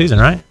in track season,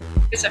 right?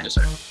 Yes,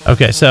 sir.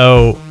 Okay,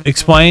 so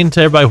explain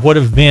to everybody what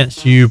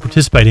events you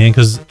participate in,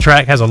 because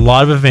track has a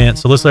lot of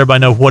events. So let's let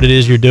everybody know what it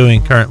is you're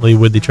doing currently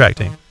with the track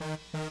team.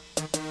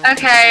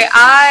 Okay,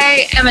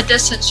 I am a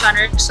distance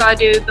runner, so I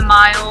do the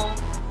mile,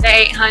 the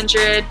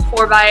 800,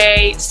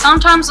 4x8,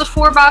 sometimes the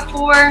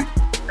 4x4,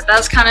 but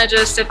that's kind of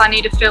just if I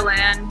need to fill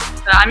in.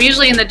 But I'm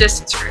usually in the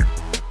distance group.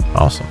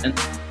 Awesome.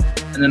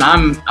 And then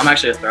I'm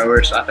actually a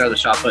thrower, so I throw the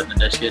shot put and the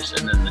discus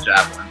and then the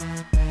javelin.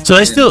 So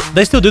they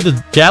still do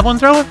the javelin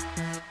throwing?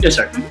 Yes,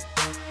 sir.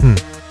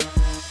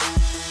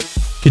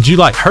 Could you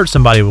like hurt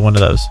somebody with one of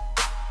those?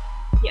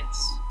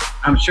 Yes.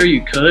 I'm sure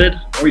you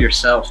could, or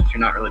yourself if you're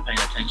not really paying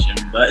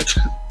attention, but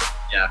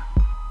yeah.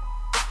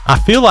 I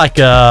feel like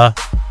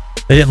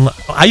they didn't.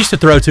 I used to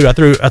throw too. I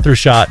threw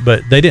shot,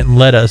 but they didn't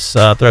let us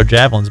throw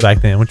javelins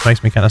back then, which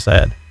makes me kind of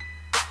sad.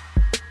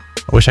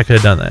 I wish I could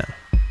have done that.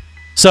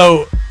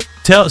 So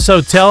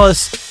tell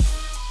us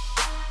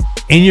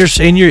in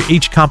your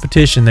each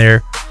competition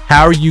there,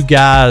 how are you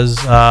guys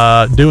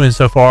doing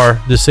so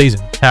far this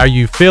season? How are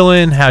you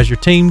feeling? How's your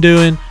team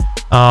doing?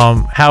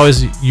 How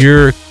is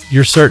your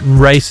certain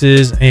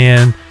races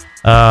and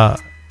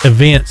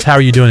events? How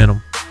are you doing in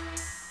them?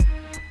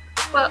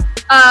 Well,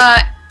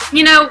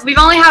 we've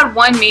only had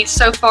one meet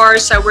so far,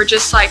 so we're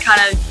just like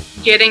kind of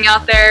getting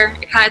out there.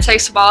 It kind of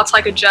takes a while to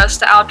like adjust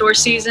to outdoor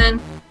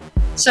season.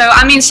 So,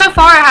 I mean, so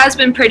far it has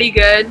been pretty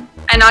good,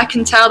 and I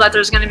can tell that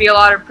there's going to be a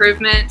lot of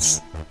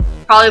improvements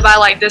probably by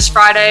like this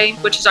Friday,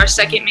 which is our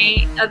second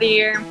meet of the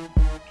year,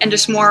 and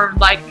just more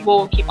like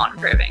we'll keep on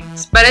improving.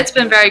 But it's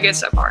been very good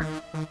so far.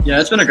 Yeah,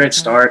 it's been a great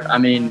start. I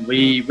mean,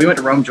 we went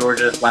to Rome,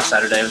 Georgia last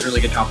Saturday. It was a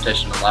really good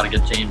competition, a lot of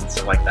good teams and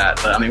stuff like that.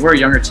 But I mean, we're a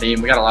younger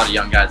team. We got a lot of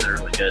young guys that are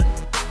really good.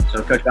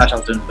 So Coach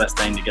Bashaw's doing the best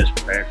thing to get us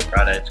prepared for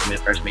Friday. It's going to be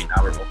the first meet in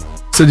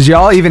Albertville. So did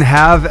y'all even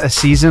have a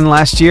season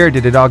last year, or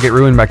did it all get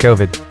ruined by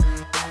COVID?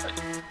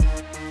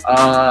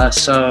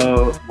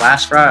 So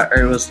last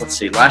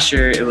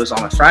year it was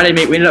on a Friday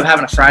meet. We ended up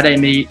having a Friday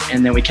meet,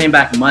 and then we came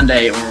back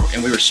Monday,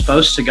 and we were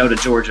supposed to go to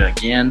Georgia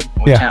again.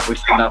 We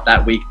found out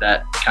that week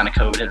that kind of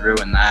COVID had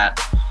ruined that.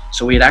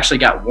 So we had actually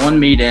got one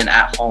meet in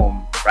at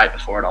home right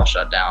before it all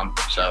shut down.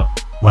 So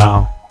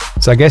wow.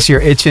 So I guess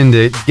you're itching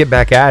to get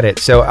back at it.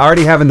 So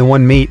already having the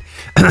one meet,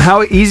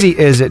 How easy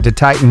is it to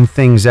tighten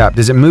things up?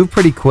 Does it move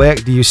pretty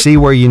quick? Do you see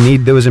where you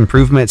need those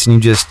improvements and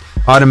you just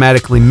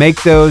automatically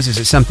make those? Is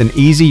it something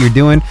easy you're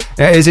doing?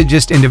 Is it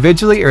just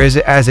individually, or is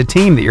it as a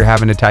team that you're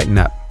having to tighten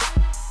up?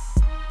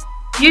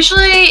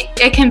 Usually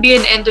it can be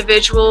an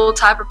individual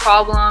type of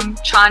problem,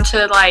 trying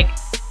to like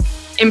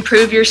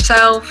improve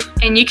yourself,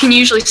 and you can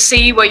usually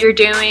see what you're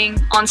doing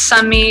on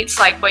some meets,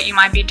 like what you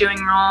might be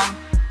doing wrong.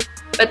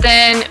 But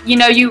then, you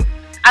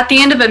at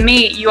the end of a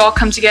meet, you all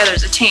come together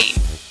as a team.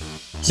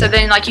 So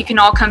then like you can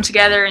all come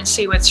together and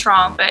see what's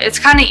wrong, but it's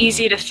kind of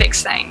easy to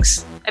fix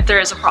things if there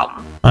is a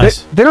problem.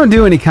 Nice. They don't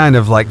do any kind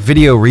of like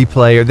video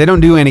replay, or they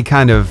don't do any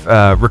kind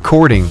of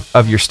recording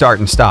of your start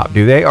and stop,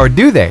 do they? Or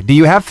do they? Do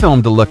you have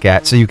film to look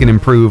at so you can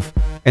improve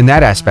in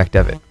that aspect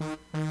of it?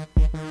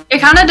 It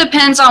kind of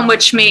depends on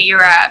which meet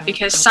you're at,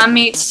 because some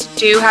meets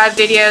do have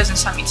videos and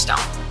some meets don't.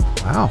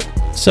 Wow.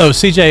 So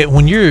CJ,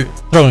 when you're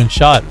throwing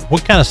shot,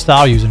 what kind of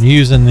style are you using? Are you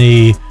using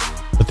the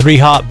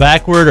 3-hop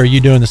backward, or are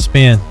you doing the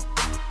spin?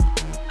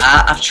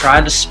 I've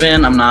tried to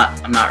spin. I'm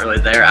not really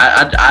there.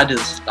 I do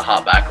the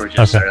hop backwards.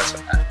 Yes, sir.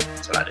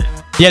 That's what I do.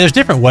 Yeah, there's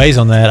different ways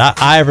on that.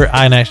 I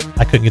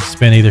couldn't get the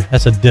spin either.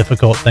 That's a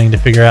difficult thing to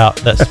figure out,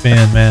 that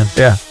spin, man.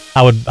 Yeah.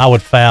 I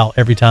would foul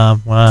every time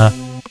when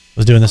I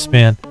was doing the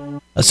spin.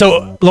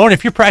 So, Lauren,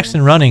 if you're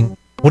practicing running,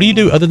 what do you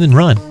do other than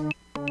run?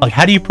 Like,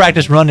 how do you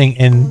practice running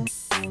and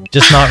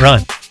just not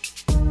run?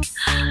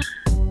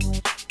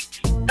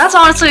 That's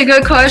honestly a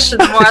good question.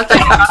 The more I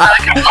think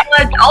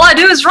about it, all I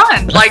do is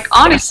run. Like,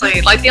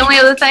 honestly, like the only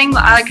other thing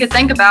I could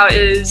think about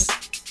is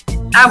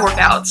ab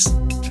workouts.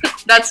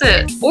 That's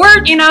it. Or,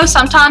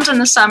 sometimes in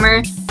the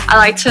summer, I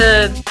like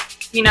to,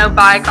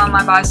 bike on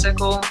my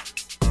bicycle,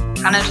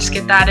 kind of just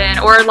get that in,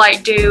 or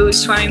like do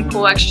swimming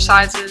pool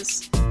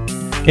exercises.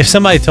 If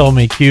somebody told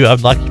me, Q,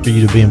 I'd like for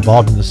you to be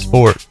involved in the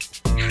sport,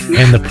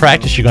 and the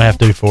practice you're going to have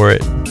to do for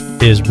it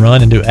is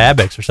run and do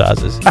ab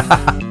exercises,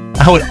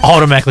 I would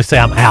automatically say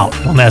I'm out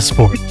on that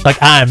sport.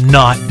 Like, I am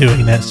not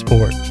doing that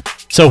sport.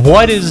 So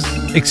what is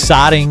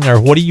exciting, or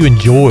what do you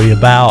enjoy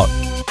about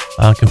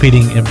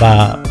competing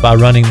by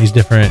running these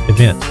different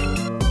events?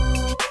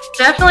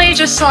 Definitely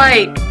just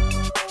like,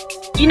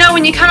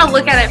 when you kind of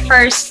look at it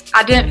first,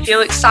 I didn't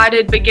feel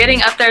excited, but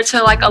getting up there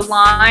to like a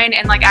line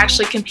and like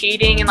actually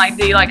competing and like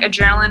the like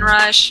adrenaline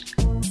rush,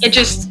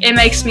 it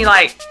makes me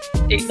like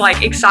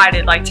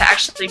excited, like to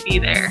actually be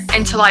there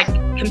and to like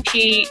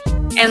compete.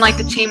 And like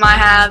the team I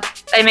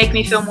have, they make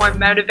me feel more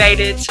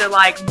motivated to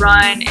like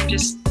run, and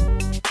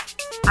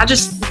I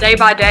just day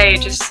by day,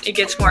 it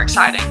gets more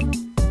exciting.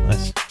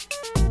 Nice.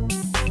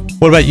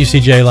 What about you,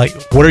 CJ? Like,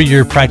 what are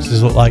your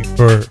practices look like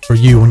for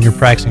you when you're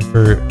practicing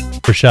for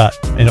shot,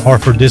 or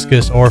for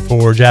discus, or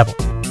for javelin?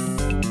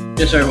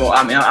 Yes, sir. Well,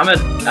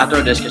 I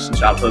throw discus and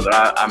shot put,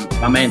 but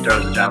my main throw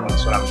is the javelin.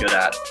 That's what I'm good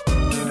at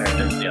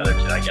compared to the other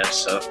two, I guess.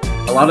 So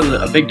a lot of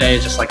a big day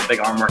is just like a big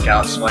arm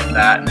workout, stuff like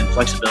that, and then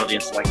flexibility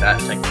and stuff like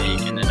that, and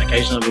technique. And then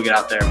occasionally we'll get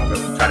out there and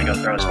we'll try to go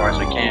throw as far as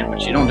we can,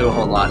 which you don't do a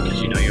whole lot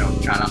because you're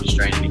trying not to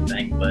strain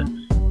anything. But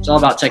it's all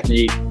about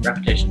technique,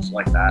 repetitions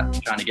like that,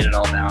 trying to get it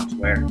all down to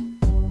where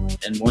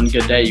in one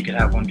good day you could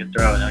have one good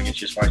throw and that'll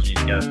get you as far as you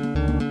need to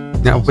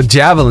go. Now, with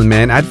javelin,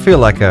 man, I'd feel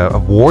like a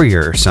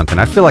warrior or something.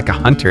 I'd feel like a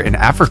hunter in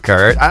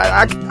Africa.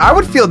 I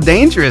would feel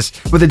dangerous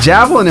with a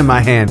javelin in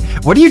my hand.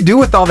 What do you do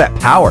with all that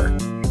power?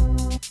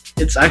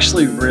 It's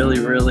actually really,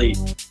 really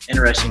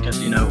interesting because,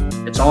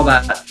 it's all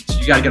that,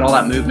 you got to get all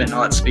that movement and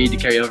all that speed to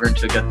carry over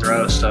into a good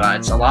throw. So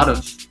it's a lot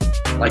of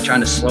like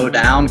trying to slow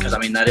down because,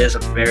 that is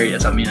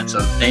it's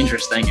a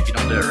dangerous thing if you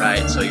don't do it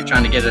right. So you're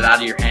trying to get it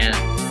out of your hand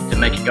to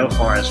make it go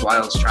far as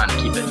well as trying to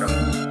keep it from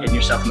hitting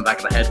yourself in the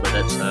back of the head with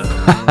it. So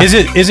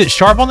is it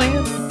sharp on the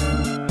end?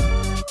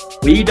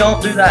 We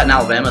don't do that in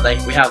Alabama.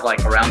 We have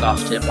like a round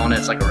off tip on it.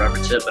 It's like a rubber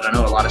tip, but I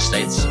know a lot of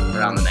states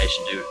around the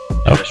nation do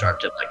a sharp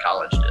tip like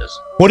college does.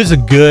 What is a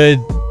good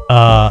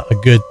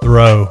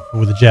throw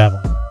with a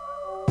javelin?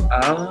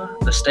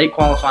 The state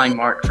qualifying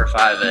mark for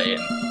 5A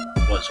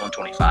was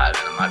 125,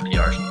 and my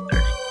PR is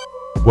 130.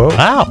 Whoa!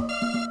 Wow,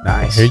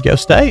 nice. Here you go,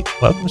 state.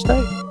 Welcome to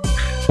state.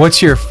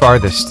 What's your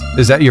farthest?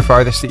 Is that your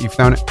farthest that you've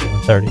thrown it?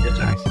 130.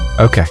 Nice.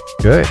 Okay,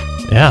 good.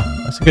 Yeah,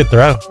 that's a good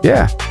throw.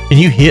 Yeah. Can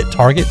you hit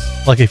targets?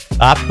 Like if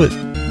I put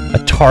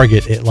a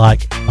target at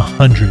like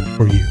 100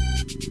 for you,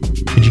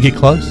 could you get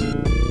close?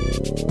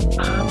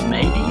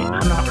 Maybe.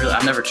 I'm not really.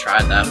 I've never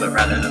tried that, but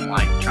rather than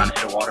like trying to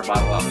hit a water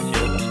bottle out in the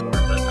field before,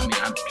 but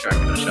I'm sure I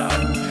could have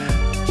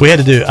shot. We had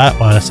to do. I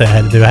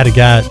had a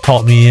guy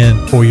taught me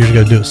in 4 years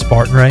ago to do a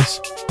Spartan race,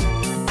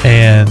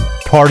 and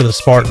part of the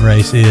Spartan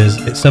race is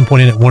at some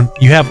point in it,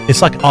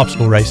 it's like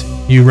obstacle racing.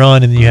 You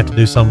run and then you have to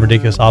do some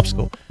ridiculous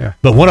obstacle. Yeah.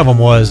 But one of them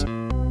was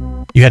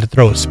you had to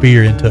throw a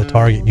spear into a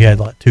target, and you had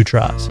like 2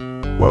 tries.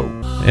 Whoa!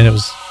 And it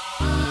was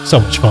so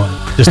much fun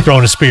just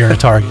throwing a spear in a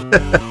target.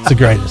 It's the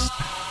greatest.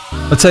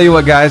 I'll tell you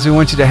what, guys, we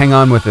want you to hang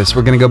on with us.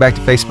 We're going to go back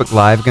to Facebook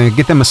Live. We're going to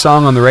get them a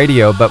song on the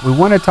radio, but we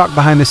want to talk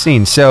behind the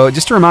scenes. So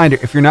just a reminder,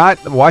 if you're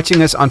not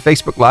watching us on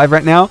Facebook Live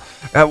right now,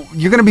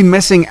 you're going to be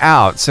missing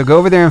out. So go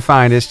over there and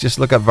find us. Just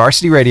look up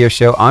Varsity Radio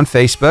Show on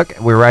Facebook.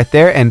 We're right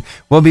there, and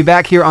we'll be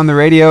back here on the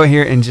radio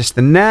here in just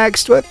the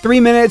next 3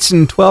 minutes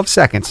and 12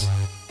 seconds.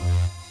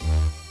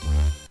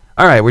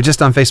 All right, we're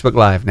just on Facebook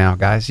Live now,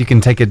 guys. You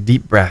can take a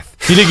deep breath.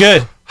 You did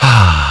good.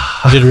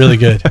 You did really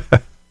good.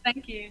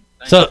 Thank you.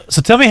 So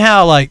tell me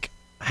how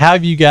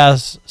have you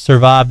guys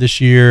survived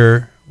this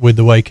year with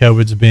the way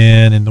COVID's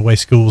been and the way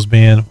school's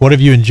been? What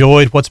have you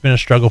enjoyed? What's been a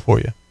struggle for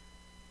you?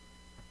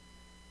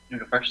 You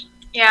go first.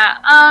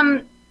 Yeah,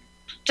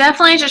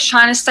 definitely just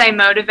trying to stay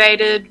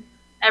motivated.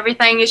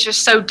 Everything is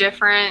just so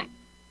different.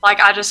 Like,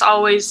 I just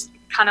always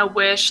kind of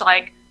wish,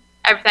 like,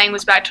 everything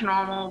was back to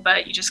normal,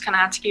 but you just kind of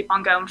have to keep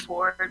on going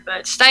forward.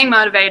 But staying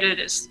motivated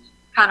is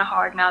kind of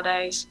hard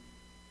nowadays.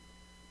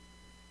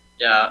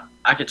 Yeah,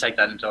 I could take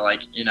that into,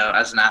 like, you know,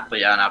 as an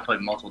athlete, and I play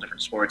multiple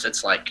different sports.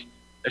 It's like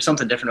there's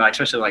something different about,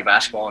 especially like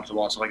basketball and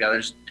football and stuff like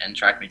that, and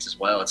track meets as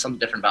well. It's something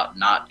different about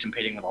not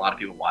competing with a lot of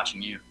people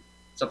watching you.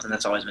 Something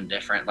that's always been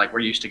different. Like, we're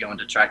used to going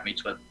to track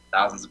meets with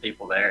thousands of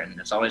people there, and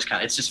it's always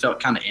it's just felt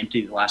kind of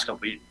empty the last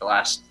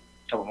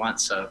couple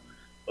months. So,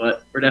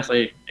 but we're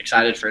definitely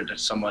excited for it to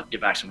somewhat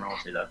get back some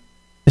normalcy, though.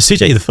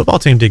 CJ, the football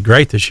team did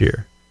great this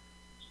year.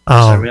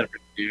 So we had a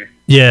pretty good year.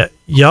 Yeah,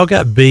 y'all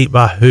got beat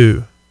by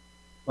who?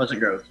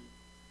 Pleasant Grove.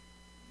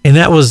 And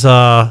that was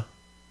Oh,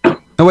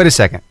 wait a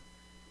second.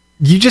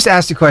 You just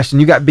asked a question.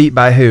 You got beat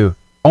by who?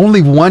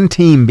 Only one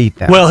team beat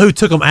them. Well, who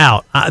took them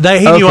out? He knew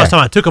what I was talking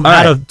about. Took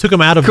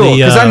them out of cool, the.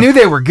 Because I knew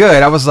they were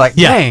good. I was like,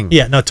 dang.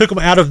 Yeah, no, took them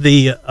out of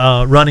the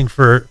running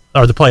for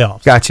the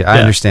playoffs. Gotcha. I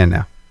understand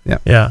now. Yeah.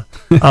 Yeah.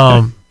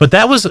 But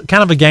that was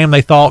kind of a game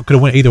they thought could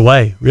have went either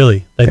way.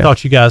 Really, they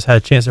thought you guys had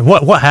a chance.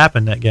 What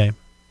happened that game?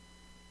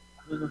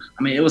 I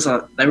mean,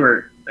 they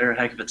were a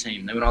heck of a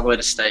team. They went all the way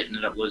to state,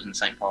 ended up losing to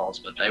St. Paul's,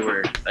 but they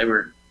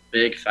were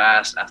big,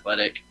 fast,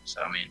 athletic.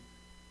 So I mean,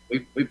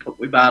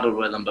 we battled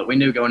with them, but we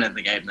knew going into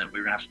the game that we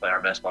were gonna have to play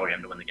our best ball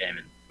game to win the game,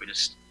 and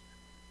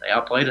they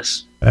outplayed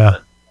us. Yeah,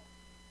 but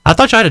I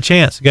thought you had a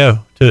chance to go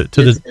to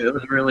the.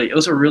 It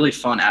was a really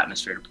fun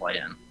atmosphere to play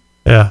in.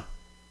 Yeah,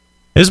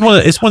 it's one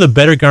of the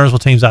better Gainesville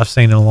teams I've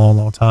seen in a long,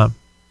 long time.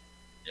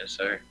 Yes,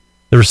 sir.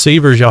 The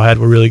receivers y'all had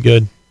were really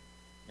good.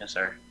 Yes,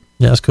 sir.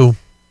 Yeah, that's cool.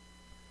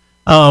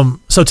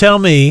 So tell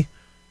me,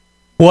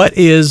 what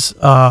is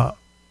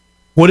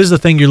the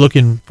thing you're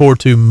looking forward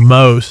to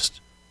most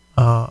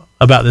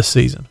about this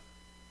season?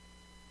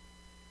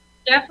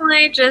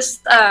 Definitely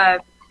just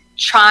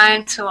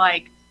trying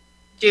to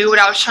do what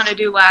I was trying to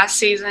do last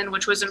season,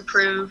 which was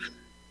improve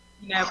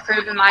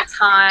in my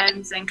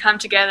times and come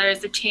together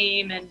as a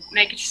team and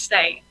make it to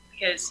state,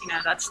 because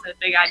that's the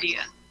big idea.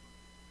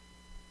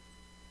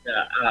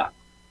 Yeah,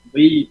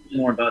 we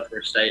more both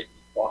were state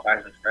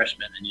qualifiers as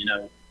freshmen,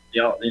 and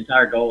the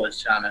entire goal is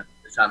trying to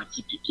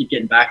keep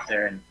getting back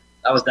there, and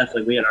that was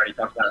definitely, we had already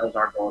talked about it. That was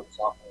our goal as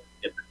sophomore,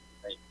 to get back to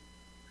state.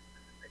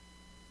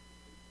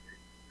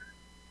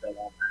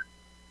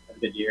 Have a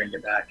good year and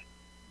get back.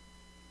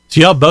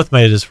 So y'all both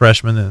made it as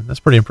freshmen, then. That's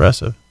pretty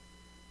impressive.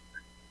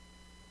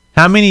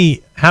 How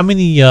many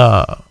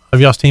of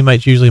y'all's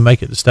teammates usually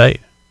make it to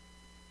state?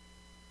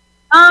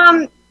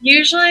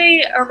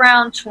 Usually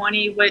around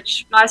 20,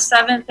 which my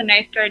 7th and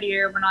 8th grade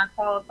year when I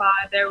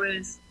qualified,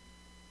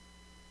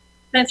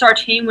 since our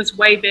team was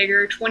way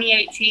bigger,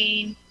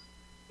 2018,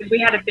 we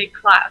had a big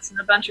class and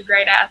a bunch of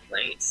great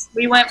athletes.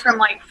 We went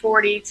from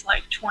 40 to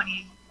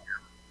 20.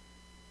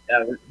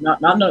 Yeah,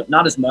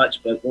 not as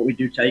much, but what we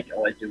do take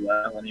always do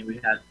well. I mean, we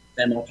had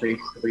Sam Moultrie a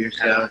couple years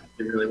ago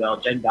did really well.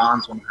 Jake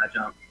Bonds won the high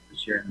jump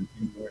this year in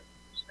North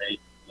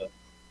State. So,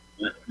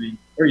 but, I mean,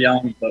 we're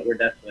young, but we're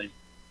definitely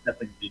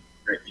be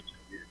great teams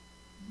this year.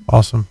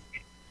 Awesome.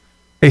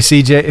 Hey,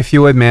 CJ, if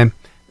you would, man,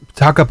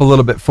 talk up a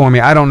little bit for me.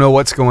 I don't know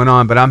what's going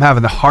on, but I'm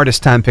having the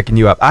hardest time picking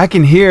you up. I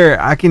can hear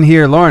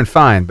Lauren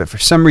fine, but for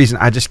some reason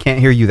I just can't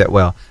hear you that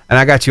well. And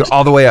I got you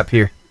all the way up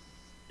here.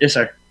 Yes,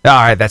 sir. All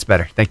right, that's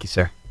better. Thank you,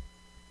 sir.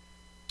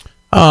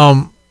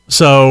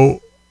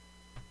 So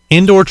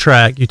indoor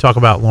track, you talk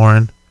about,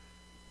 Lauren.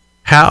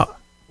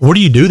 Where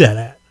do you do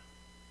that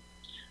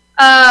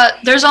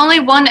at? There's only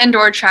one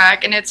indoor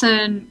track, and it's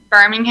in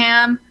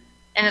Birmingham,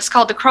 and it's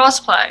called the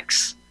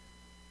Crossplex.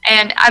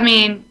 And I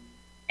mean,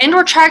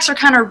 indoor tracks are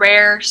kind of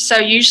rare, so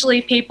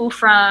usually people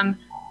from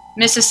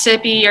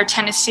Mississippi or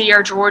Tennessee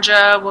or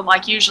Georgia will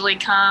usually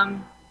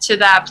come to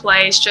that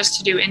place just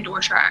to do indoor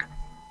track.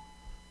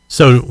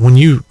 So when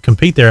you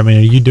compete there, I mean,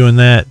 are you doing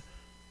that?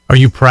 Are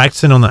you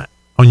practicing on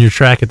your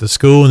track at the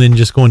school and then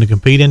just going to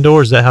compete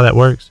indoors? Is that how that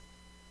works?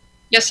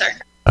 Yes, sir.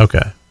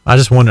 Okay. I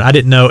just wondered. I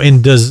didn't know.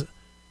 And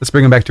let's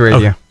bring it back to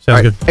radio. Okay.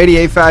 Sounds good.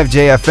 88.5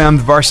 JFM,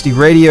 the Varsity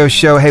Radio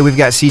Show. Hey, we've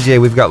got CJ,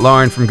 we've got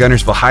Lauren from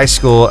Guntersville High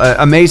School.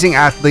 Amazing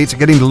athletes, are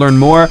getting to learn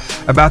more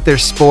about their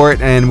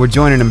sport, and we're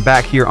joining them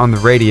back here on the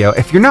radio.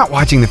 If you're not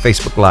watching the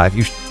Facebook Live,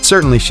 you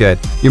certainly should.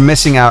 You're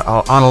missing out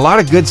on a lot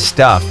of good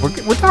stuff.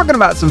 We're talking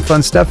about some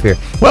fun stuff here.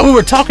 Well, we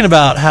were talking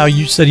about how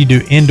you said you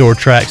do indoor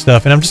track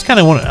stuff, and I'm just kind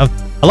of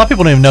a lot of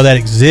people don't even know that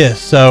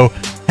exists. So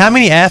how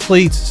many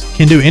athletes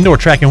can do indoor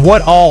track, and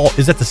what all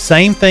is that the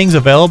same things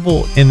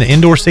available in the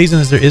indoor season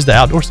as there is the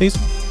outdoor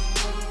season?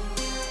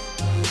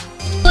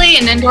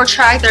 In indoor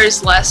track,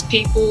 there's less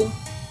people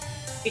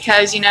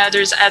because,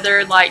 there's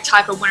other like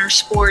type of winter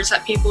sports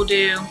that people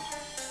do.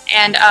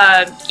 And,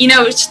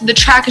 the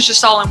track is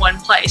just all in one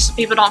place. So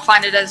people don't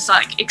find it as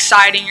like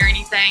exciting or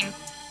anything.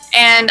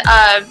 And,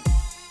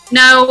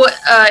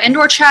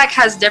 indoor track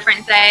has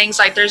different things.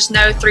 Like there's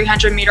no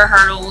 300-meter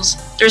hurdles.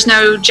 There's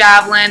no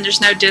javelin.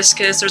 There's no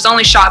discus. There's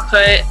only shot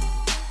put.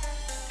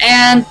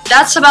 And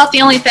that's about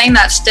the only thing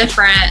that's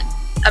different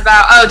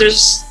about,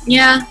 that's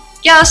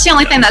the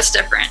only thing that's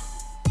different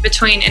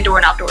between indoor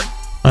and outdoor.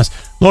 Nice.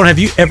 Lauren, have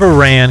you ever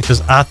ran,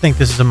 because I think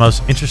this is the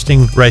most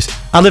interesting race.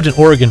 I lived in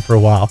Oregon for a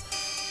while,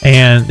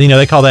 and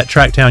they call that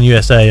Tracktown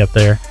USA up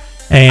there.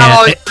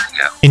 And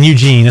in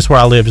Eugene, that's where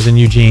I lived, is in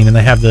Eugene, and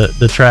they have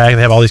the track,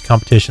 they have all these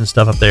competition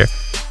stuff up there.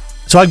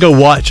 So I'd go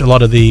watch a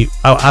lot of I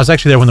was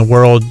actually there when the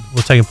World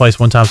was taking place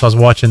one time, so I was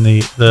watching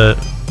the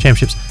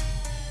championships.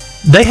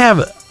 They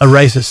have a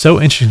race that's so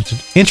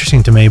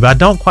interesting to me, but I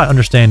don't quite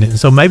understand it. And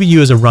so maybe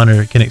you as a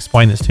runner can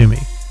explain this to me.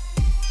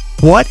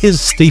 What is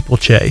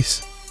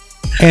steeplechase?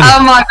 And,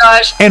 oh my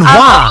gosh. And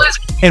why?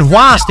 And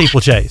why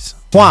steeplechase?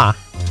 Why?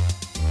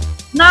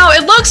 No,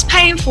 it looks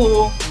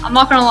painful. I'm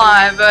not going to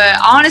lie, but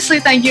I honestly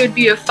think it would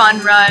be a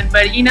fun run.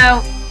 But,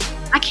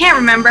 I can't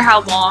remember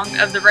how long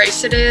of the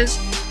race it is,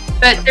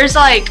 but there's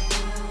like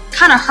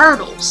kind of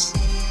hurdles,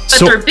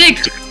 but they're big,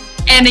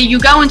 and then you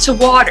go into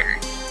water.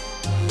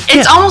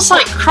 It's almost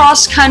like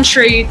cross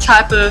country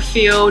type of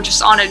feel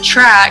just on a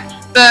track,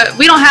 but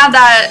we don't have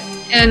that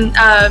in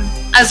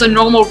as a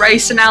normal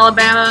race in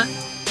Alabama.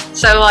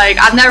 So like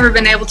I've never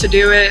been able to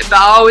do it, but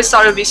I always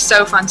thought it would be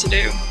so fun to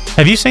do.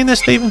 Have you seen this,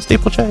 Steven,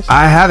 steeplechase?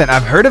 I haven't.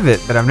 I've heard of it,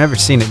 but I've never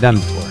seen it done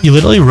before. You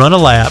literally run a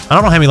lap. I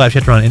don't know how many laps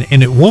you have to run.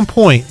 And at one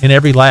point in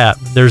every lap,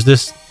 there's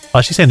this,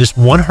 like she's saying, this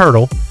one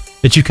hurdle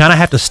that you kind of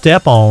have to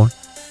step on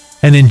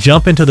and then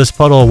jump into this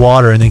puddle of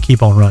water and then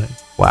keep on running.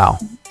 Wow.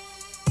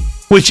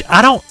 Which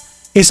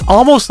it's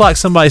almost like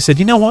somebody said,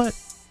 you know what?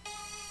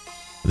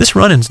 This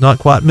running's not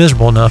quite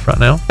miserable enough right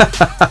now.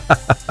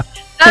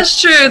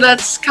 That's true.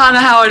 That's kind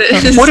of how it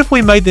is. What if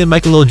we made them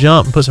make a little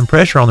jump and put some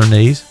pressure on their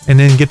knees and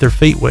then get their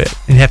feet wet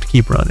and have to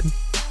keep running?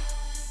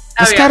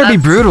 It's got to be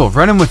brutal,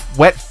 running with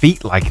wet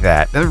feet like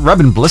that. They're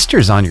rubbing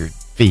blisters on your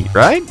feet,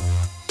 right?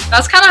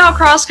 That's kind of how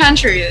cross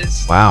country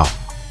is. Wow.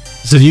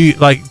 So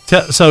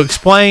so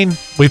explain,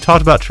 we've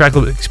talked about track,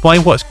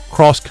 explain what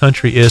cross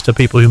country is to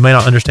people who may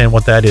not understand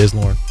what that is,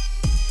 Lauren.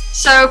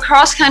 So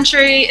cross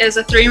country is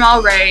a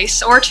 3-mile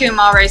race or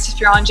 2-mile race if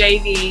you're on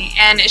JV,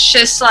 and it's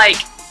just like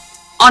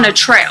on a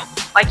trail.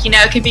 Like,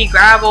 it could be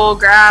gravel,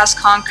 grass,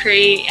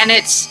 concrete, and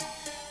I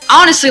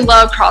honestly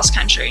love cross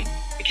country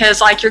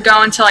because like you're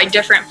going to like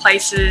different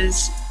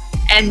places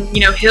and,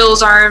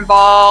 hills are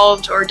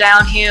involved or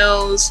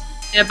downhills,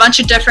 and a bunch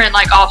of different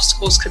like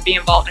obstacles could be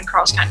involved in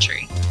cross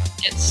country.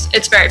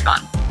 It's very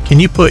fun. Can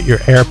you put your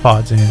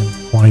AirPods in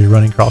while you're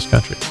running cross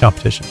country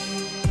competition?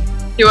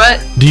 Do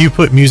what? Do you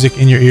put music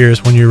in your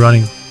ears when you're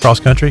running cross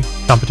country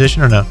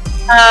competition or no?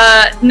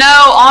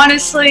 No,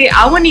 honestly,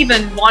 I wouldn't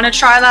even want to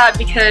try that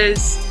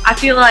because I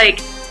feel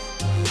like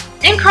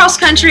in cross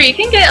country it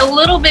can get a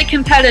little bit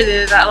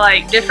competitive at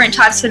like different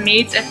types of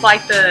meets. If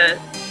like the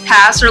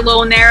paths are a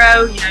little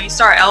narrow, you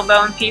start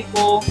elbowing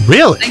people.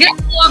 Really? They get a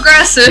little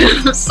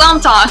aggressive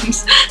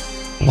sometimes.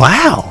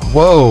 Wow.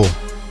 Whoa.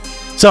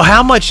 So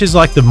how much is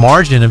like the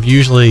margin of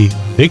usually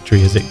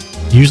victory? Is it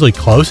usually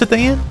close at the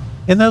end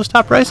in those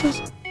top races?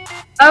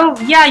 Oh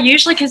yeah,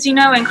 usually because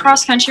in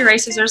cross country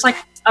races there's like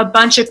a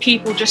bunch of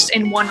people just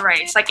in one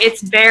race. Like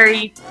it's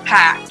very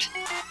packed,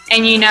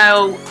 and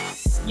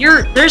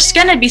there's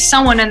gonna be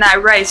someone in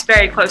that race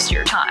very close to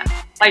your time.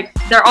 Like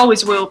there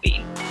always will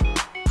be.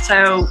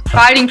 So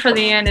fighting for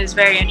the end is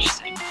very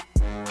interesting.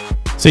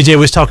 CJ, we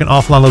was talking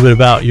offline a little bit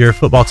about your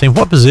football team.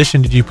 What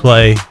position did you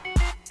play?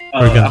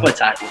 I play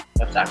tackle.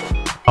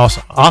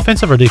 Awesome.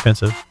 Offensive or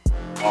defensive?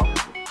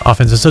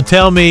 Offensive. So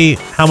tell me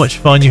how much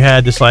fun you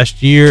had this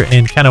last year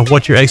and kind of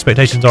what your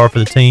expectations are for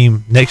the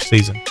team next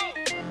season.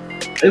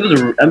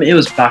 It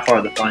was by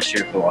far the funnest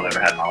year of football I've ever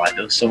had in my life.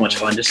 It was so much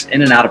fun, just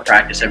in and out of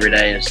practice every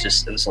day.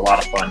 It was a lot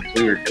of fun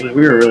because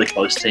we were a really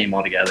close team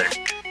all together.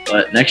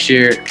 But next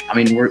year,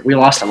 we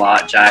lost a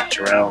lot. Jack,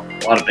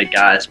 Jarrell, a lot of big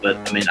guys. But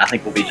I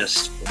think we'll be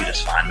just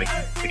fine. We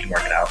can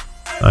work it out.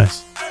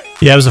 Nice.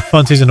 Yeah, it was a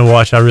fun season to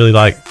watch. I really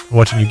like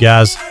watching you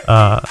guys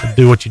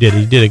do what you did.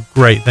 You did a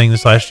great thing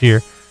this last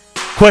year.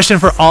 Question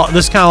for all,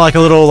 this is kind of like a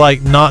little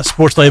like not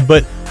sports related,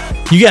 but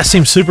you guys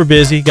seem super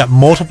busy. You got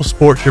multiple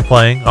sports you're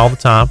playing all the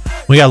time.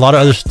 We got a lot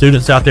of other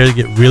students out there that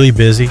get really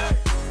busy.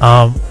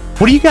 What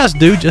do you guys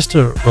do just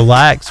to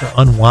relax or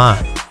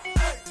unwind?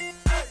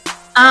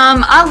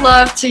 I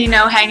love to,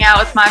 hang out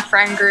with my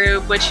friend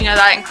group, which,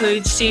 that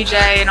includes CJ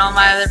and all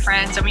my other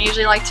friends. And we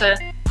usually like to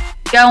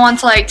go on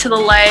to the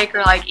lake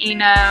or like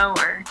Eno,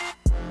 or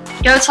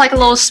go to like a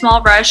little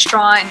small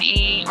restaurant and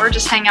eat, or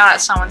just hang out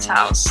at someone's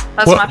house.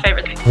 That's my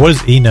favorite thing. What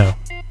is Eno?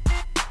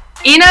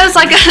 Eno's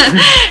like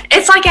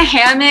it's like a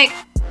hammock,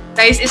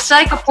 It's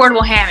like a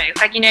portable hammock.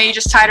 Like, you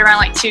just tie it around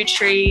like 2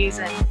 trees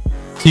and.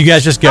 So you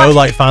guys just go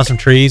like find some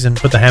trees and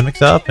put the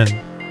hammocks up and.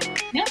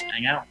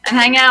 Yeah.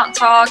 Hang out and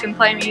talk and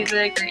play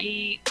music or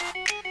eat.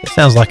 It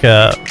sounds like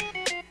a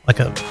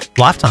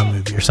Lifetime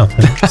movie or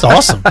something. It's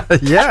awesome.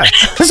 Yeah.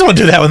 I just want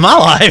to do that with my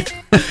life.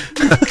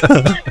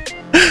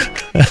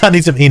 I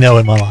need some Eno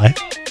in my life.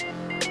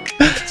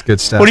 It's good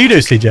stuff. What do you do,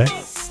 CJ?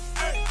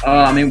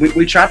 I mean,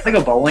 we try to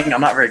go bowling.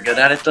 I'm not very good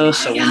at it though.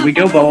 So when we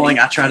go bowling,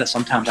 I try to.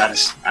 Sometimes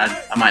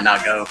I might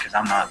not go because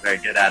I'm not very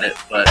good at it.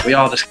 But we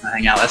all just kind of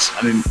hang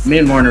out. Me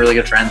and Lauren are really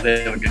good friends. We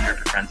have a good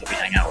group of friends that we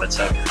hang out with.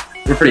 So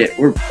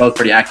we're both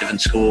pretty active in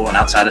school and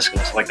outside of school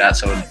and stuff like that.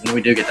 So when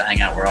we do get to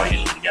hang out, we're all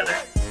usually together.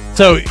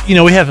 So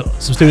we have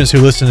some students who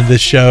listen to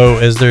this show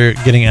as they're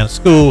getting out of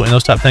school and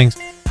those type of things.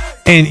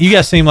 And you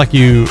guys seem like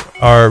you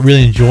are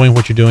really enjoying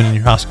what you're doing in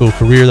your high school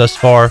career thus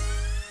far.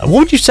 What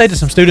would you say to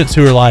some students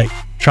who are like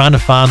trying to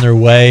find their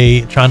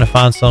way, trying to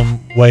find some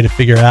way to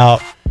figure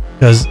out?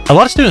 Because a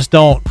lot of students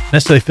don't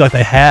necessarily feel like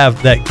they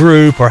have that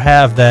group or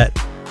have that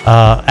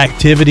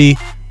activity.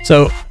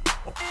 So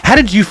how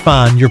did you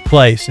find your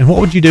place, and what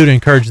would you do to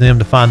encourage them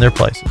to find their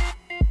places?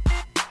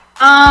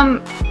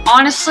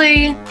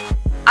 Honestly,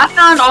 I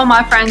found all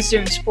my friends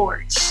doing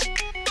sports.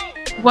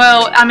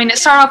 Well, I mean, it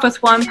started off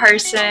with one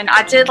person.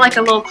 I did like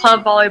a little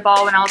club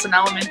volleyball when I was in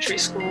elementary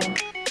school,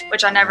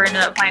 which I never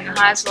ended up playing in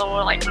high school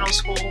or like middle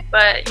school.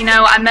 But,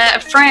 I met a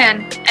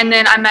friend, and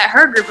then I met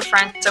her group of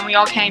friends, and we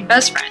all became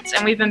best friends,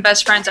 and we've been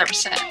best friends ever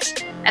since.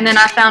 And then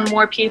I found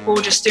more people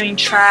just doing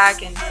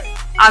track, and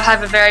I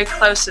have a very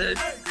close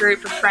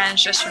group of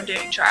friends just from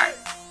doing track.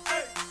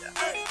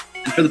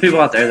 And for the people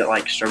out there that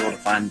like struggle to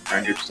find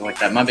friend groups and stuff like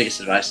that, my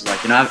biggest advice is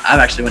like, I've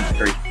actually went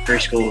to three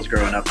schools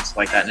growing up and stuff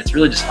like that, and it's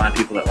really just find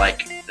people that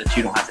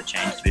you don't have to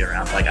change to be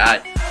around.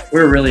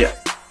 We're a really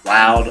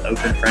loud,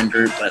 open friend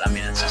group, but I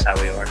mean, it's just how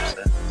we are.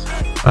 So.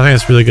 I think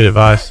that's really good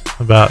advice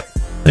I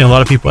think a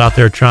lot of people out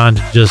there are trying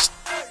to just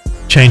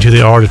change who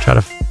they are to try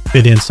to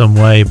fit in some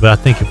way, but I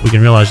think if we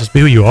can realize just be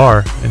who you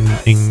are and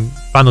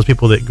find those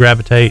people that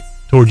gravitate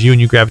towards you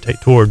and you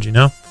gravitate towards,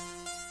 Yes,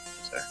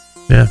 sir.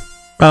 Yeah.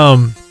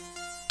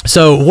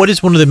 So what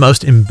is one of the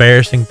most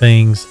embarrassing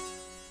things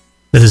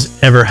that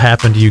has ever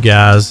happened to you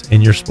guys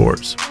in your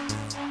sports?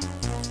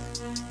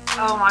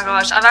 Oh my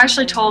gosh, I've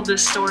actually told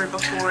this story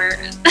before.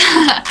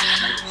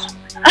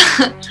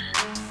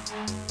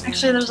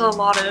 Actually, there's a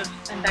lot of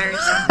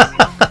embarrassing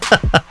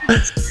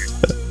things.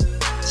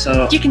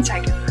 So you can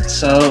take it.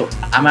 So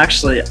I'm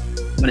actually,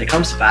 when it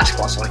comes to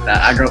basketball and stuff like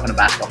that, I grew up in a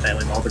basketball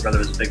family. My older brother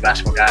was a big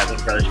basketball guy. My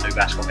little brother's a big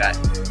basketball guy.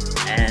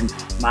 And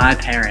my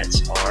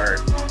parents are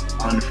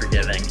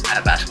unforgiving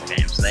at basketball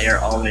games. They are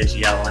always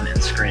yelling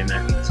and screaming.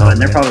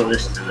 And they're probably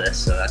listening to this,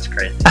 so that's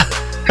crazy.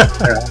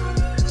 They're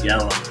always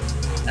yelling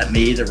at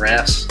me, the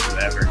refs,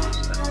 whoever.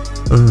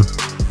 So.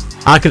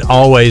 I could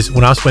always,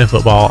 when I was playing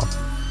football,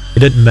 it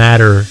didn't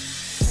matter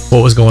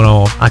what was going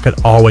on. I could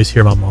always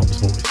hear my mom's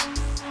voice.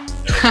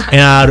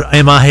 And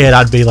in my head,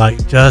 I'd be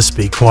like, just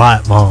be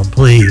quiet, Mom.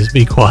 Please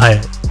be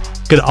quiet.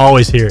 Could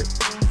always hear it.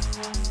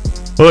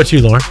 What about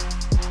you, Lauren?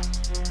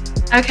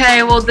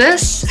 Okay, well,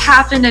 this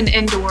happened in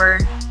indoor,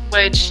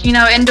 which,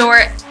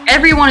 indoor,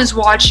 everyone is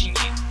watching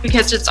you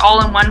because it's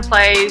all in one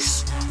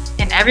place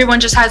and everyone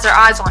just has their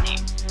eyes on you.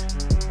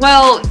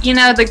 Well,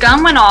 the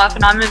gun went off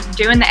and I'm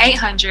doing the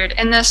 800,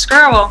 and this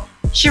girl,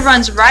 she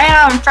runs right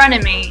out in front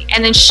of me,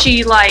 and then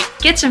she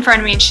gets in front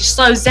of me and she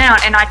slows down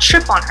and I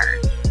trip on her.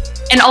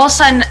 And all of a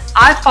sudden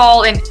I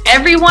fall and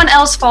everyone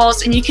else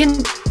falls, and you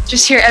can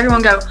just hear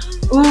everyone go,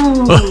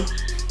 ooh.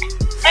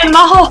 And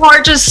my whole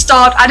heart just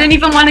stopped. I didn't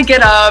even want to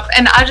get up,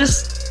 and I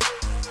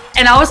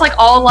was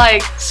all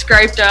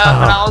scraped up,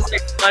 and I was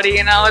bloody,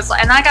 and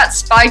I got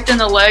spiked in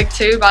the leg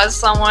too by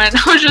someone.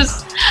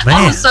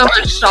 I was so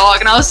much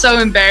shock, and I was so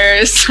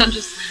embarrassed.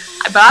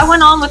 But I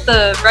went on with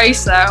the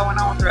race though. I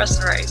went on with the rest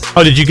of the race.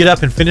 Oh, did you get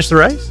up and finish the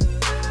race?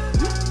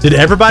 Did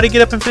everybody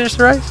get up and finish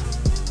the race?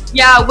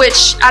 Yeah,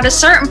 which at a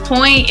certain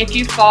point, if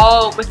you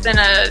fall within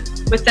the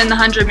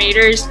 100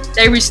 meters,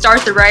 they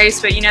restart the race.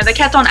 But they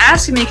kept on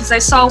asking me because they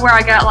saw where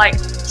I got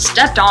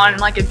stepped on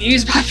and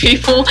abused by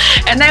people,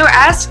 and they were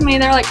asking me.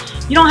 They're like,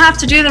 "You don't have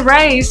to do the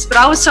race," but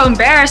I was so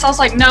embarrassed. I was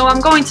like, "No, I'm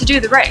going to do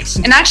the race,"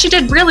 and I actually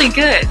did really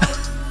good.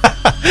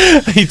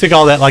 You took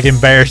all that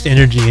embarrassed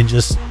energy and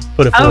just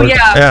put it forward. Oh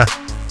yeah. Yeah.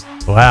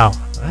 Wow,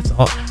 that's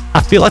all.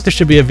 I feel like there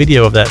should be a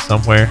video of that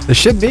somewhere. There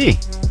should be.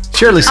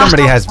 Surely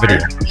somebody has video.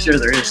 I'm sure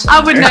there is. I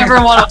would never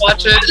want to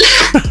watch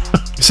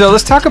it. So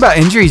let's talk about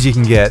injuries you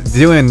can get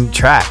doing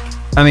track.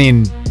 I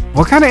mean,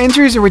 what kind of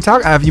injuries are we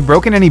talking? Have you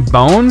broken any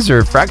bones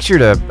or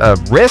fractured a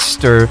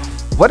wrist, or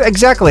what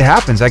exactly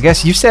happens? I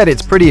guess you said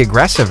it's pretty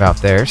aggressive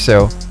out there.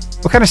 So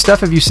what kind of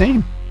stuff have you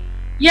seen?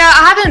 Yeah,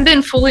 I haven't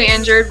been fully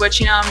injured,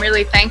 which, I'm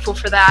really thankful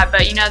for that.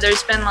 But,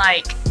 there's been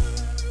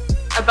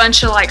a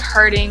bunch of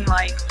hurting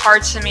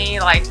parts of me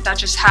that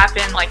just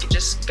happened, it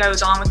just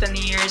goes on within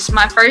the years.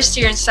 My first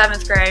year in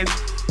 7th grade,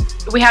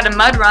 we had a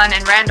mud run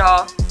in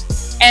Randolph,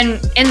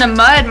 and in the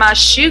mud my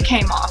shoe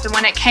came off, and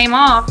when it came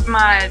off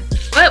my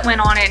foot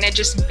went on it and it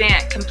just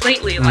bent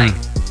completely.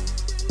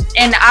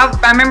 and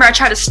I remember I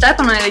tried to step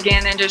on it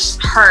again and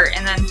just hurt.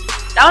 And then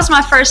that was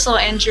my first little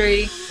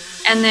injury.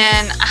 And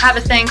then I have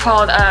a thing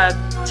called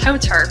toe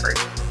turf or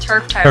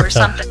turf toe or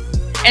something.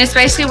 And it's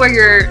basically where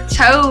your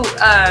toe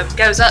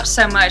goes up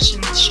so much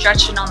and it's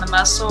stretching on the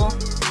muscle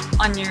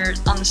on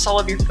the sole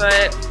of your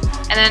foot.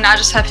 And then I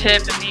just have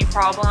hip and knee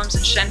problems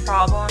and shin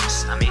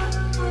problems. I mean,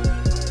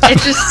 it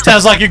just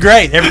sounds like you're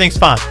great. Everything's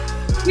fine.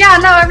 Yeah,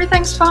 no,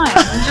 everything's fine.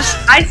 I'm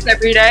just ice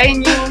every day,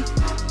 and you'll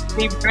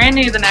be brand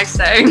new the next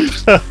day.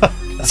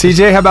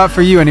 CJ, how about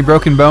for you? Any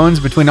broken bones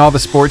between all the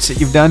sports that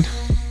you've done?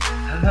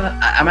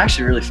 I'm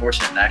actually really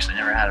fortunate to actually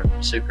never had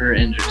a super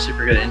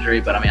good injury.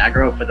 But I mean, I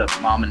grew up with a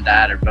mom and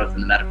dad are both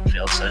in the medical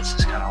field, so it's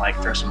just kind of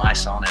like throw some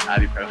ice on it,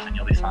 ibuprofen,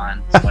 you'll be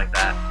fine, stuff like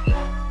that.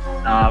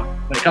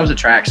 When it comes to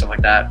track, stuff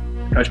like that,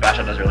 Coach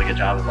Bashaw does a really good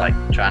job of like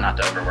trying not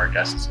to overwork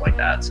us and stuff like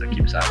that, so it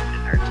keeps us out of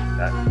getting hurt and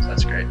stuff like that. So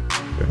that's great.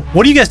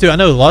 What do you guys do? I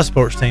know a lot of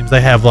sports teams,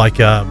 they have like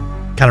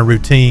kind of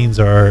routines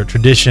or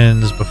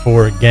traditions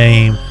before a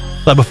game.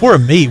 Like before a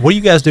meet, what do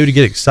you guys do to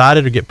get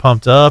excited or get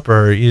pumped up?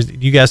 Or do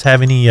you guys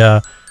have any,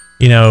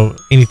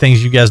 any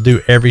things you guys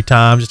do every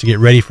time just to get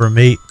ready for a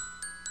meet?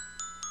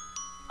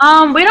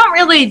 We don't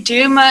really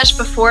do much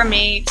before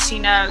meets,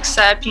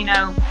 except,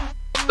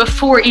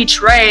 before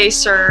each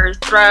race or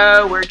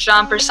throw or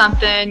jump or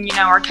something,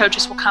 our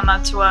coaches will come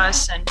up to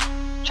us and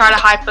try to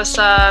hype us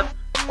up.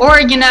 Or,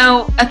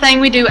 a thing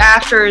we do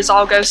after is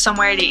all go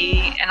somewhere to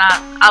eat. And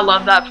I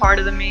love that part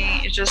of the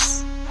meet. It's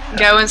just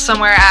going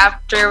somewhere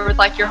after with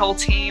like your whole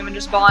team and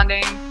just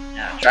bonding.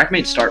 Yeah, track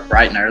meets start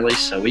bright and early,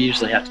 so we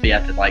usually have to be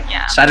at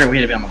Saturday we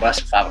had to be on the bus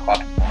at 5 o'clock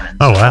in the morning.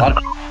 Oh, wow.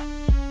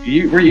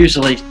 We're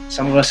usually,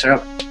 some of us are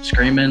up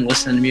screaming,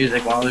 listening to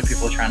music while other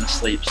people are trying to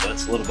sleep, so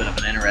it's a little bit of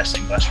an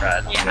interesting bus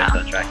ride on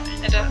the track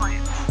meet. It definitely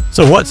is.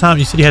 So what time,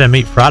 you said you had a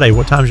meet Friday,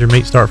 what time does your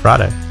meet start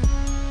Friday?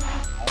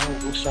 Oh,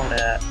 we'll start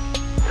at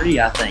 3,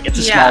 I think. It's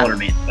a smaller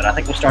meet, but I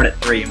think we'll start at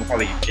 3 and we'll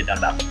probably get done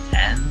about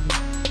 10.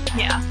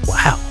 Yeah.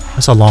 Wow,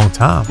 that's a long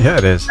time. Yeah,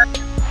 it is.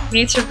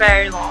 Meets are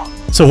very long.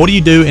 So what do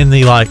you do in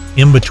the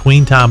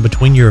in-between time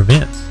between your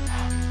events?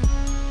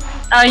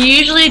 You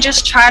usually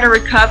just try to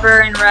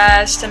recover and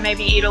rest and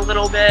maybe eat a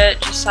little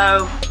bit just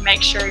so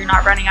make sure you're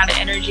not running out of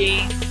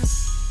energy.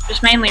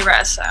 Just mainly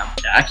rest, so.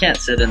 Yeah, I can't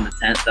sit in the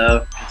tent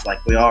though. It's like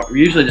we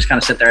usually just kind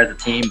of sit there as a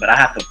team, but I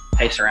have to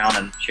pace around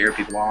and cheer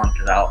people on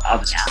because I'll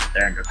just sit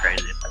there and go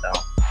crazy if I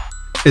don't.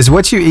 Is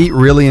what you eat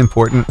really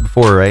important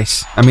before a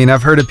race? I mean,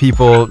 I've heard of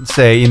people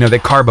say, they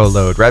carbo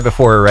load right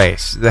before a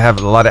race. They have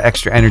a lot of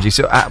extra energy.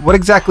 So what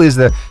exactly is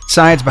the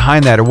science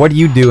behind that, or what do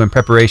you do in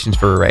preparations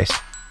for a race?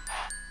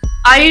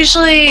 I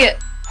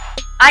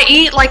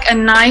eat like a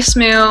nice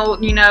meal,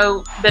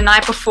 the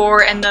night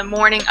before and the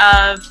morning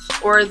of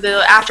or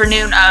the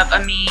afternoon of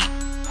a meet.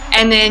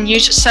 And then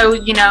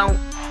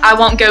I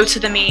won't go to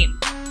the meet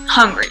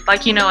hungry.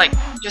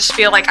 Just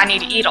feel like I need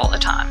to eat all the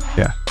time.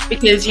 Yeah.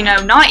 Because,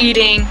 not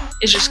eating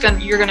is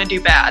you're going to do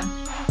bad.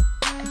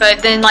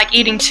 But then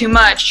eating too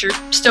much, you're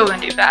still going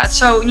to do bad.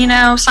 So,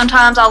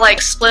 sometimes I'll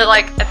split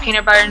a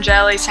peanut butter and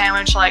jelly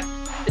sandwich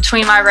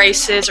between my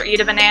races or eat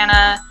a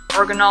banana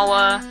or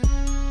granola.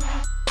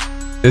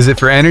 Is it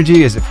for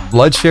energy? Is it for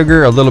blood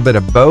sugar? A little bit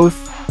of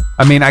both?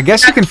 I mean, I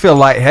guess you can feel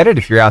lightheaded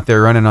if you're out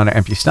there running on an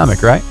empty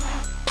stomach, right?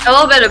 A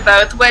little bit of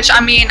both, which,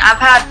 I've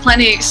had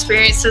plenty of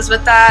experiences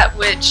with that,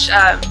 which,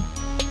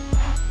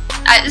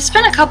 it's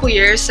been a couple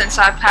years since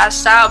I've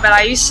passed out, but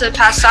I used to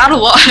pass out a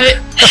lot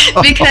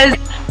because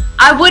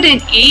I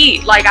wouldn't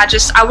eat.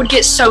 I would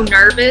get so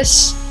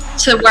nervous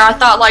to where I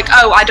thought,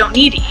 I don't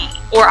need to eat,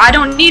 or I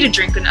don't need to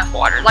drink enough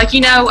water.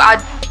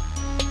 I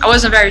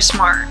wasn't very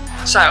smart,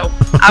 so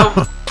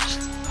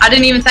I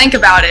didn't even think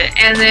about it,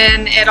 and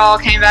then it all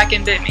came back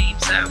and bit me.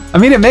 So I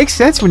mean, it makes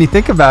sense when you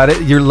think about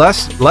it. You're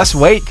less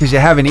weight because you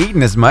haven't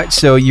eaten as much,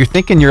 so you're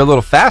thinking you're a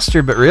little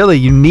faster, but really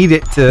you need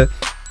it to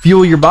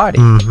fuel your body.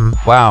 Mm-hmm.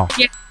 Wow.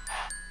 Yeah.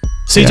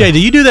 CJ,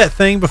 do you do that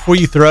thing before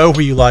you throw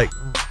where you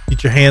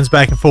get your hands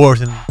back and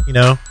forth and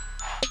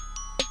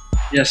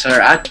Yes,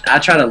 sir. I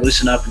try to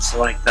loosen up and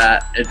stuff like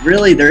that.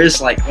 There is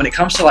when it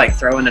comes to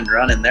throwing and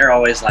running, they're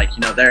always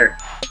they're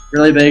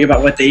really big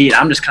about what they eat.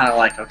 I'm just kind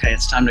of okay,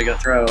 it's time to go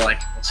throw.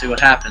 Let's see what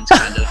happens,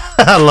 kind of.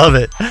 I love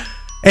it.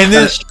 And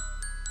then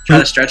try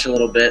to stretch a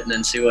little bit and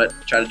then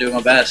try to do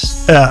my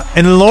best. Yeah.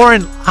 And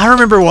Lauren, I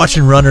remember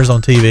watching runners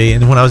on TV,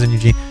 and when I was in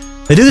Eugene,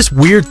 they do this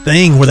weird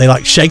thing where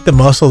they shake the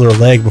muscle of their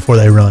leg before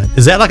they run.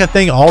 Is that a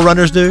thing all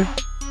runners do?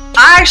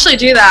 I actually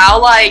do that.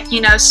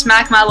 I'll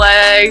smack my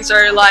legs,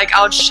 or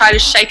I'll just try to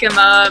shake them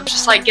up,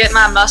 just get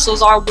my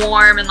muscles all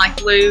warm and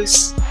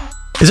loose.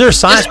 Is there a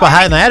science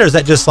behind that, or is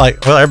that just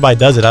everybody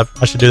does it?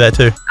 I should do that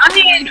too. I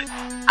mean,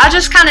 I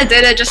just kind of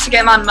did it just to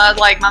get my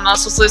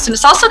muscles loose, and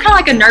it's also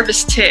kind of a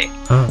nervous tick.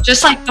 Oh.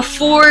 Just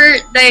before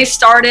they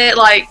start it,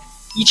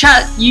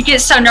 you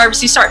get so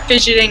nervous you start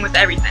fidgeting with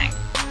everything.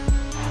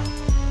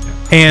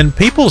 And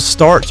people's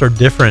starts are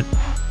different,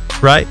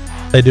 right?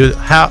 They do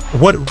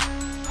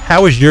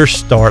how is your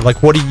start?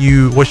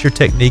 What's your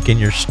technique in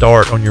your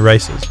start on your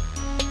races?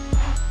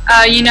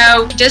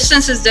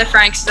 Distance is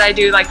different because I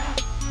do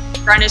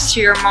runners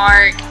to your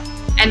mark,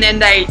 and then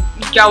they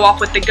go off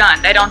with the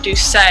gun. They don't do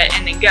set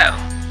and then go.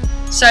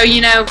 So,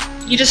 you know,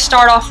 you just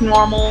start off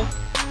normal,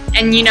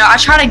 and, you know, I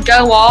try to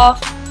go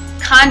off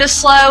kind of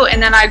slow,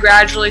 and then I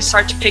gradually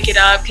start to pick it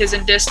up, because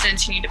in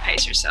distance, you need to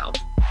pace yourself.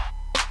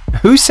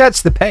 Who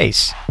sets the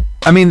pace?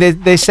 I mean,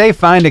 they say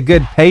find a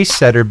good pace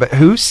setter, but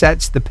who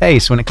sets the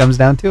pace when it comes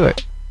down to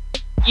it?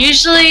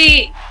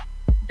 Usually,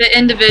 the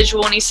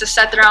individual needs to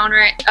set their own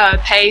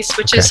pace,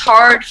 which is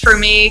hard for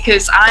me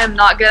because I am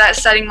not good at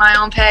setting my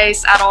own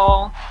pace at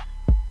all.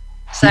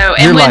 So,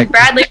 and when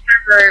Bradley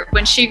Herbert,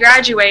 when she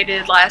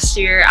graduated last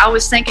year, I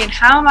was thinking,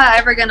 how am I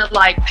ever going to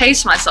like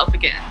pace myself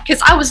again?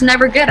 Because I was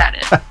never good at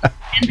it.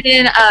 And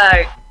then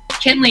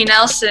Kinley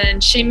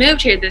Nelson, she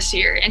moved here this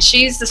year, and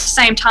she's the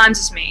same times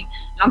as me.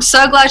 I'm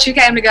so glad she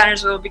came to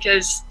Gunnersville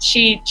because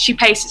she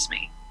paces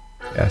me.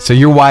 Yeah, so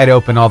you're wide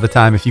open all the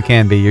time if you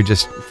can be. You're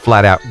just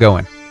flat out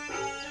going.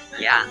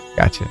 Yeah.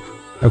 Gotcha.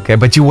 Okay,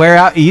 but you wear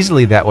out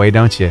easily that way,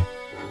 don't you?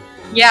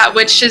 Yeah,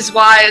 which is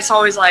why it's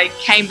always like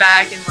came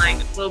back and like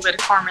a little bit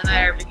of karma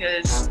there,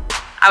 because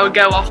I would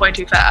go off way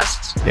too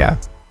fast. Yeah.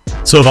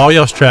 So of all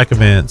y'all's track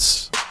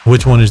events,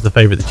 which one is the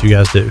favorite that you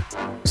guys do?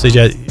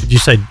 CJ, did you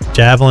say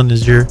javelin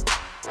is your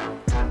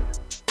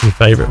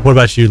favorite? What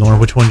about you,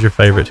 Lauren? Which one's your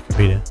favorite to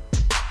compete in?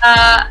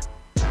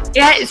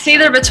 Yeah, it's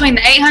either between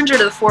the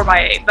 800 or the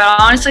 4x8, but I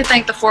honestly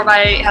think the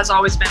 4x8 has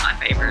always been my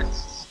favorite.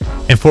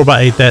 And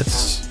 4x8,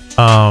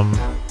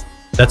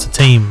 that's a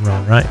team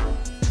run, right?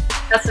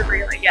 That's a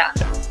relay, yeah.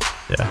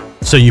 Yeah.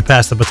 So you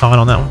passed the baton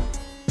on that one?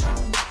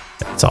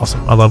 That's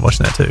awesome. I love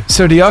watching that too.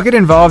 So do y'all get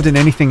involved in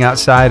anything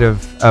outside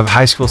of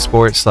high school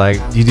sports? Like,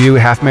 do you do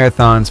half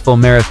marathons, full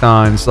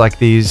marathons, like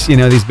these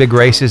big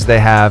races they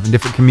have in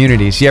different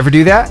communities? You ever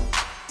do that?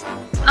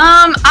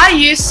 I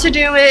used to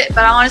do it, but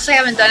I honestly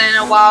haven't done it in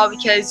a while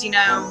because, you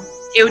know,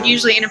 it would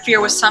usually interfere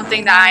with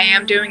something that I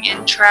am doing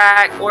in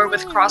track or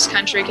with cross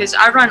country, because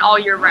I run all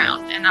year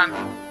round and I'm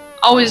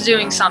always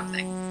doing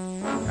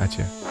something.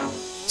 Gotcha.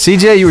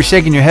 CJ, you were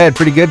shaking your head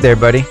pretty good there,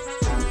 buddy.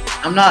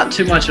 I'm not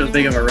too much of a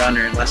big of a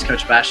runner unless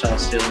Coach Bashall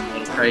is feeling a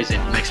little crazy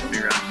and he makes me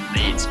run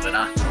meets. But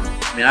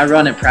I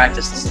run in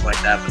practice and stuff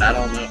like that, but I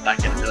don't know if I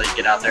can really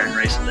get out there and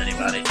race with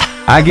anybody.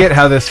 I get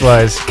how this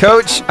was.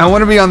 Coach, I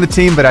want to be on the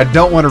team, but I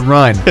don't want to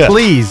run.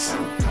 Please.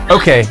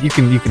 Okay, you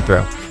can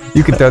throw.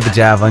 You can throw the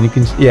javelin.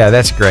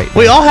 That's great.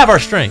 We all have our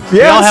strengths.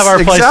 Yes, we all have our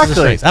places exactly. of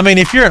strengths. I mean,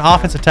 if you're an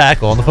offensive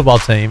tackle on the football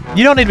team,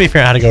 you don't need to be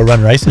figuring out how to go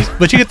run races,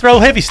 but you can throw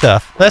heavy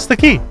stuff. That's the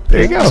key.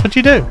 There you go. That's what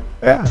you do.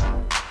 Yeah.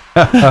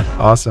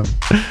 Awesome.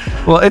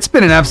 Well, it's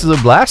been an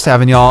absolute blast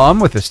having y'all on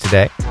with us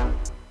today.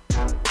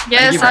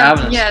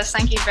 Yes,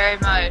 thank you very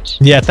much.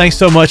 Yeah, thanks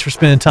so much for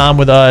spending time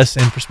with us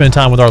and for spending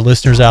time with our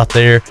listeners out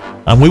there.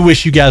 We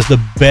wish you guys the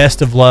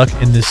best of luck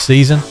in this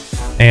season.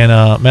 And,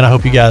 man, I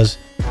hope you guys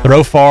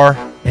throw far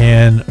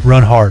and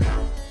run hard.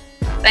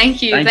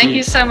 Thank you. Thank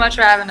you so much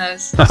for having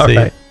us. All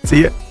right.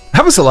 See you.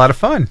 That was a lot of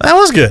fun. That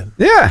was good.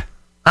 Yeah.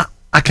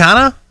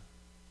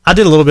 I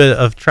did a little bit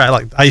of track.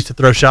 Like, I used to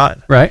throw shot.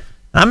 Right.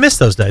 I miss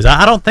those days.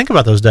 I don't think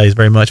about those days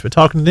very much, but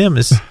talking to them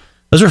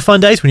those are fun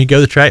days when you go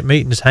to the track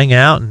meet and just hang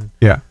out. And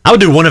yeah, I would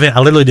do one event. I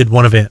literally did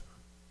one event.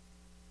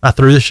 I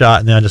threw the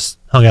shot and then I just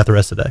hung out the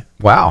rest of the day.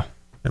 Wow.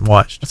 And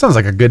watched. That sounds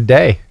like a good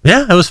day.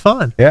 Yeah, it was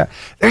fun. Yeah.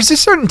 There's a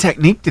certain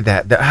technique to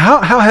that.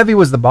 How heavy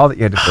was the ball that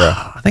you had to throw?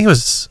 I think it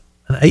was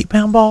an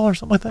 8-pound ball or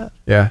something like that.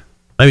 Yeah.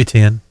 Maybe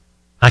 10.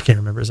 I can't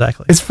remember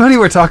exactly. It's funny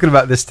we're talking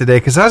about this today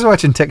because I was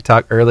watching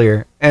TikTok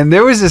earlier and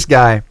there was this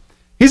guy.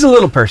 He's a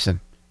little person,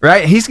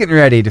 right? He's getting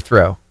ready to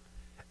throw.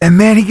 And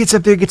man, he gets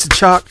up there, gets the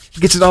chalk,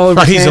 gets it all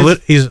over his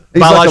hands. He's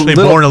biologically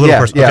born a little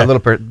person. Yeah, okay. a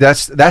little person.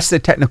 That's the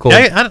technical,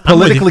 I'm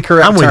politically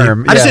correct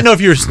term. I just didn't know if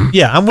you were.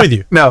 Yeah, I'm with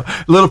you. No,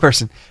 little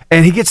person.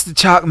 And he gets the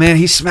chalk, man.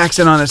 He smacks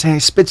it on his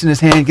hand, spits in his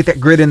hand, get that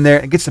grit in there,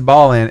 and gets the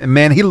ball in. And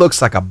man, he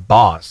looks like a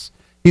boss.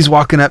 He's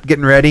walking up,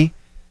 getting ready,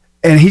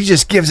 and he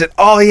just gives it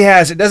all he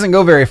has. It doesn't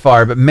go very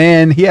far, but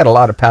man, he had a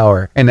lot of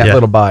power in that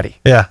little body.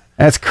 Yeah.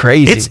 That's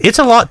crazy. It's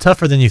a lot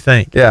tougher than you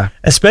think. Yeah.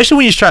 Especially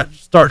when you start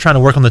trying to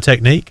work on the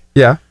technique.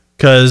 Yeah.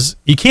 Because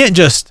you can't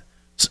just,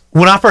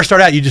 when I first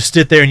started out, you just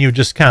sit there and you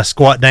just kind of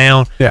squat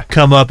down,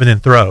 come up and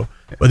then throw.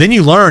 Yeah. But then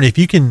you learn if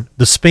you can,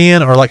 the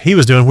spin or like he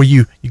was doing where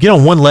you get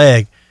on one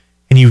leg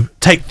and you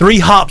take 3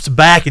 hops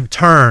back and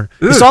turn.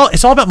 It's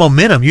all about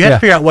momentum. You have to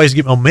figure out ways to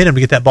get momentum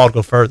to get that ball to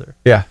go further.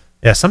 Yeah.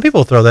 Yeah. Some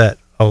people throw that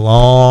a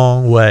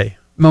long way.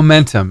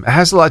 Momentum. It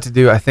has a lot to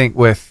do, I think,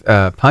 with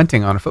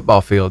punting on a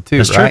football field too,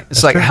 That's right? True.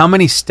 It's like how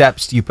many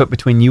steps do you put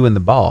between you and the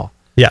ball?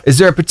 Yeah. Is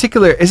there a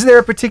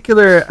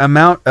particular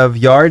amount of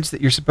yards that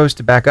you're supposed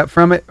to back up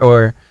from it,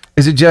 or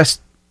is it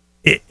just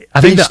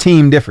each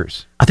team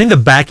differs? I think the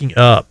backing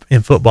up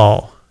in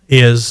football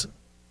is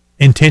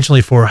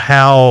intentionally for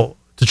how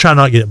to try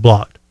not to get it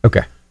blocked.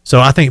 Okay. So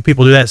I think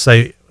people do that,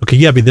 say, okay,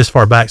 you got to be this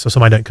far back so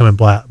somebody doesn't come and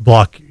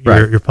block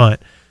your punt.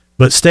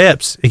 But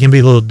steps, it can be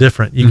a little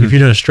different. If you're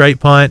doing a straight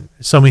punt,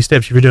 so many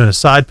steps. If you're doing a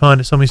side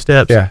punt, it's so many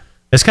steps. Yeah.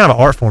 It's kind of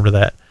an art form to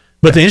that.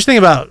 But the interesting thing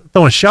about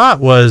throwing a shot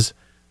was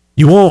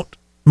you want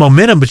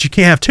momentum, but you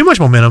can't have too much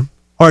momentum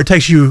or it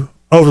takes you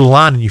over the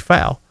line and you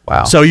foul.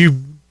 Wow. So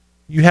you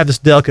you have this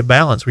delicate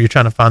balance where you're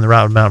trying to find the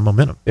right amount of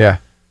momentum. Yeah.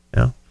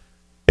 You know?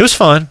 It was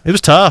fun. It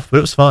was tough, but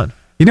it was fun.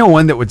 You know,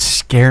 one that would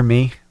scare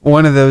me,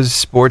 one of those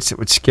sports that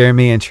would scare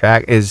me in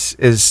track is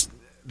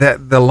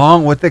that the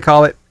long, what they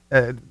call it,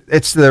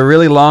 it's the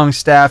really long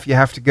staff you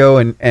have to go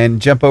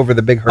and jump over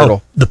the big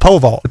hurdle. The pole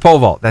vault. The pole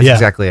vault. That's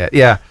exactly it.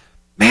 Yeah.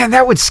 Man,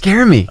 that would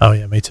scare me. Oh,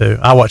 yeah, me too.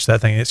 I watch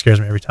that thing, and it scares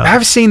me every time.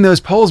 I've seen those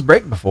poles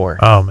break before.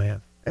 Oh,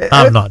 man.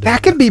 I'm not doing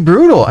that. Could be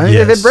brutal. I mean,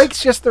 if it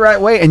breaks just the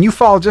right way and you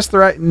fall just the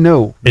right,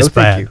 it's thank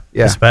bad. you.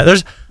 Yeah. It's bad.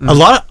 There's a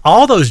lot of,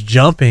 all those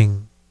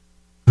jumping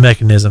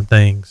mechanism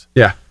things.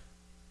 Yeah.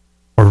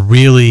 Are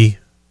really,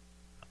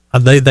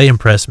 they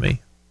impress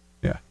me.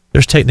 Yeah.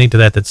 There's technique to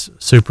that that's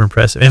super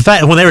impressive. In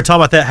fact, when they were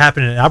talking about that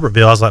happening in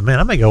Albertville, I was like, man,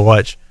 I may go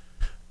watch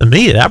the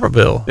meet at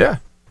Albertville. Yeah.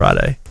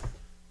 Friday.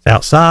 It's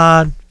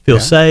outside, feel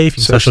safe,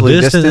 you social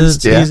distance,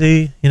 it's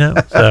easy, you know.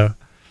 So,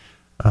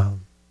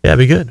 it'd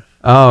be good.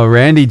 Oh,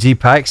 Randy G.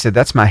 Pike said,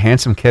 that's my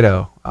handsome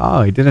kiddo.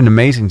 Oh, he did an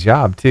amazing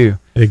job, too.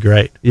 He did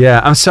great.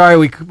 Yeah, I'm sorry,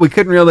 we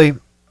couldn't really,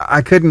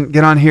 I couldn't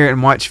get on here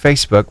and watch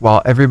Facebook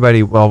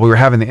while we were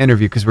having the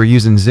interview because we're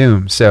using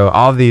Zoom. So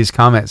all these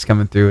comments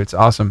coming through, it's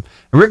awesome.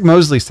 And Rick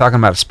Mosley's talking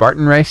about a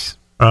Spartan race.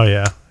 Oh,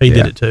 yeah. He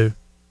did it, too.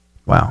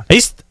 Wow.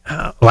 He's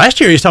last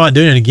year he was talking about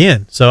doing it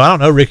again. So I don't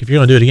know, Rick, if you're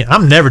going to do it again.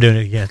 I'm never doing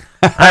it again.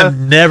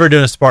 I'm never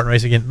doing a Spartan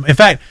race again. In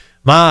fact,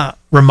 my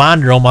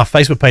reminder on my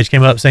Facebook page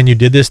came up saying you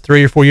did this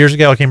 3 or 4 years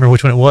ago. I can't remember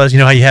which one it was. You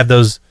know how you have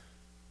those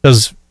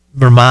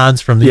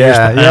reminds from the years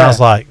behind? I was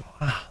like,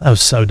 wow, that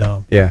was so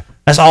dumb. Yeah.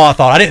 That's all I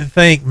thought. I didn't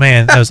think,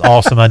 man, that was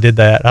awesome. I did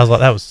that. I was like,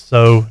 that was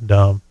so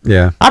dumb.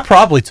 Yeah. I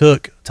probably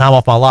took time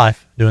off my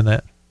life doing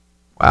that.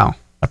 Wow.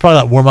 I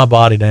probably wore my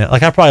body down.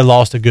 Like, I probably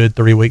lost a good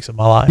 3 weeks of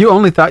my life. You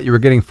only thought you were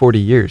getting 40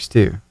 years,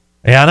 too.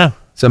 Yeah, I know.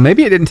 So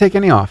maybe it didn't take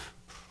any off.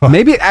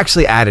 Maybe it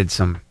actually added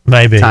some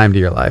time to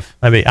your life.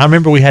 Maybe. I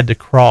remember we had to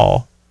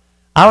crawl.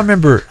 I don't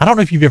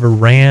know if you've ever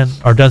ran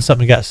or done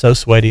something that got so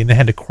sweaty and they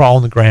had to crawl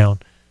on the ground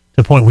to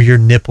the point where your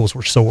nipples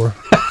were sore.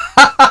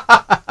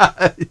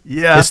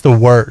 Yeah. It's the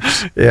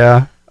worst.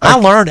 Yeah. I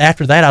learned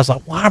after that, I was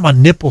like, why are my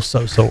nipples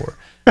so sore?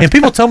 And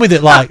people tell me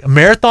that, like,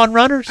 marathon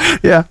runners,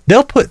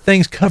 they'll put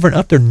things covering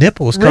up their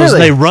nipples because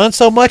they run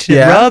so much and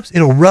it rubs,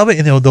 it'll rub it,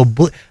 and they'll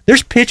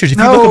there's pictures. If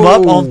you look them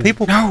up on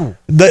people,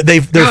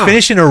 they're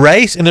finishing a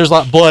race, and there's,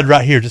 like, blood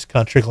right here just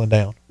kind of trickling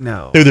down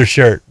through their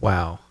shirt.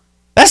 Wow.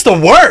 That's the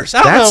worst.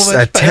 That's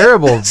a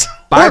terrible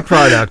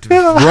byproduct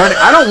of running.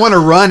 I don't want to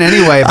run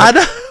anyway, but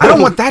I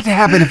don't want that to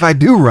happen if I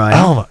do run.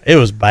 Oh, it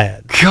was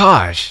bad.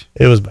 Gosh.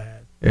 It was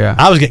bad. Yeah.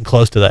 I was getting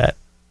close to that.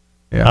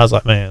 Yeah. I was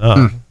like,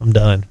 man, I'm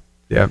done.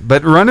 Yeah,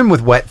 but running with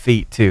wet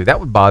feet, too,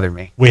 that would bother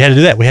me. We had to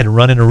do that. We had to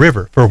run in a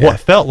river for what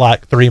felt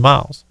like 3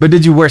 miles. But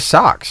did you wear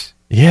socks?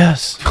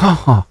 Yes.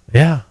 Oh,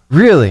 yeah.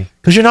 Really?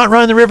 Because you're not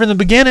running the river in the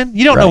beginning.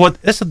 You don't know what,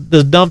 that's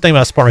the dumb thing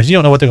about Spartan race. You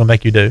don't know what they're going to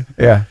make you do.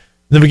 Yeah.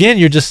 In the beginning,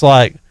 you're just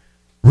like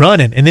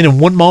running. And then in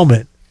one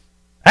moment,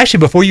 actually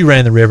before you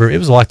ran the river, it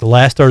was like the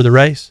last third of the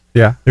race.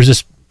 Yeah. There's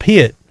this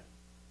pit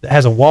that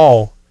has a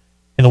wall,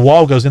 and the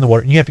wall goes in the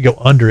water, and you have to go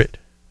under it.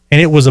 And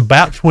it was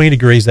about 20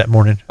 degrees that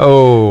morning.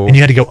 Oh. And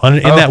you had to go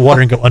in that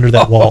water and go under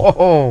that wall.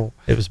 Oh.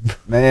 It was.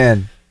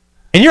 Man.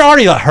 And you're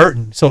already like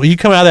hurting. So you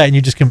come out of that and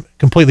you just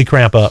completely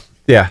cramp up.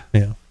 Yeah.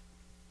 Yeah.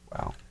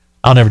 Wow.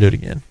 I'll never do it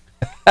again.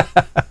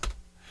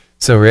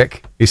 So,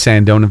 Rick, you're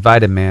saying don't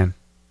invite him, man.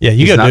 Yeah,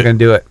 He's not going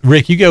to do it.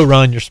 Rick, you go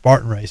run your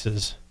Spartan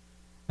races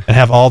and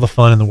have all the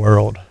fun in the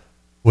world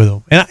with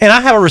them. And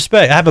I have a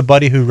respect. I have a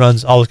buddy who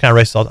runs all those kind of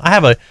races. I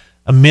have a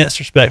immense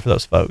respect for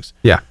those folks.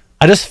 Yeah.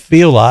 I just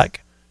feel like,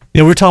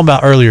 we were talking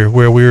about earlier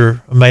where we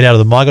were made out of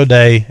the Imago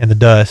Dei and the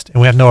dust,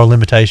 and we have no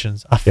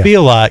limitations. I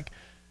feel like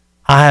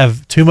I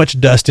have too much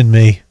dust in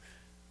me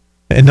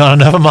and not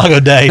enough Imago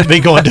Dei to be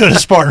doing a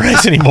Spartan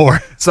race anymore.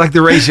 It's like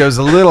the ratio's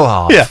a little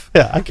off.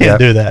 Yeah, I can't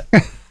do that.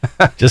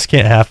 Just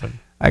can't happen.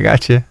 I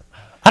got you.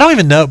 I don't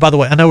even know, by the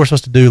way, I know we're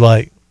supposed to do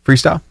like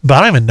freestyle, but I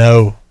don't even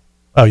know.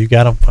 Oh, you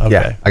got them? Okay.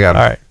 Yeah, I got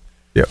them. All right.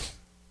 Yep.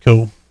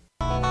 Cool.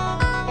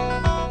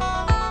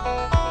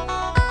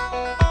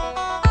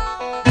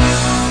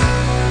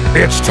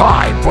 It's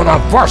time for the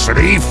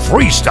Varsity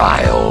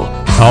Freestyle.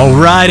 All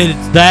right,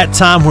 it's that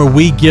time where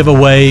we give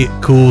away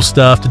cool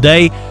stuff.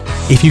 Today,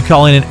 if you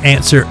call in and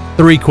answer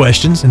 3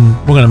 questions, and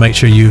we're going to make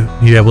sure you're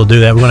able to do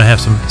that. We're going to have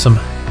some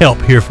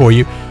help here for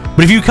you.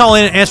 But if you call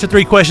in and answer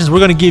 3 questions, we're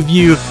going to give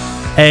you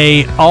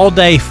a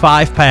all-day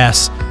 5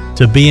 pass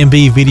to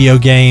B&B Video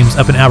Games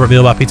up in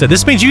Albertville by Pizza.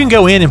 This means you can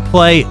go in and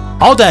play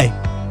all day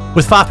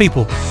with 5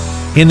 people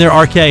in their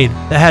arcade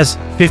that has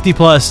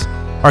 50-plus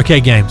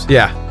arcade games.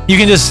 Yeah. You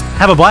can just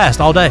have a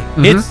blast all day.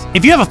 Mm-hmm.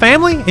 If you have a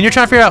family and you're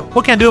trying to figure out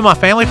what can I do with my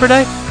family for a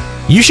day,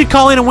 you should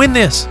call in and win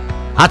this.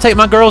 I take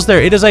my girls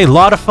there. It is a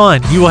lot of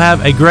fun. You will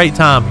have a great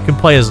time. You can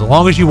play as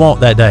long as you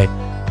want that day.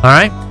 All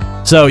right?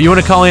 So you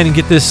want to call in and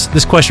get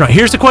this question right.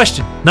 Here's the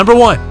question. Number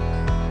 1.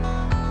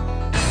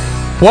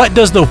 What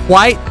does the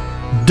white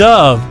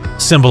dove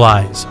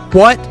symbolize?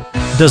 What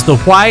does the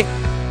white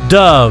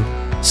dove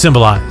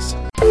symbolize?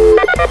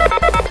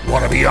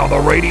 Want to be on the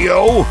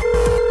radio?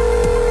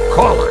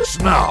 Call us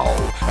now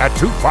at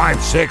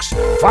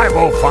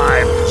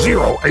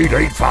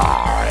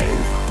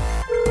 256-505-0885.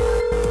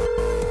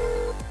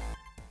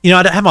 You know,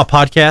 I have my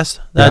podcast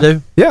that I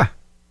do. Yeah.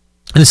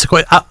 And it's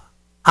quite,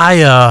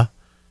 our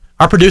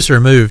producer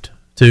moved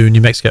to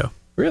New Mexico.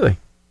 Really?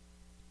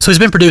 So he's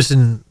been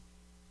producing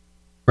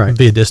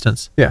via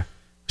distance. Yeah.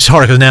 It's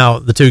hard because now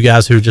the two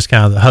guys who are just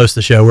kind of the host of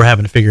the show, we're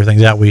having to figure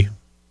things out we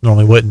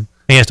normally wouldn't.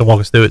 He has to walk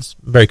us through it. It's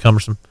very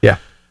cumbersome. Yeah.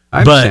 I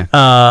understand.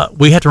 But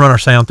we have to run our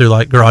sound through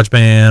like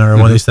GarageBand or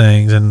one of these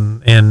things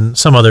and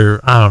some other,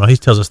 I don't know. He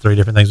tells us 3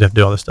 different things we have to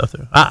do all this stuff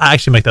through. I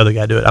actually make the other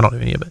guy do it. I don't do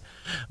any of it.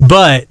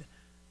 But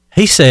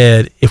he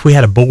said if we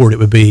had a board, it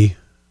would be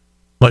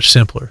much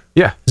simpler.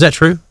 Yeah. Is that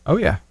true? Oh,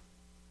 yeah.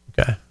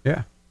 Okay.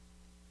 Yeah.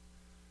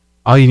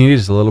 All you need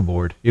is a little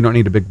board. You don't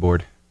need a big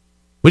board.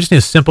 We just need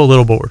a simple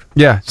little board.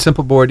 Yeah,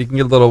 simple board. You can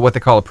get a little, what they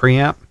call a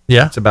preamp.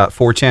 Yeah. It's about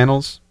 4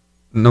 channels.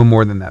 No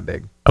more than that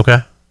big. Okay.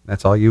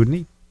 That's all you would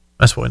need.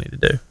 That's what we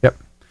need to do. Yep.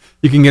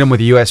 You can get them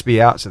with a USB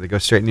out so they go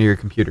straight into your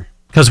computer.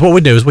 Because what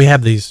we do is we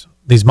have these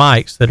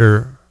mics that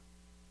they're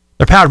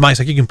powered mics.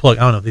 Like you can plug,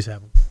 I don't know if these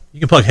have them. You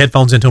can plug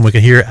headphones into them. We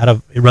can hear it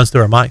it runs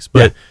through our mics.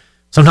 But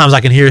sometimes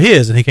I can hear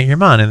his and he can't hear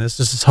mine. And it's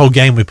just this whole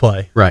game we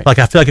play. Right. Like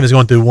I feel like if it's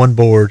going through one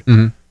board,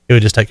 it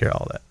would just take care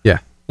of all that. Yeah,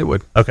 it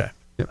would. Okay.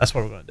 Yep. That's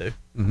what we're going to do.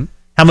 Mm-hmm.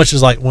 How much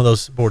does like one of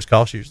those boards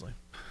cost usually?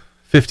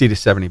 $50 to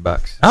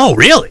 $70. Oh,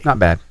 really? Not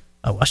bad.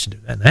 Oh, I should do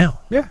that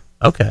now. Yeah.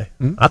 Okay.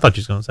 I thought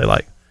you was going to say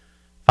like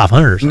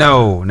 500 or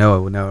something.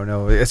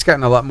 No. It's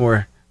gotten a lot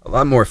more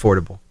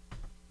affordable.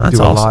 That's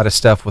do awesome. A lot of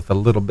stuff with a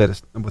little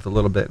bit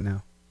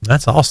now.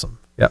 That's awesome.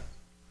 Yep.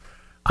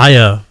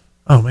 Oh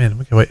man,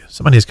 we can wait.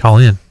 Somebody needs to call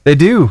in. They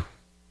do.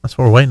 That's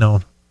what we're waiting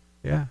on.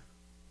 Yeah.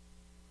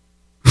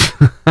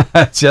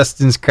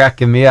 Justin's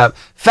cracking me up.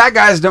 Fat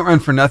guys don't run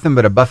for nothing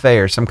but a buffet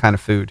or some kind of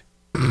food.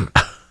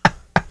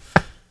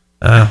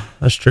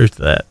 That's truth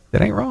to that.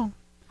 That ain't wrong.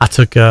 I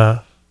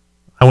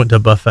went to a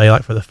buffet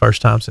like for the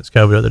first time since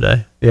COVID the other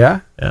day.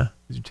 Yeah? Yeah.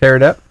 Did you tear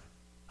it up?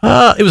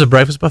 It was a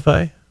breakfast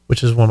buffet,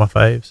 which is one of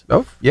my faves.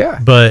 Oh, yeah.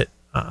 But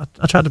I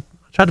tried to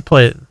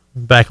play it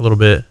back a little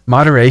bit.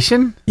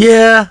 Moderation?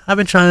 Yeah, I've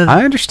been trying to.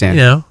 I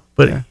understand.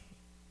 But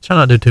try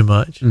not to do too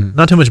much.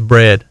 Not too much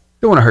bread.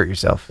 Don't want to hurt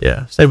yourself.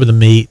 Yeah. Stay with the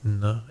meat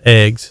and the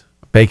eggs.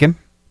 Bacon?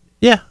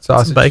 Yeah.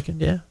 Sausage? Some bacon,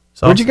 yeah.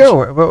 Sausage. Where'd you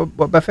go?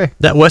 What buffet?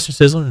 That Western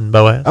Sizzler in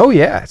Boaz. Oh,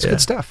 yeah. It's good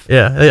stuff.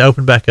 Yeah. They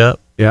opened back up.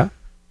 Yeah.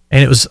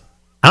 And it was,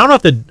 I don't know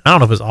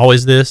if it's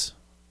always this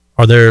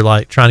or they're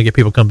like trying to get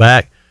people to come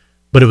back,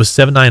 but it was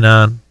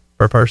 $7.99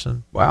 per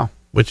person. Wow.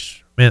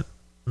 Which meant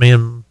me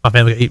and my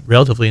family could eat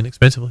relatively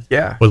inexpensively.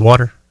 Yeah. With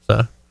water.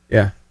 So.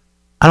 Yeah.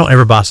 I don't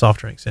ever buy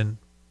soft drinks in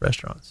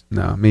restaurants.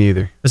 No, me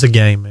either. It's a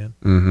game, man.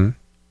 Mm-hmm.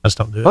 I just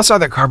don't do it. Plus, all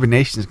that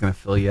carbonation is going to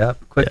fill you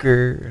up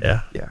quicker.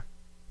 Yeah.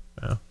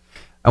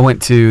 I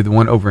went to the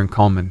one over in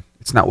Coleman.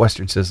 It's not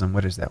Western Sizzlin.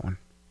 What is that one?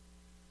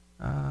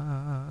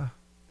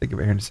 Think of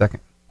it here in a second.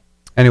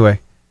 Anyway,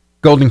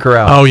 Golden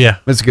Corral. Oh, yeah.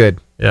 It's good.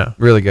 Yeah.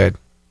 Really good.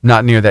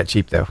 Not near that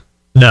cheap, though.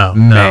 No.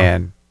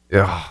 Man.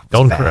 Ugh,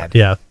 Golden Corral.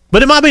 Yeah.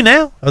 But it might be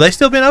now. Are they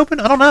still been open?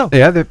 I don't know.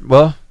 Yeah.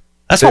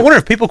 That's why I wonder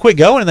if people quit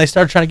going and they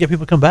started trying to get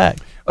people to come back.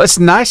 Well, it's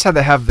nice how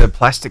they have the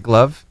plastic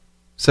glove.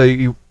 So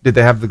did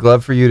they have the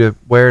glove for you to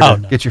wear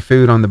to get your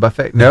food on the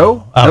buffet?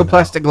 No? No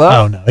plastic glove?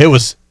 Oh, no.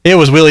 It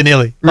was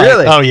willy-nilly.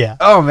 Really? Oh, yeah.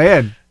 Oh,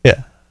 man.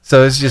 Yeah.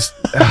 So it's just,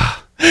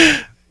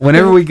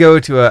 whenever we go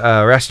to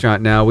a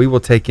restaurant now, we will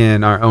take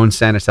in our own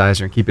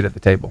sanitizer and keep it at the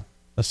table.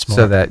 That's smart.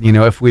 So that,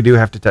 if we do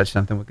have to touch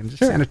something, we can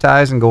just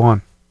sanitize and go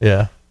on.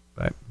 Yeah.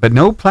 But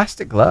no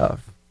plastic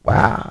glove.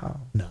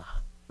 Wow. No.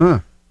 Huh.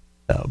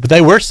 No, but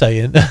they were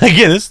saying,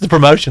 again, this is the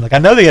promotion. Like, I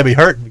know they got to be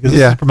hurting because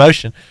this is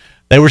promotion.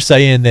 They were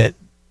saying that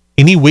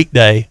any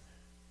weekday,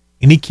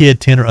 any kid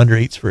 10 or under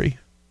eats free.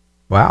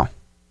 Wow.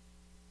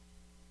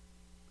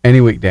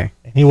 Any weekday.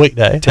 Any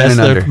weekday. 10 That's and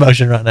their under.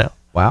 promotion right now.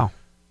 Wow.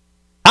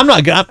 I'm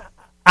not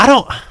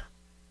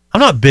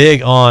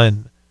big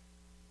on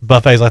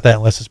buffets like that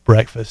unless it's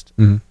breakfast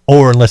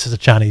or unless it's a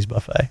Chinese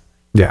buffet.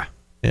 Yeah.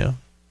 Yeah.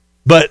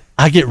 But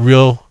I get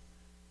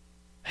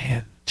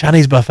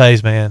Chinese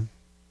buffets, man.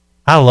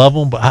 I love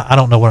them, but I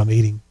don't know what I'm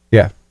eating.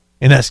 Yeah.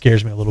 And that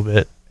scares me a little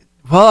bit.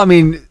 Well, I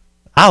mean,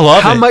 I love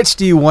it. How much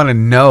do you want to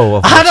know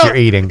of what you're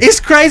eating? It's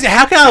crazy.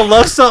 How can I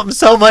love something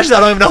so much that I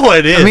don't even know what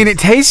it is? I mean, it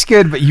tastes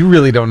good, but you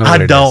really don't know what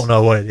it is. I don't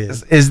know what it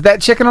is. Is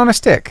that chicken on a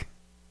stick?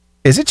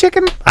 Is it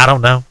chicken? I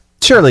don't know.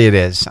 Surely it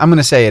is. I'm going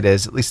to say it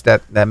is. At least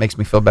that makes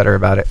me feel better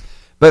about it.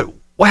 But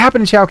what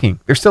happened to Chowking?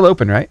 They're still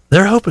open, right?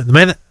 They're open.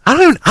 Man, I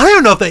don't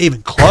even know if they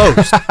even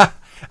closed.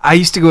 I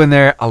used to go in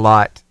there a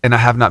lot, and I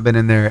have not been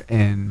in there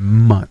in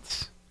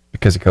months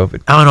because of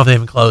COVID. I don't know if they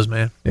even closed,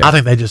 man. Yeah. I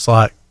think they just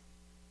said,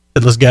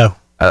 let's go.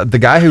 The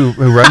guy who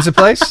runs the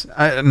place,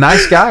 a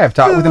nice guy. I've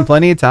talked with him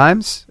plenty of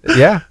times.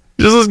 Yeah.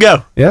 Just let's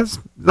go. Yes.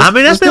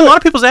 That's been a lot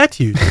of people's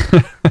attitudes.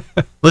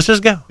 Let's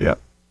just go. Yeah.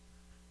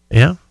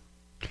 Yeah.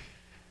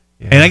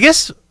 And I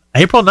guess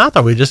April 9th,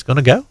 are we just going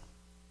to go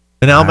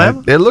in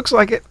Alabama? It looks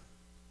like it.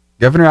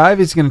 Governor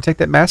Ivey's going to take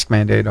that mask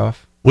mandate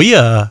off. We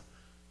had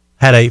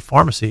a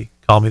pharmacy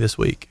call me this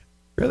week.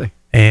 Really?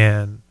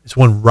 And it's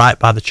one right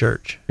by the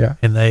church. Yeah.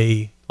 And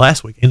they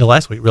end of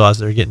last week realized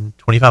they're getting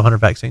 2,500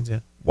 vaccines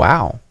in.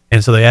 Wow.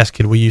 And so they asked,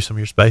 "Could we use some of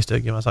your space to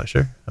give them?" I was like,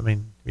 "Sure." I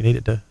mean, we need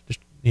it to just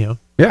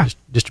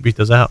distribute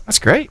those out. That's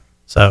great.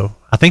 So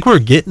I think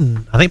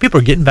people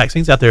are getting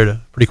vaccines out there at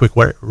a pretty quick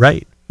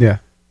rate. Yeah.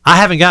 I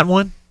haven't gotten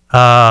one,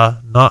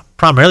 not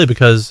primarily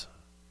because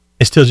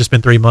it's still just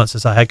been 3 months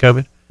since I had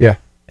COVID. Yeah.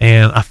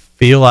 And I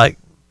feel like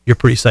you're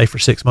pretty safe for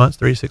 6 months,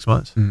 3 to 6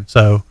 months.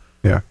 So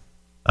yeah,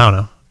 I don't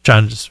know.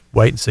 Trying to just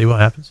wait and see what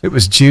happens. It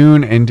was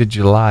June into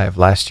July of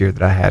last year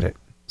that I had it.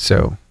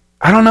 So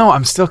I don't know.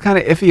 I'm still kind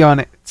of iffy on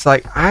it. It's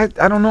like, I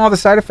don't know all the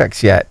side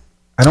effects yet.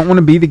 I don't want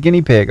to be the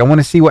guinea pig. I want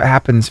to see what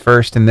happens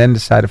first and then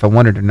decide if I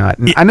want it or not.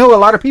 And I know a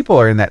lot of people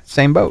are in that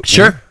same boat.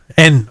 Sure. You know?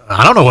 And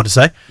I don't know what to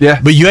say. Yeah.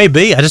 But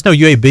UAB, I just know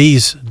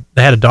UAB's,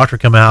 they had a doctor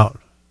come out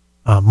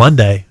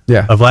Monday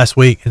of last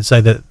week and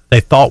say that they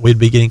thought we'd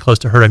be getting close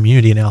to herd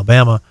immunity in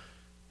Alabama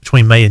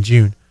between May and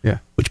June. Yeah.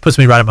 Which puts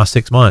me right at my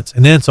 6 months.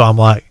 And then so I'm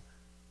like,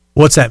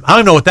 what's that? I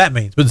don't know what that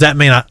means. But does that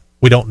mean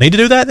we don't need to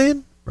do that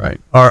then?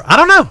 Right. Or I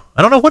don't know.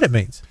 I don't know what it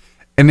means.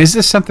 And is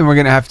this something we're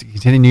going to have to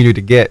continue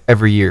to get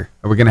every year?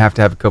 Or we're going to have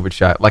a COVID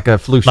shot, like a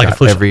flu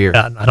shot every year?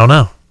 I don't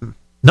know.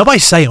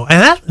 Nobody's saying,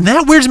 and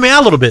that weirds me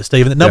out a little bit,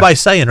 Stephen, that nobody's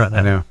saying right now.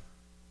 I know.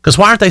 Because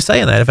why aren't they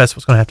saying that if that's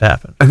what's going to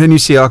happen? And then you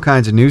see all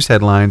kinds of news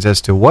headlines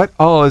as to what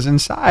all is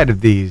inside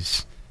of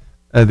these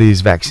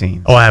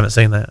vaccines. Oh, I haven't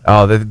seen that.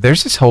 Oh,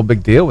 there's this whole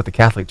big deal with the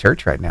Catholic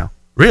Church right now.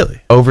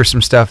 Really? Over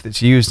some stuff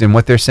that's used, and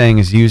what they're saying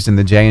is used in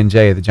the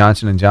J&J, the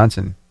Johnson &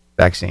 Johnson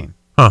vaccine.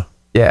 Huh.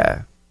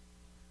 Yeah.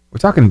 We're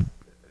talking,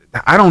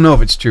 I don't know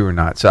if it's true or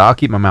not, so I'll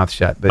keep my mouth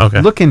shut. But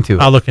look into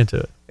it. I'll look into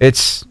it.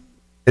 It's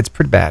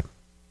pretty bad,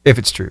 if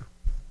it's true.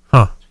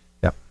 Huh.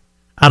 Yep.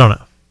 I don't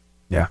know.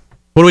 Yeah.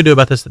 What do we do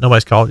about this that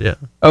nobody's called yet?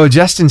 Oh,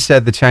 Justin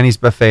said the Chinese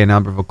buffet in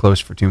Albertville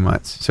closed for 2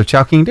 months. So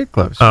Chowking did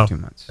close for 2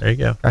 months. There you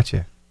go.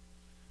 Gotcha.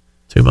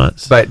 2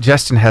 months. But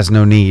Justin has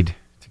no need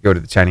to go to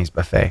the Chinese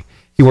buffet.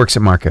 He works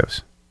at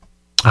Marco's.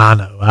 I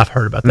know. I've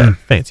heard about that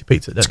fancy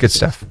pizza. It's good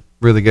stuff.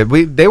 Really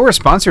good. They were a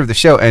sponsor of the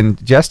show,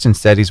 and Justin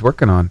said he's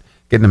working on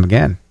getting them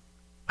again.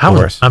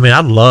 Here's the thing.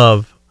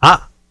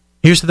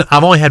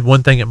 I've only had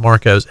one thing at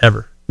Marco's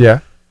ever.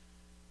 Yeah.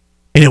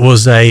 And it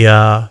was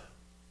their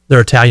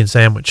Italian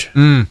sandwich.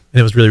 And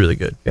it was really, really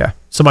good. Yeah.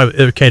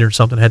 Somebody catered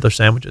something, had their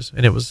sandwiches,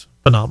 and it was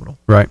phenomenal.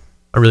 Right.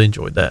 I really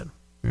enjoyed that.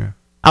 Yeah.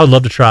 I would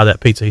love to try that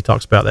pizza he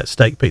talks about, that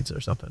steak pizza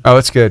or something. Oh,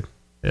 it's good.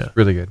 Yeah. It's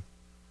really good.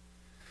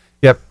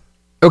 Yep.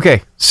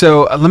 Okay,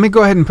 so let me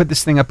go ahead and put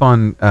this thing up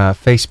on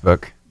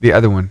Facebook, the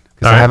other one,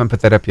 because I haven't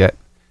put that up yet.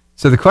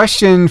 So the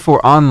question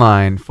for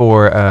online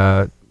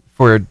for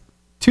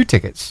 2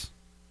 tickets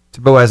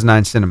to Boaz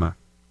 9 Cinema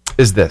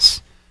is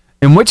this.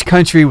 In which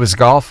country was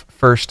golf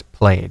first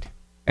played?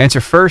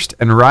 Answer first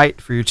and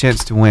right for your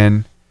chance to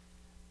win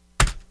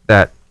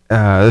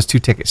those 2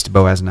 tickets to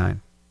Boaz 9.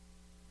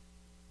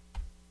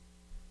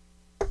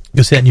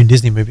 Go see that new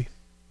Disney movie.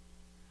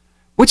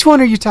 Which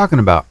one are you talking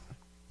about?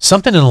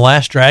 Something in The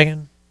Last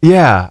Dragon.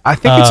 Yeah, I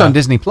think it's on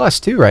Disney Plus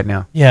too right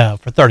now. Yeah,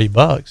 for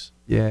 $30.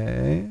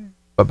 Yeah,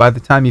 but by the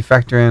time you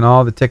factor in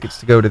all the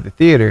tickets to go to the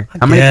theater,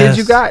 how many kids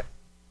you got?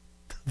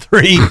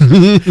 3.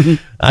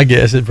 I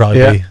guess it'd probably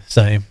be the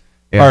same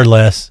or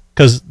less,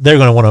 because they're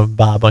going to want to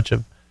buy a bunch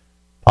of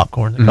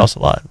popcorn that costs a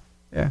lot.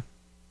 Yeah,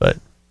 but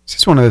it's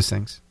just one of those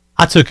things.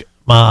 I told you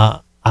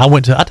I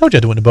went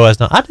to Boaz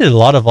 9. I did a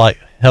lot of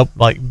help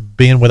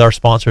being with our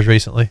sponsors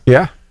recently.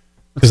 Yeah,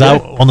 because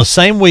on the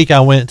same week I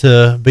went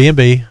to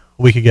B&B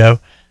a week ago,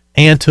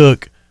 and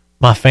took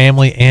my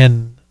family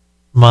and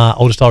my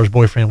oldest daughter's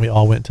boyfriend. We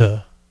all went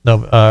to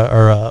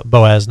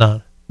Boaz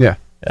 9. Yeah,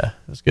 it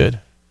was good.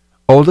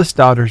 Oldest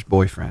daughter's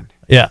boyfriend.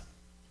 Yeah.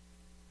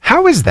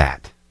 How is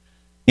that?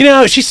 You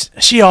know,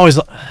 she always,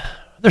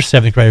 they're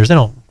 7th graders. They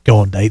don't go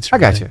on dates. I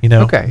got you. You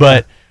know, okay.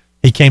 But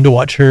he came to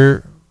watch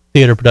her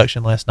theater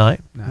production last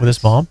night with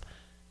his mom,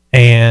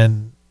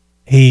 and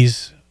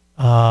he's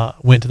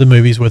went to the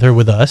movies with her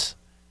with us.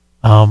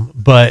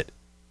 But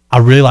I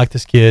really like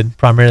this kid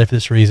primarily for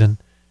this reason.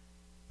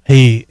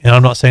 And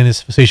I'm not saying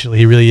this facetiously,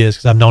 he really is,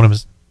 because I've known him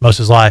most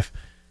of his life.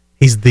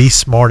 He's the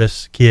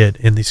smartest kid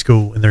in the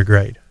school in their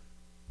grade.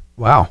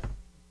 Wow.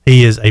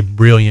 He is a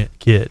brilliant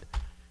kid.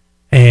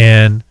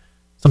 And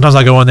sometimes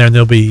I go in there and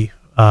they'll be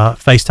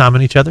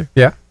FaceTiming each other.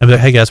 Yeah. And be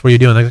like, hey guys, what are you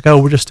doing? They're like,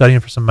 oh, we're just studying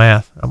for some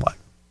math. I'm like,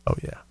 oh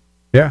yeah.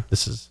 Yeah.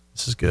 This is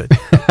good.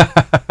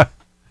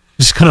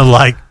 Just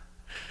gonna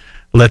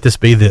let this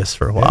be this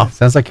for a while.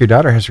 Sounds like your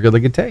daughter has really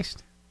good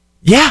taste.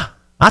 Yeah.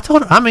 I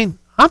told her, I'm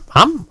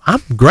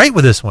great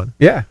with this one.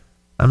 Yeah.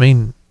 I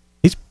mean,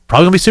 he's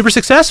probably gonna be super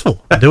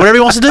successful. Do whatever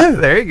he wants to do.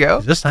 There you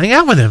go. Just hang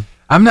out with him.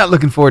 I'm not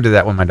looking forward to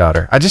that with my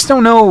daughter. I just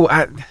don't know.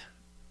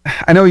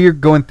 I know you're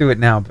going through it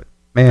now, but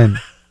man,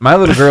 my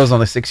little girl's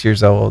only 6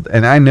 years old,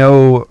 and I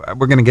know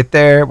we're going to get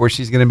there where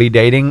she's going to be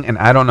dating, and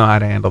I don't know how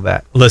to handle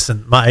that.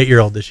 Listen, my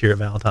 8-year-old this year at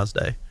Valentine's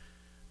Day,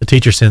 the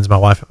teacher sends my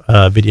wife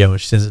a video,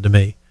 and she sends it to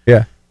me.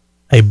 Yeah.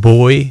 A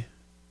boy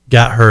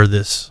got her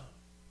this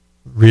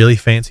really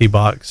fancy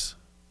box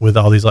with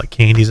all these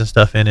candies and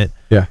stuff in it.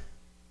 Yeah.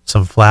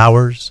 Some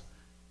flowers,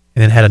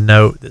 and then had a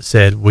note that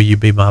said, "Will you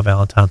be my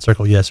Valentine?"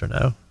 Circle yes or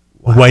no.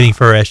 Wow. Waiting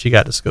for her as she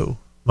got to school.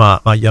 My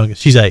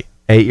youngest, she's 8.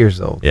 8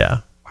 years old. Yeah.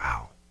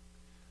 Wow.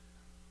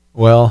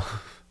 Well,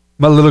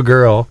 my little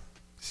girl,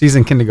 she's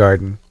in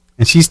kindergarten,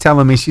 and she's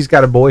telling me she's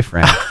got a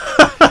boyfriend.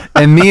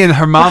 And me and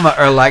her mama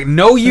are like,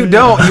 "No, you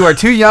don't. You are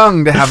too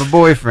young to have a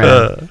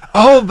boyfriend."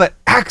 Oh, but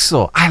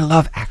Axel, I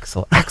love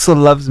Axel. Axel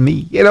loves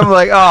me. And I'm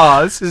like,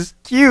 "Oh, this is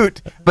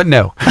cute." But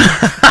no.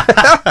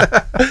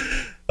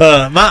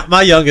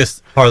 My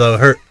youngest,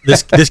 Harlow,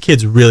 this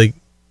kid's really,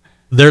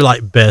 they're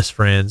like best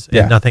friends.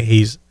 And I think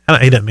he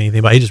doesn't mean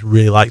anything, but he just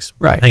really likes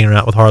hanging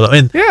around with Harlow.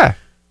 And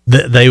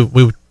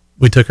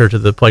we took her to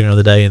the playground the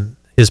other day, and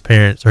his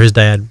parents or his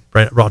dad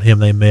brought him.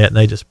 They met, and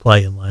they just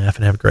play and laugh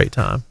and have a great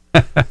time.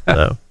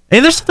 So.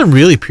 And there's something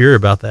really pure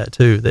about that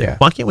too.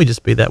 Why can't we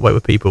just be that way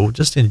with people?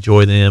 Just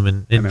enjoy them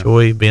and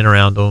enjoy being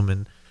around them,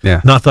 and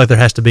not feel like there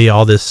has to be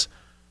all this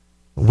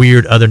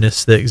weird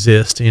otherness that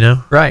exists. You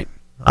know, right?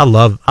 I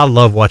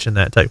love watching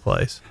that take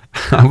place.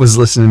 I was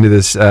listening to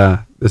this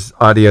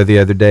audio the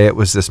other day. It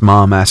was this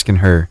mom asking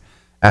her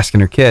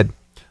kid,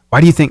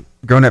 "Why do you think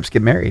grown-ups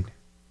get married?"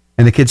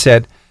 And the kid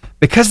said,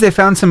 "Because they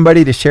found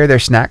somebody to share their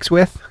snacks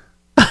with."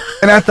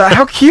 And I thought,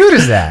 how cute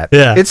is that?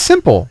 Yeah, it's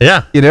simple.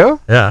 Yeah, you know.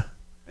 Yeah.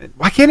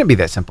 Why can't it be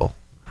that simple?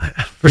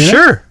 For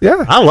sure.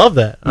 Yeah. I love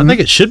that. I think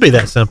it should be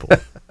that simple.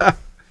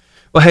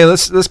 Well, hey,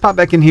 let's pop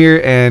back in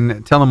here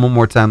and tell them one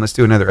more time. Let's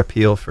do another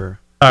appeal for.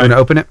 You want to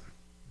open it?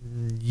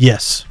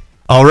 Yes.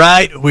 All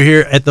right. We're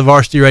here at the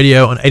Varsity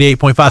Radio on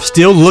 88.5,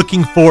 still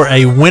looking for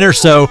a winner.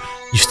 So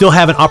you still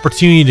have an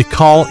opportunity to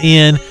call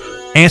in,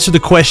 answer the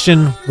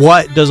question,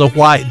 what does a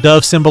white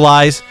dove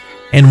symbolize,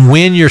 and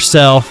win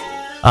yourself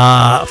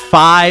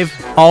 5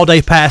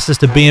 all-day passes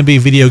to B&B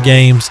Video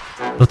Games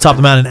on the top of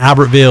the mountain in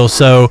Albertville.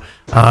 So,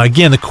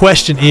 again, the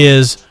question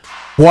is,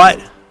 what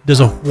does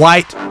a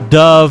white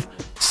dove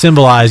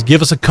symbolize?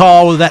 Give us a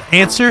call with that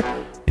answer,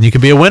 and you could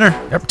be a winner.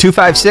 Yep.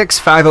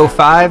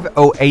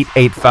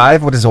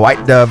 256-505-0885. What does a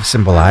white dove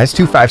symbolize?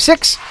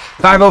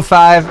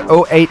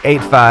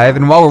 256-505-0885.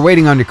 And while we're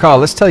waiting on your call,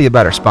 let's tell you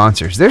about our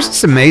sponsors. There's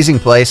this amazing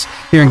place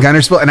here in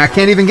Guntersville, and I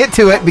can't even get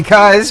to it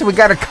because we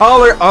got a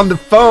caller on the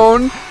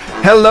phone.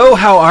 Hello,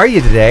 how are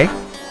you today?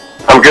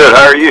 I'm good.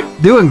 How are you?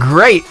 Doing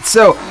great.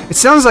 So it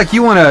sounds like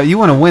you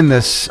wanna win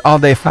this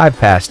all-day 5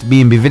 pass to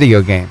B&B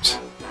Video Games.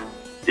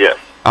 Yes.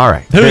 All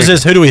right. Who is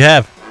this? Who do we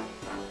have?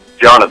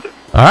 Jonathan.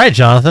 All right,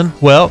 Jonathan.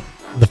 Well,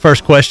 the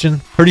first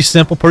question, pretty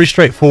simple, pretty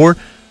straightforward.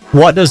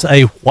 What does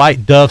a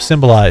white dove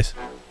symbolize?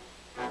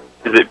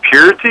 Is it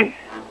purity?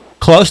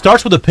 Close.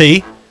 Starts with a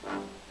P.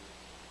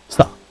 It's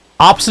the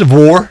opposite of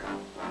war.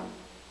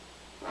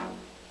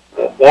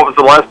 What was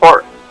the last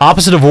part?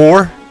 Opposite of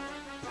war.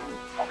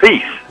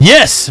 Peace.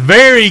 Yes,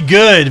 very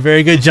good.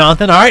 Very good,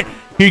 Jonathan. All right,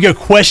 here you go.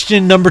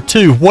 Question number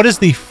 2. What is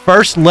the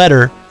first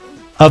letter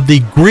of the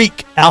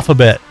Greek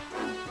alphabet?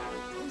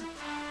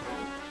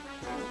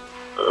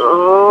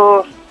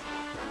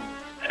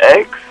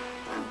 X?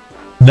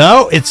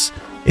 No, it's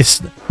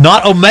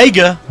not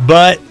Omega,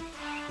 but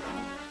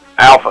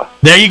Alpha.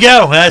 There you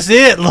go. That's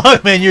it.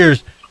 Look, man, you're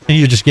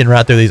just getting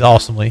right through these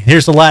awesomely.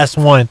 Here's the last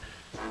one.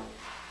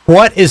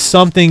 What is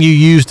something you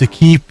use to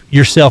keep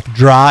yourself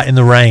dry in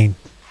the rain?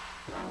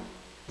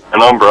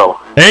 An umbrella.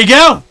 There you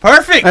go.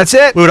 Perfect. That's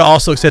it. We would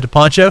also accept a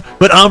poncho,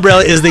 but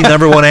umbrella is the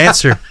number one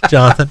answer,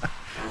 Jonathan.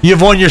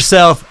 You've won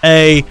yourself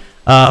a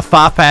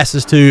 5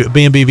 passes to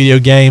B&B Video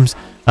Games.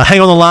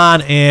 Hang on the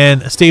line,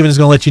 and Steven is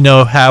going to let you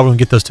know how we're going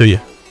to get those to you.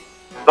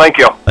 Thank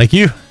you. Thank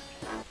you.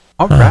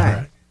 All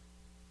right.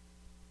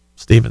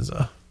 Steven's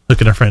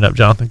hooking our friend up,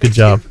 Jonathan. Good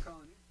job.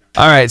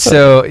 All right,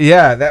 so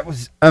yeah, that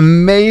was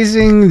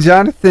amazing,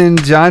 Jonathan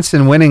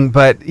Johnson winning.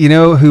 But you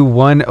know who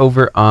won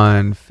over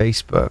on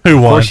Facebook? Who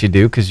won? Of course you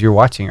do, because you're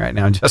watching right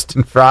now.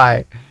 Justin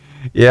Fry.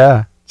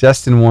 Yeah,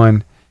 Justin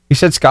won. He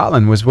said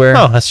Scotland was where.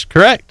 Oh, that's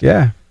correct.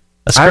 Yeah,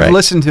 that's correct. I've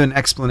listened to an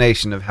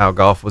explanation of how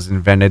golf was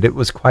invented. It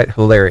was quite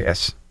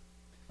hilarious.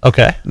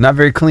 Okay. Not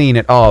very clean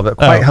at all, but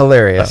quite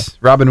hilarious.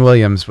 Robin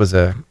Williams was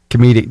a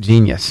comedic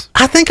genius.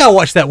 I think I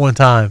watched that one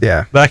time.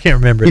 Yeah. But I can't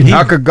remember it. You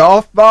knock a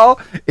golf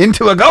ball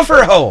into a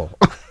gopher hole.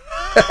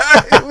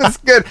 It was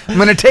good. I'm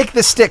going to take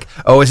this stick.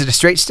 Oh, is it a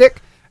straight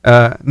stick?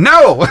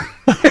 No.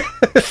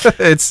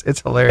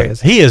 It's hilarious.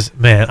 He is,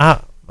 man,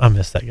 I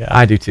miss that guy.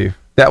 I do too.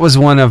 That was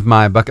one of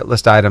my bucket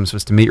list items,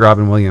 was to meet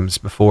Robin Williams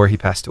before he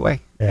passed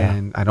away. Yeah.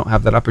 And I don't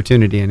have that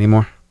opportunity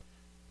anymore.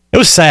 It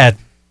was sad.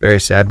 Very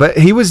sad. But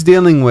he was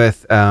dealing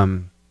with,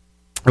 it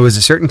was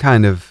a certain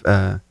kind of,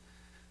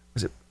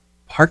 was it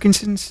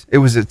Parkinson's? It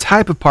was a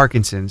type of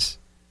Parkinson's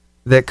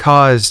that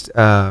caused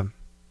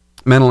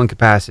mental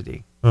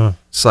incapacity.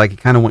 It's like he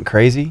kind of went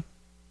crazy.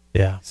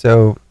 Yeah.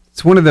 So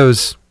it's one of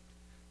those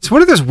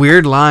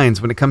weird lines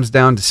when it comes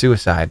down to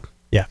suicide.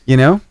 Yeah. You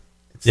know?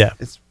 Yeah.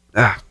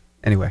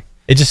 Anyway.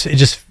 It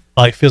just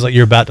like feels like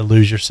you're about to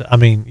lose yourself. I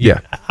mean,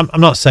 I'm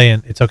not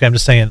saying it's okay. I'm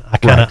just saying I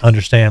kind of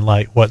understand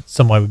like what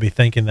someone would be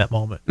thinking in that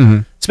moment.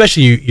 Mm-hmm.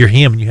 Especially you're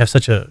him, and you have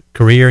such a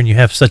career, and you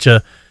have such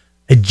a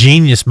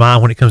genius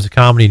mind when it comes to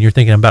comedy, and you're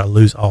thinking I'm about to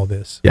lose all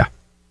this. Yeah.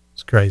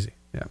 It's crazy.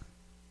 Yeah.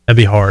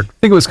 That'd be hard. I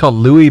think it was called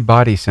Lewy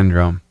body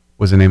syndrome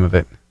was the name of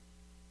it.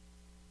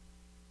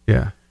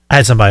 Yeah. I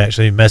had somebody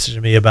actually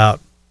messaging me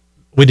about,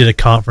 we did a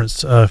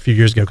conference a few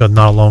years ago called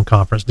Not Alone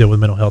Conference, deal with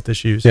mental health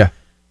issues. Yeah.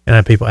 And I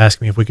had people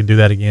asking me if we could do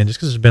that again, just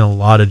because there's been a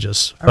lot of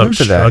just folks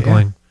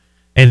struggling.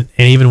 Yeah. And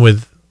even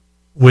with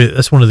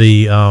that's one of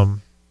the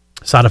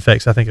side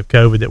effects, I think, of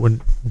COVID that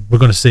we're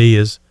going to see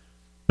is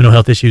mental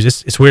health issues.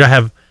 It's weird. I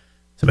have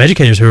some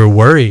educators who are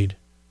worried.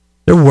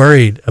 They're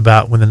worried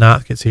about when the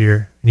 9th gets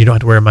here and you don't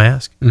have to wear a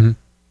mask,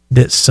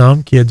 that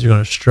some kids are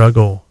going to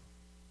struggle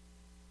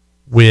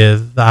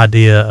with the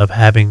idea of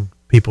having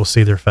people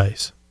see their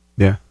face.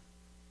 Yeah.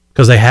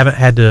 Because they haven't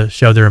had to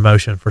show their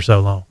emotion for so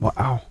long.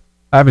 Wow.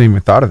 I haven't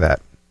even thought of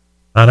that.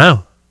 I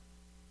know.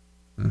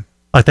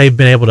 Like they've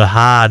been able to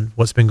hide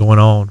what's been going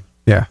on.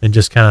 Yeah. And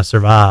just kind of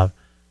survive.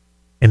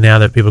 And now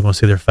that people are going to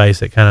see their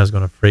face, it kind of is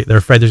going to freak. They're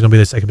afraid there's going to be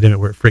this epidemic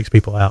where it freaks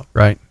people out.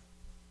 Right.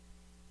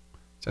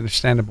 It's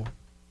understandable.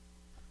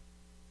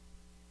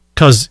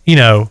 Because,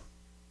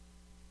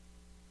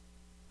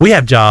 we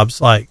have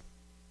jobs like,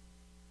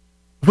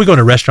 if we go in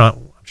a restaurant,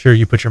 I'm sure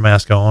you put your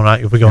mask on.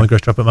 Right? If we go in a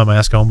restaurant, I put my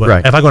mask on.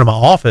 But if I go to my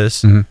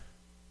office, well,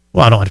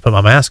 I don't have to put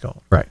my mask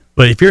on. Right.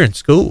 But if you're in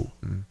school,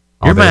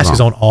 your mask is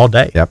on all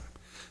day. Yep.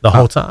 The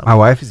whole time. My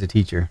wife is a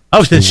teacher.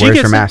 Oh, so she wears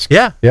gets her mask.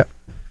 Yeah. Yep.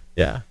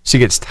 Yeah. She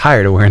gets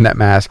tired of wearing that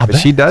mask, but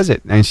she does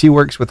it. And she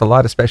works with a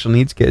lot of special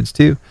needs kids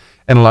too.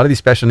 And a lot of these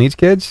special needs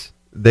kids,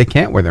 they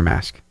can't wear their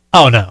mask.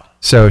 Oh, no.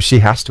 So she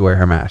has to wear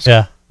her mask.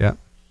 Yeah. Yeah.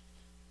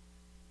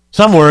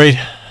 So I'm worried.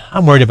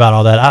 I'm worried about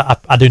all that.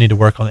 I do need to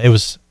work on it. It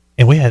was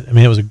it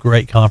was a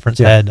great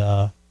conference.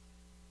 Yeah.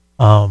 Had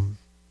the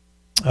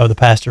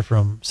pastor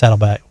from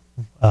Saddleback,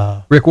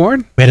 Rick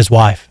Warren. We had his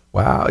wife.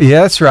 Wow.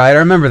 Yeah, that's right. I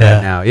remember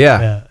that now.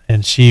 Yeah.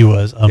 And she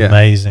was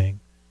amazing.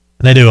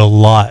 And they do a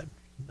lot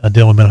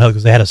dealing with mental health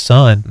because they had a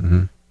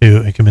son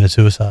who committed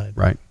suicide.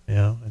 Right.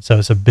 And so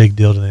it's a big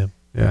deal to them.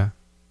 Yeah.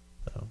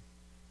 So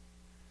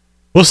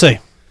we'll see.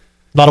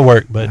 A lot of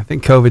work, but I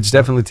think COVID's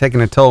definitely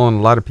taking a toll on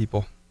a lot of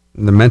people.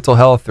 The mental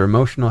health, their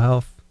emotional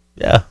health.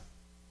 Yeah.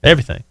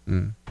 Everything.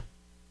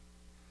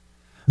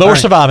 But we're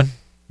surviving.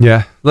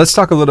 Yeah. Let's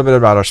talk a little bit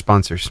about our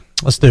sponsors.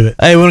 Let's do it.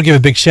 Hey, we want to give a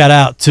big shout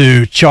out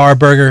to Char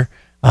Burger.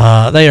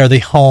 They are the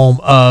home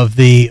of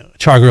the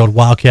char grilled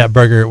Wildcat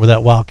Burger with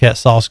that Wildcat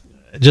sauce.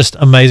 Just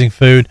amazing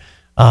food.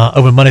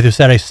 Open Monday through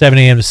Saturday, 7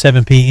 a.m. to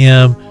 7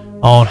 p.m.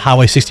 on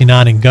Highway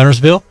 69 in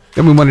Gunnersville.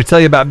 Then we want to tell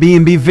you about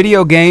B&B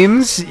Video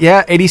Games.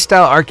 Yeah, 80s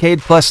style arcade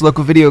plus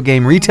local video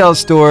game retail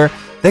store.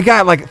 They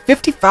got like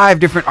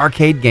 55 different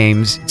arcade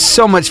games. It's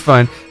so much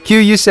fun. Q,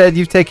 you said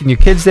you've taken your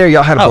kids there.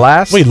 Y'all had a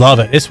blast. We love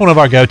it. It's one of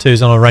our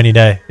go-tos on a rainy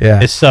day.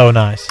 Yeah. It's so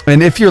nice.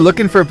 And if you're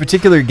looking for a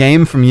particular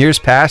game from years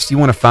past, you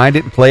want to find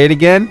it and play it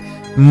again,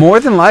 more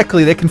than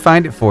likely they can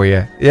find it for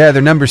you. Yeah,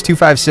 their number is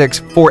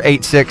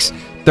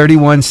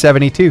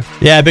 256-486-3172.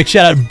 Yeah, big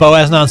shout out to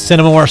Boaz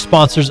Non-Cinema, our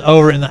sponsors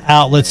over in the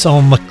outlets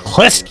on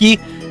McCleskey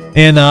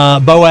in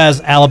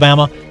Boaz,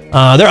 Alabama.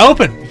 They're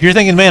open. If you're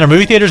thinking, man, are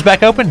movie theaters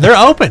back open? They're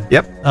open.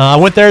 Yep. I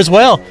went there as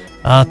well.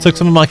 Took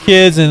some of my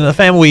kids and the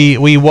family.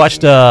 We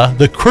watched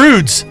The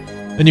Croods,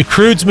 the new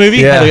Croods movie.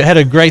 Yeah. Had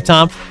a great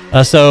time.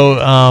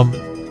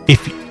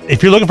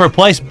 If you're looking for a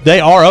place, they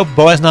are open.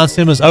 Boaz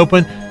Non-Cinema is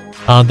open.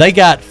 They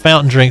got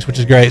fountain drinks, which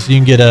is great. So you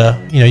can get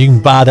you can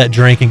buy that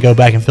drink and go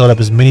back and fill it up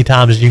as many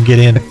times as you can get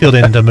in, filled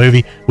into a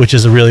movie, which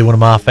is really one of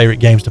my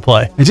favorite games to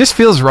play. It just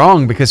feels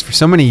wrong because for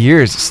so many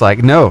years, it's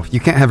like, no, you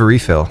can't have a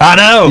refill. I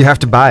know. You have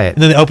to buy it.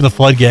 And then they open the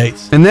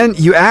floodgates. And then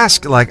you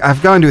ask, like,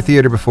 I've gone to a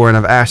theater before and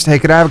I've asked, hey,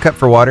 could I have a cup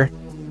for water?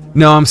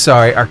 No, I'm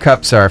sorry. Our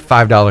cups are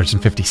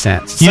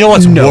 $5.50. You know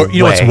what's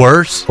what's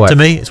worse What? to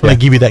me? It's when they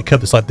give you that cup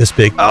that's like this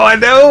big. Oh, I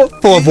know.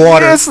 Full of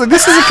water. Yes,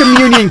 this is a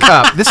communion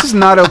cup. This is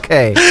not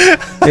okay.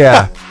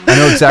 Yeah, I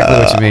know exactly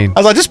what you mean.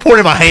 I was like, just pour it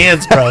in my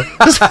hands, bro.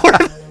 Just pour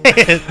it in my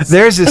hands.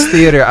 There's this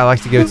theater I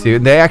like to go to.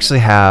 They actually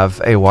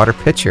have a water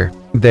pitcher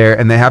there,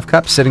 and they have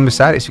cups sitting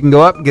beside it. So you can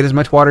go up, get as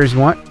much water as you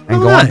want, and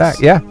go on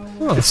back. Yeah,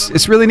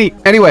 it's really neat.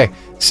 Anyway,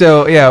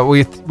 so yeah,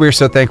 we're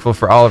so thankful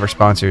for all of our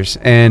sponsors.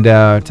 And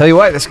tell you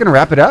what, that's going to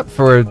wrap it up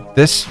for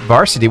this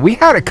varsity. We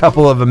had a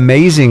couple of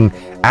amazing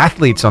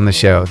athletes on the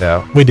show,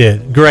 though. We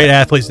did. Great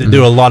athletes that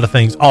do a lot of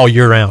things all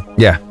year round.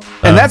 Yeah.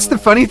 And that's the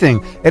funny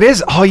thing. It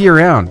is all year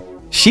round.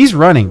 She's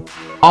running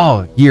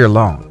all year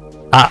long.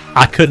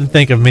 I couldn't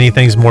think of many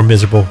things more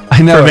miserable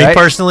I know, for me right?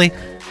 personally,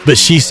 but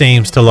she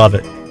seems to love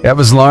it. That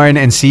was Lauren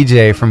and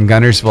CJ from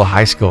Gunnersville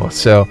High School.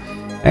 So,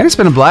 and it's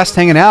been a blast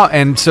hanging out,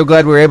 and so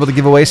glad we were able to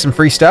give away some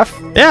free stuff.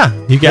 Yeah,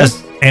 you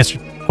guys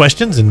answered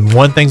questions and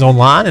won things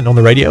online and on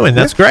the radio, and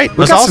that's great.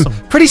 We've That's got awesome.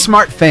 some pretty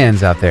smart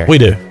fans out there. We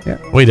do. Yeah.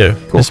 We do.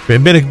 Cool. It's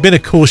been a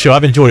cool show.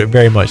 I've enjoyed it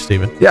very much,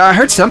 Stephen. Yeah, I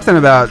heard something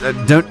about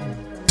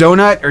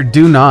donut or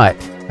do not.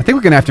 I think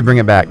we're going to have to bring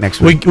it back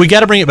next week. We got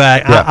to bring it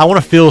back. Yeah. I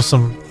want to feel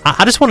some.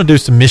 I just want to do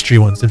some mystery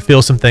ones and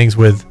fill some things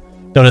with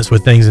donuts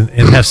with things and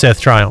have Seth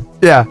try them.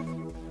 Yeah.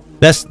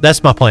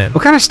 That's my plan.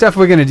 What kind of stuff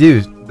are we going to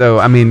do, though?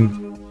 I mean,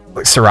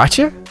 like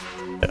sriracha?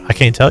 I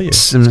can't tell you.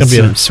 Some it's gonna be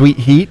some sweet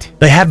heat?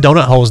 They have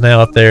donut holes now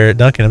up there at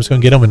Dunkin'. I'm just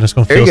going to get them and just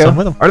going to fill some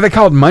with them. Are they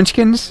called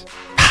munchkins?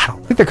 I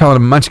Wow. I think they're calling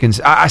them Munchkins.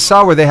 I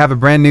saw where they have a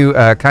brand new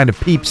kind of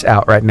Peeps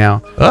out right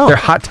now. Oh. They're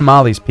Hot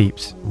Tamales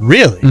Peeps.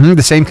 Really? Mm-hmm.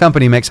 The same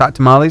company makes Hot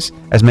Tamales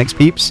as makes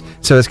Peeps,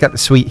 so it's got the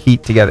sweet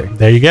heat together.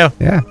 There you go.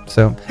 Yeah.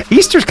 So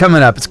Easter's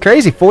coming up. It's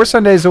crazy. 4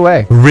 Sundays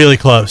away. Really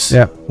close.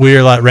 Yeah.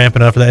 We're like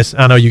ramping up for that.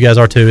 I know you guys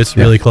are too. It's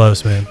really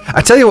close, man.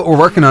 I tell you what we're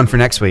working on for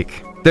next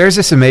week. There's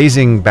this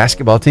amazing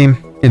basketball team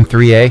in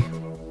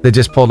 3A that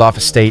just pulled off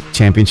a state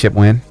championship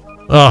win.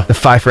 Oh. The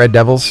Fife Red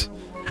Devils.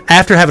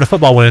 After having a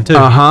football win, too.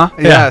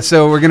 Yeah.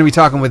 So we're going to be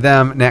talking with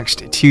them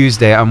next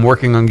Tuesday. I'm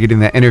working on getting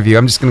that interview.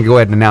 I'm just going to go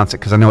ahead and announce it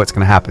because I know it's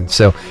going to happen.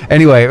 So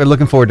anyway, we're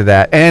looking forward to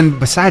that. And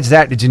besides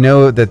that, did you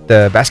know that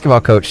the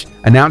basketball coach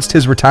announced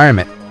his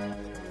retirement?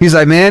 He's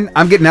like, man,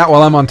 I'm getting out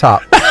while I'm on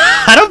top.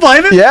 I don't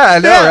blame him. Yeah, I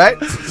know, right?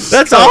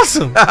 That's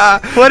awesome.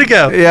 Way to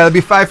go. Yeah, it'll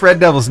be Fife Red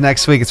Devils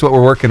next week. It's what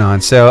we're working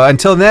on. So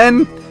until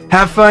then,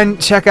 have fun.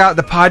 Check out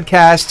the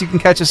podcast. You can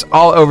catch us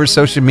all over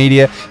social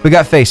media. We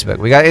got Facebook,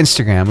 we got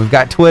Instagram, we've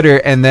got Twitter,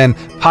 and then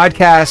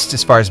podcasts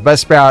as far as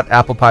Buzzsprout,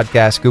 Apple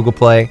Podcasts, Google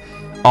Play,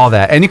 all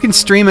that. And you can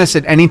stream us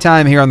at any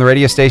time here on the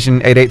radio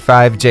station,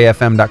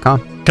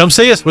 885jfm.com. Come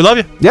see us. We love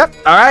you. Yep.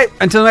 All right.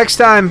 Until next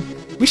time,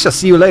 we shall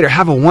see you later.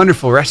 Have a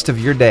wonderful rest of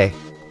your day.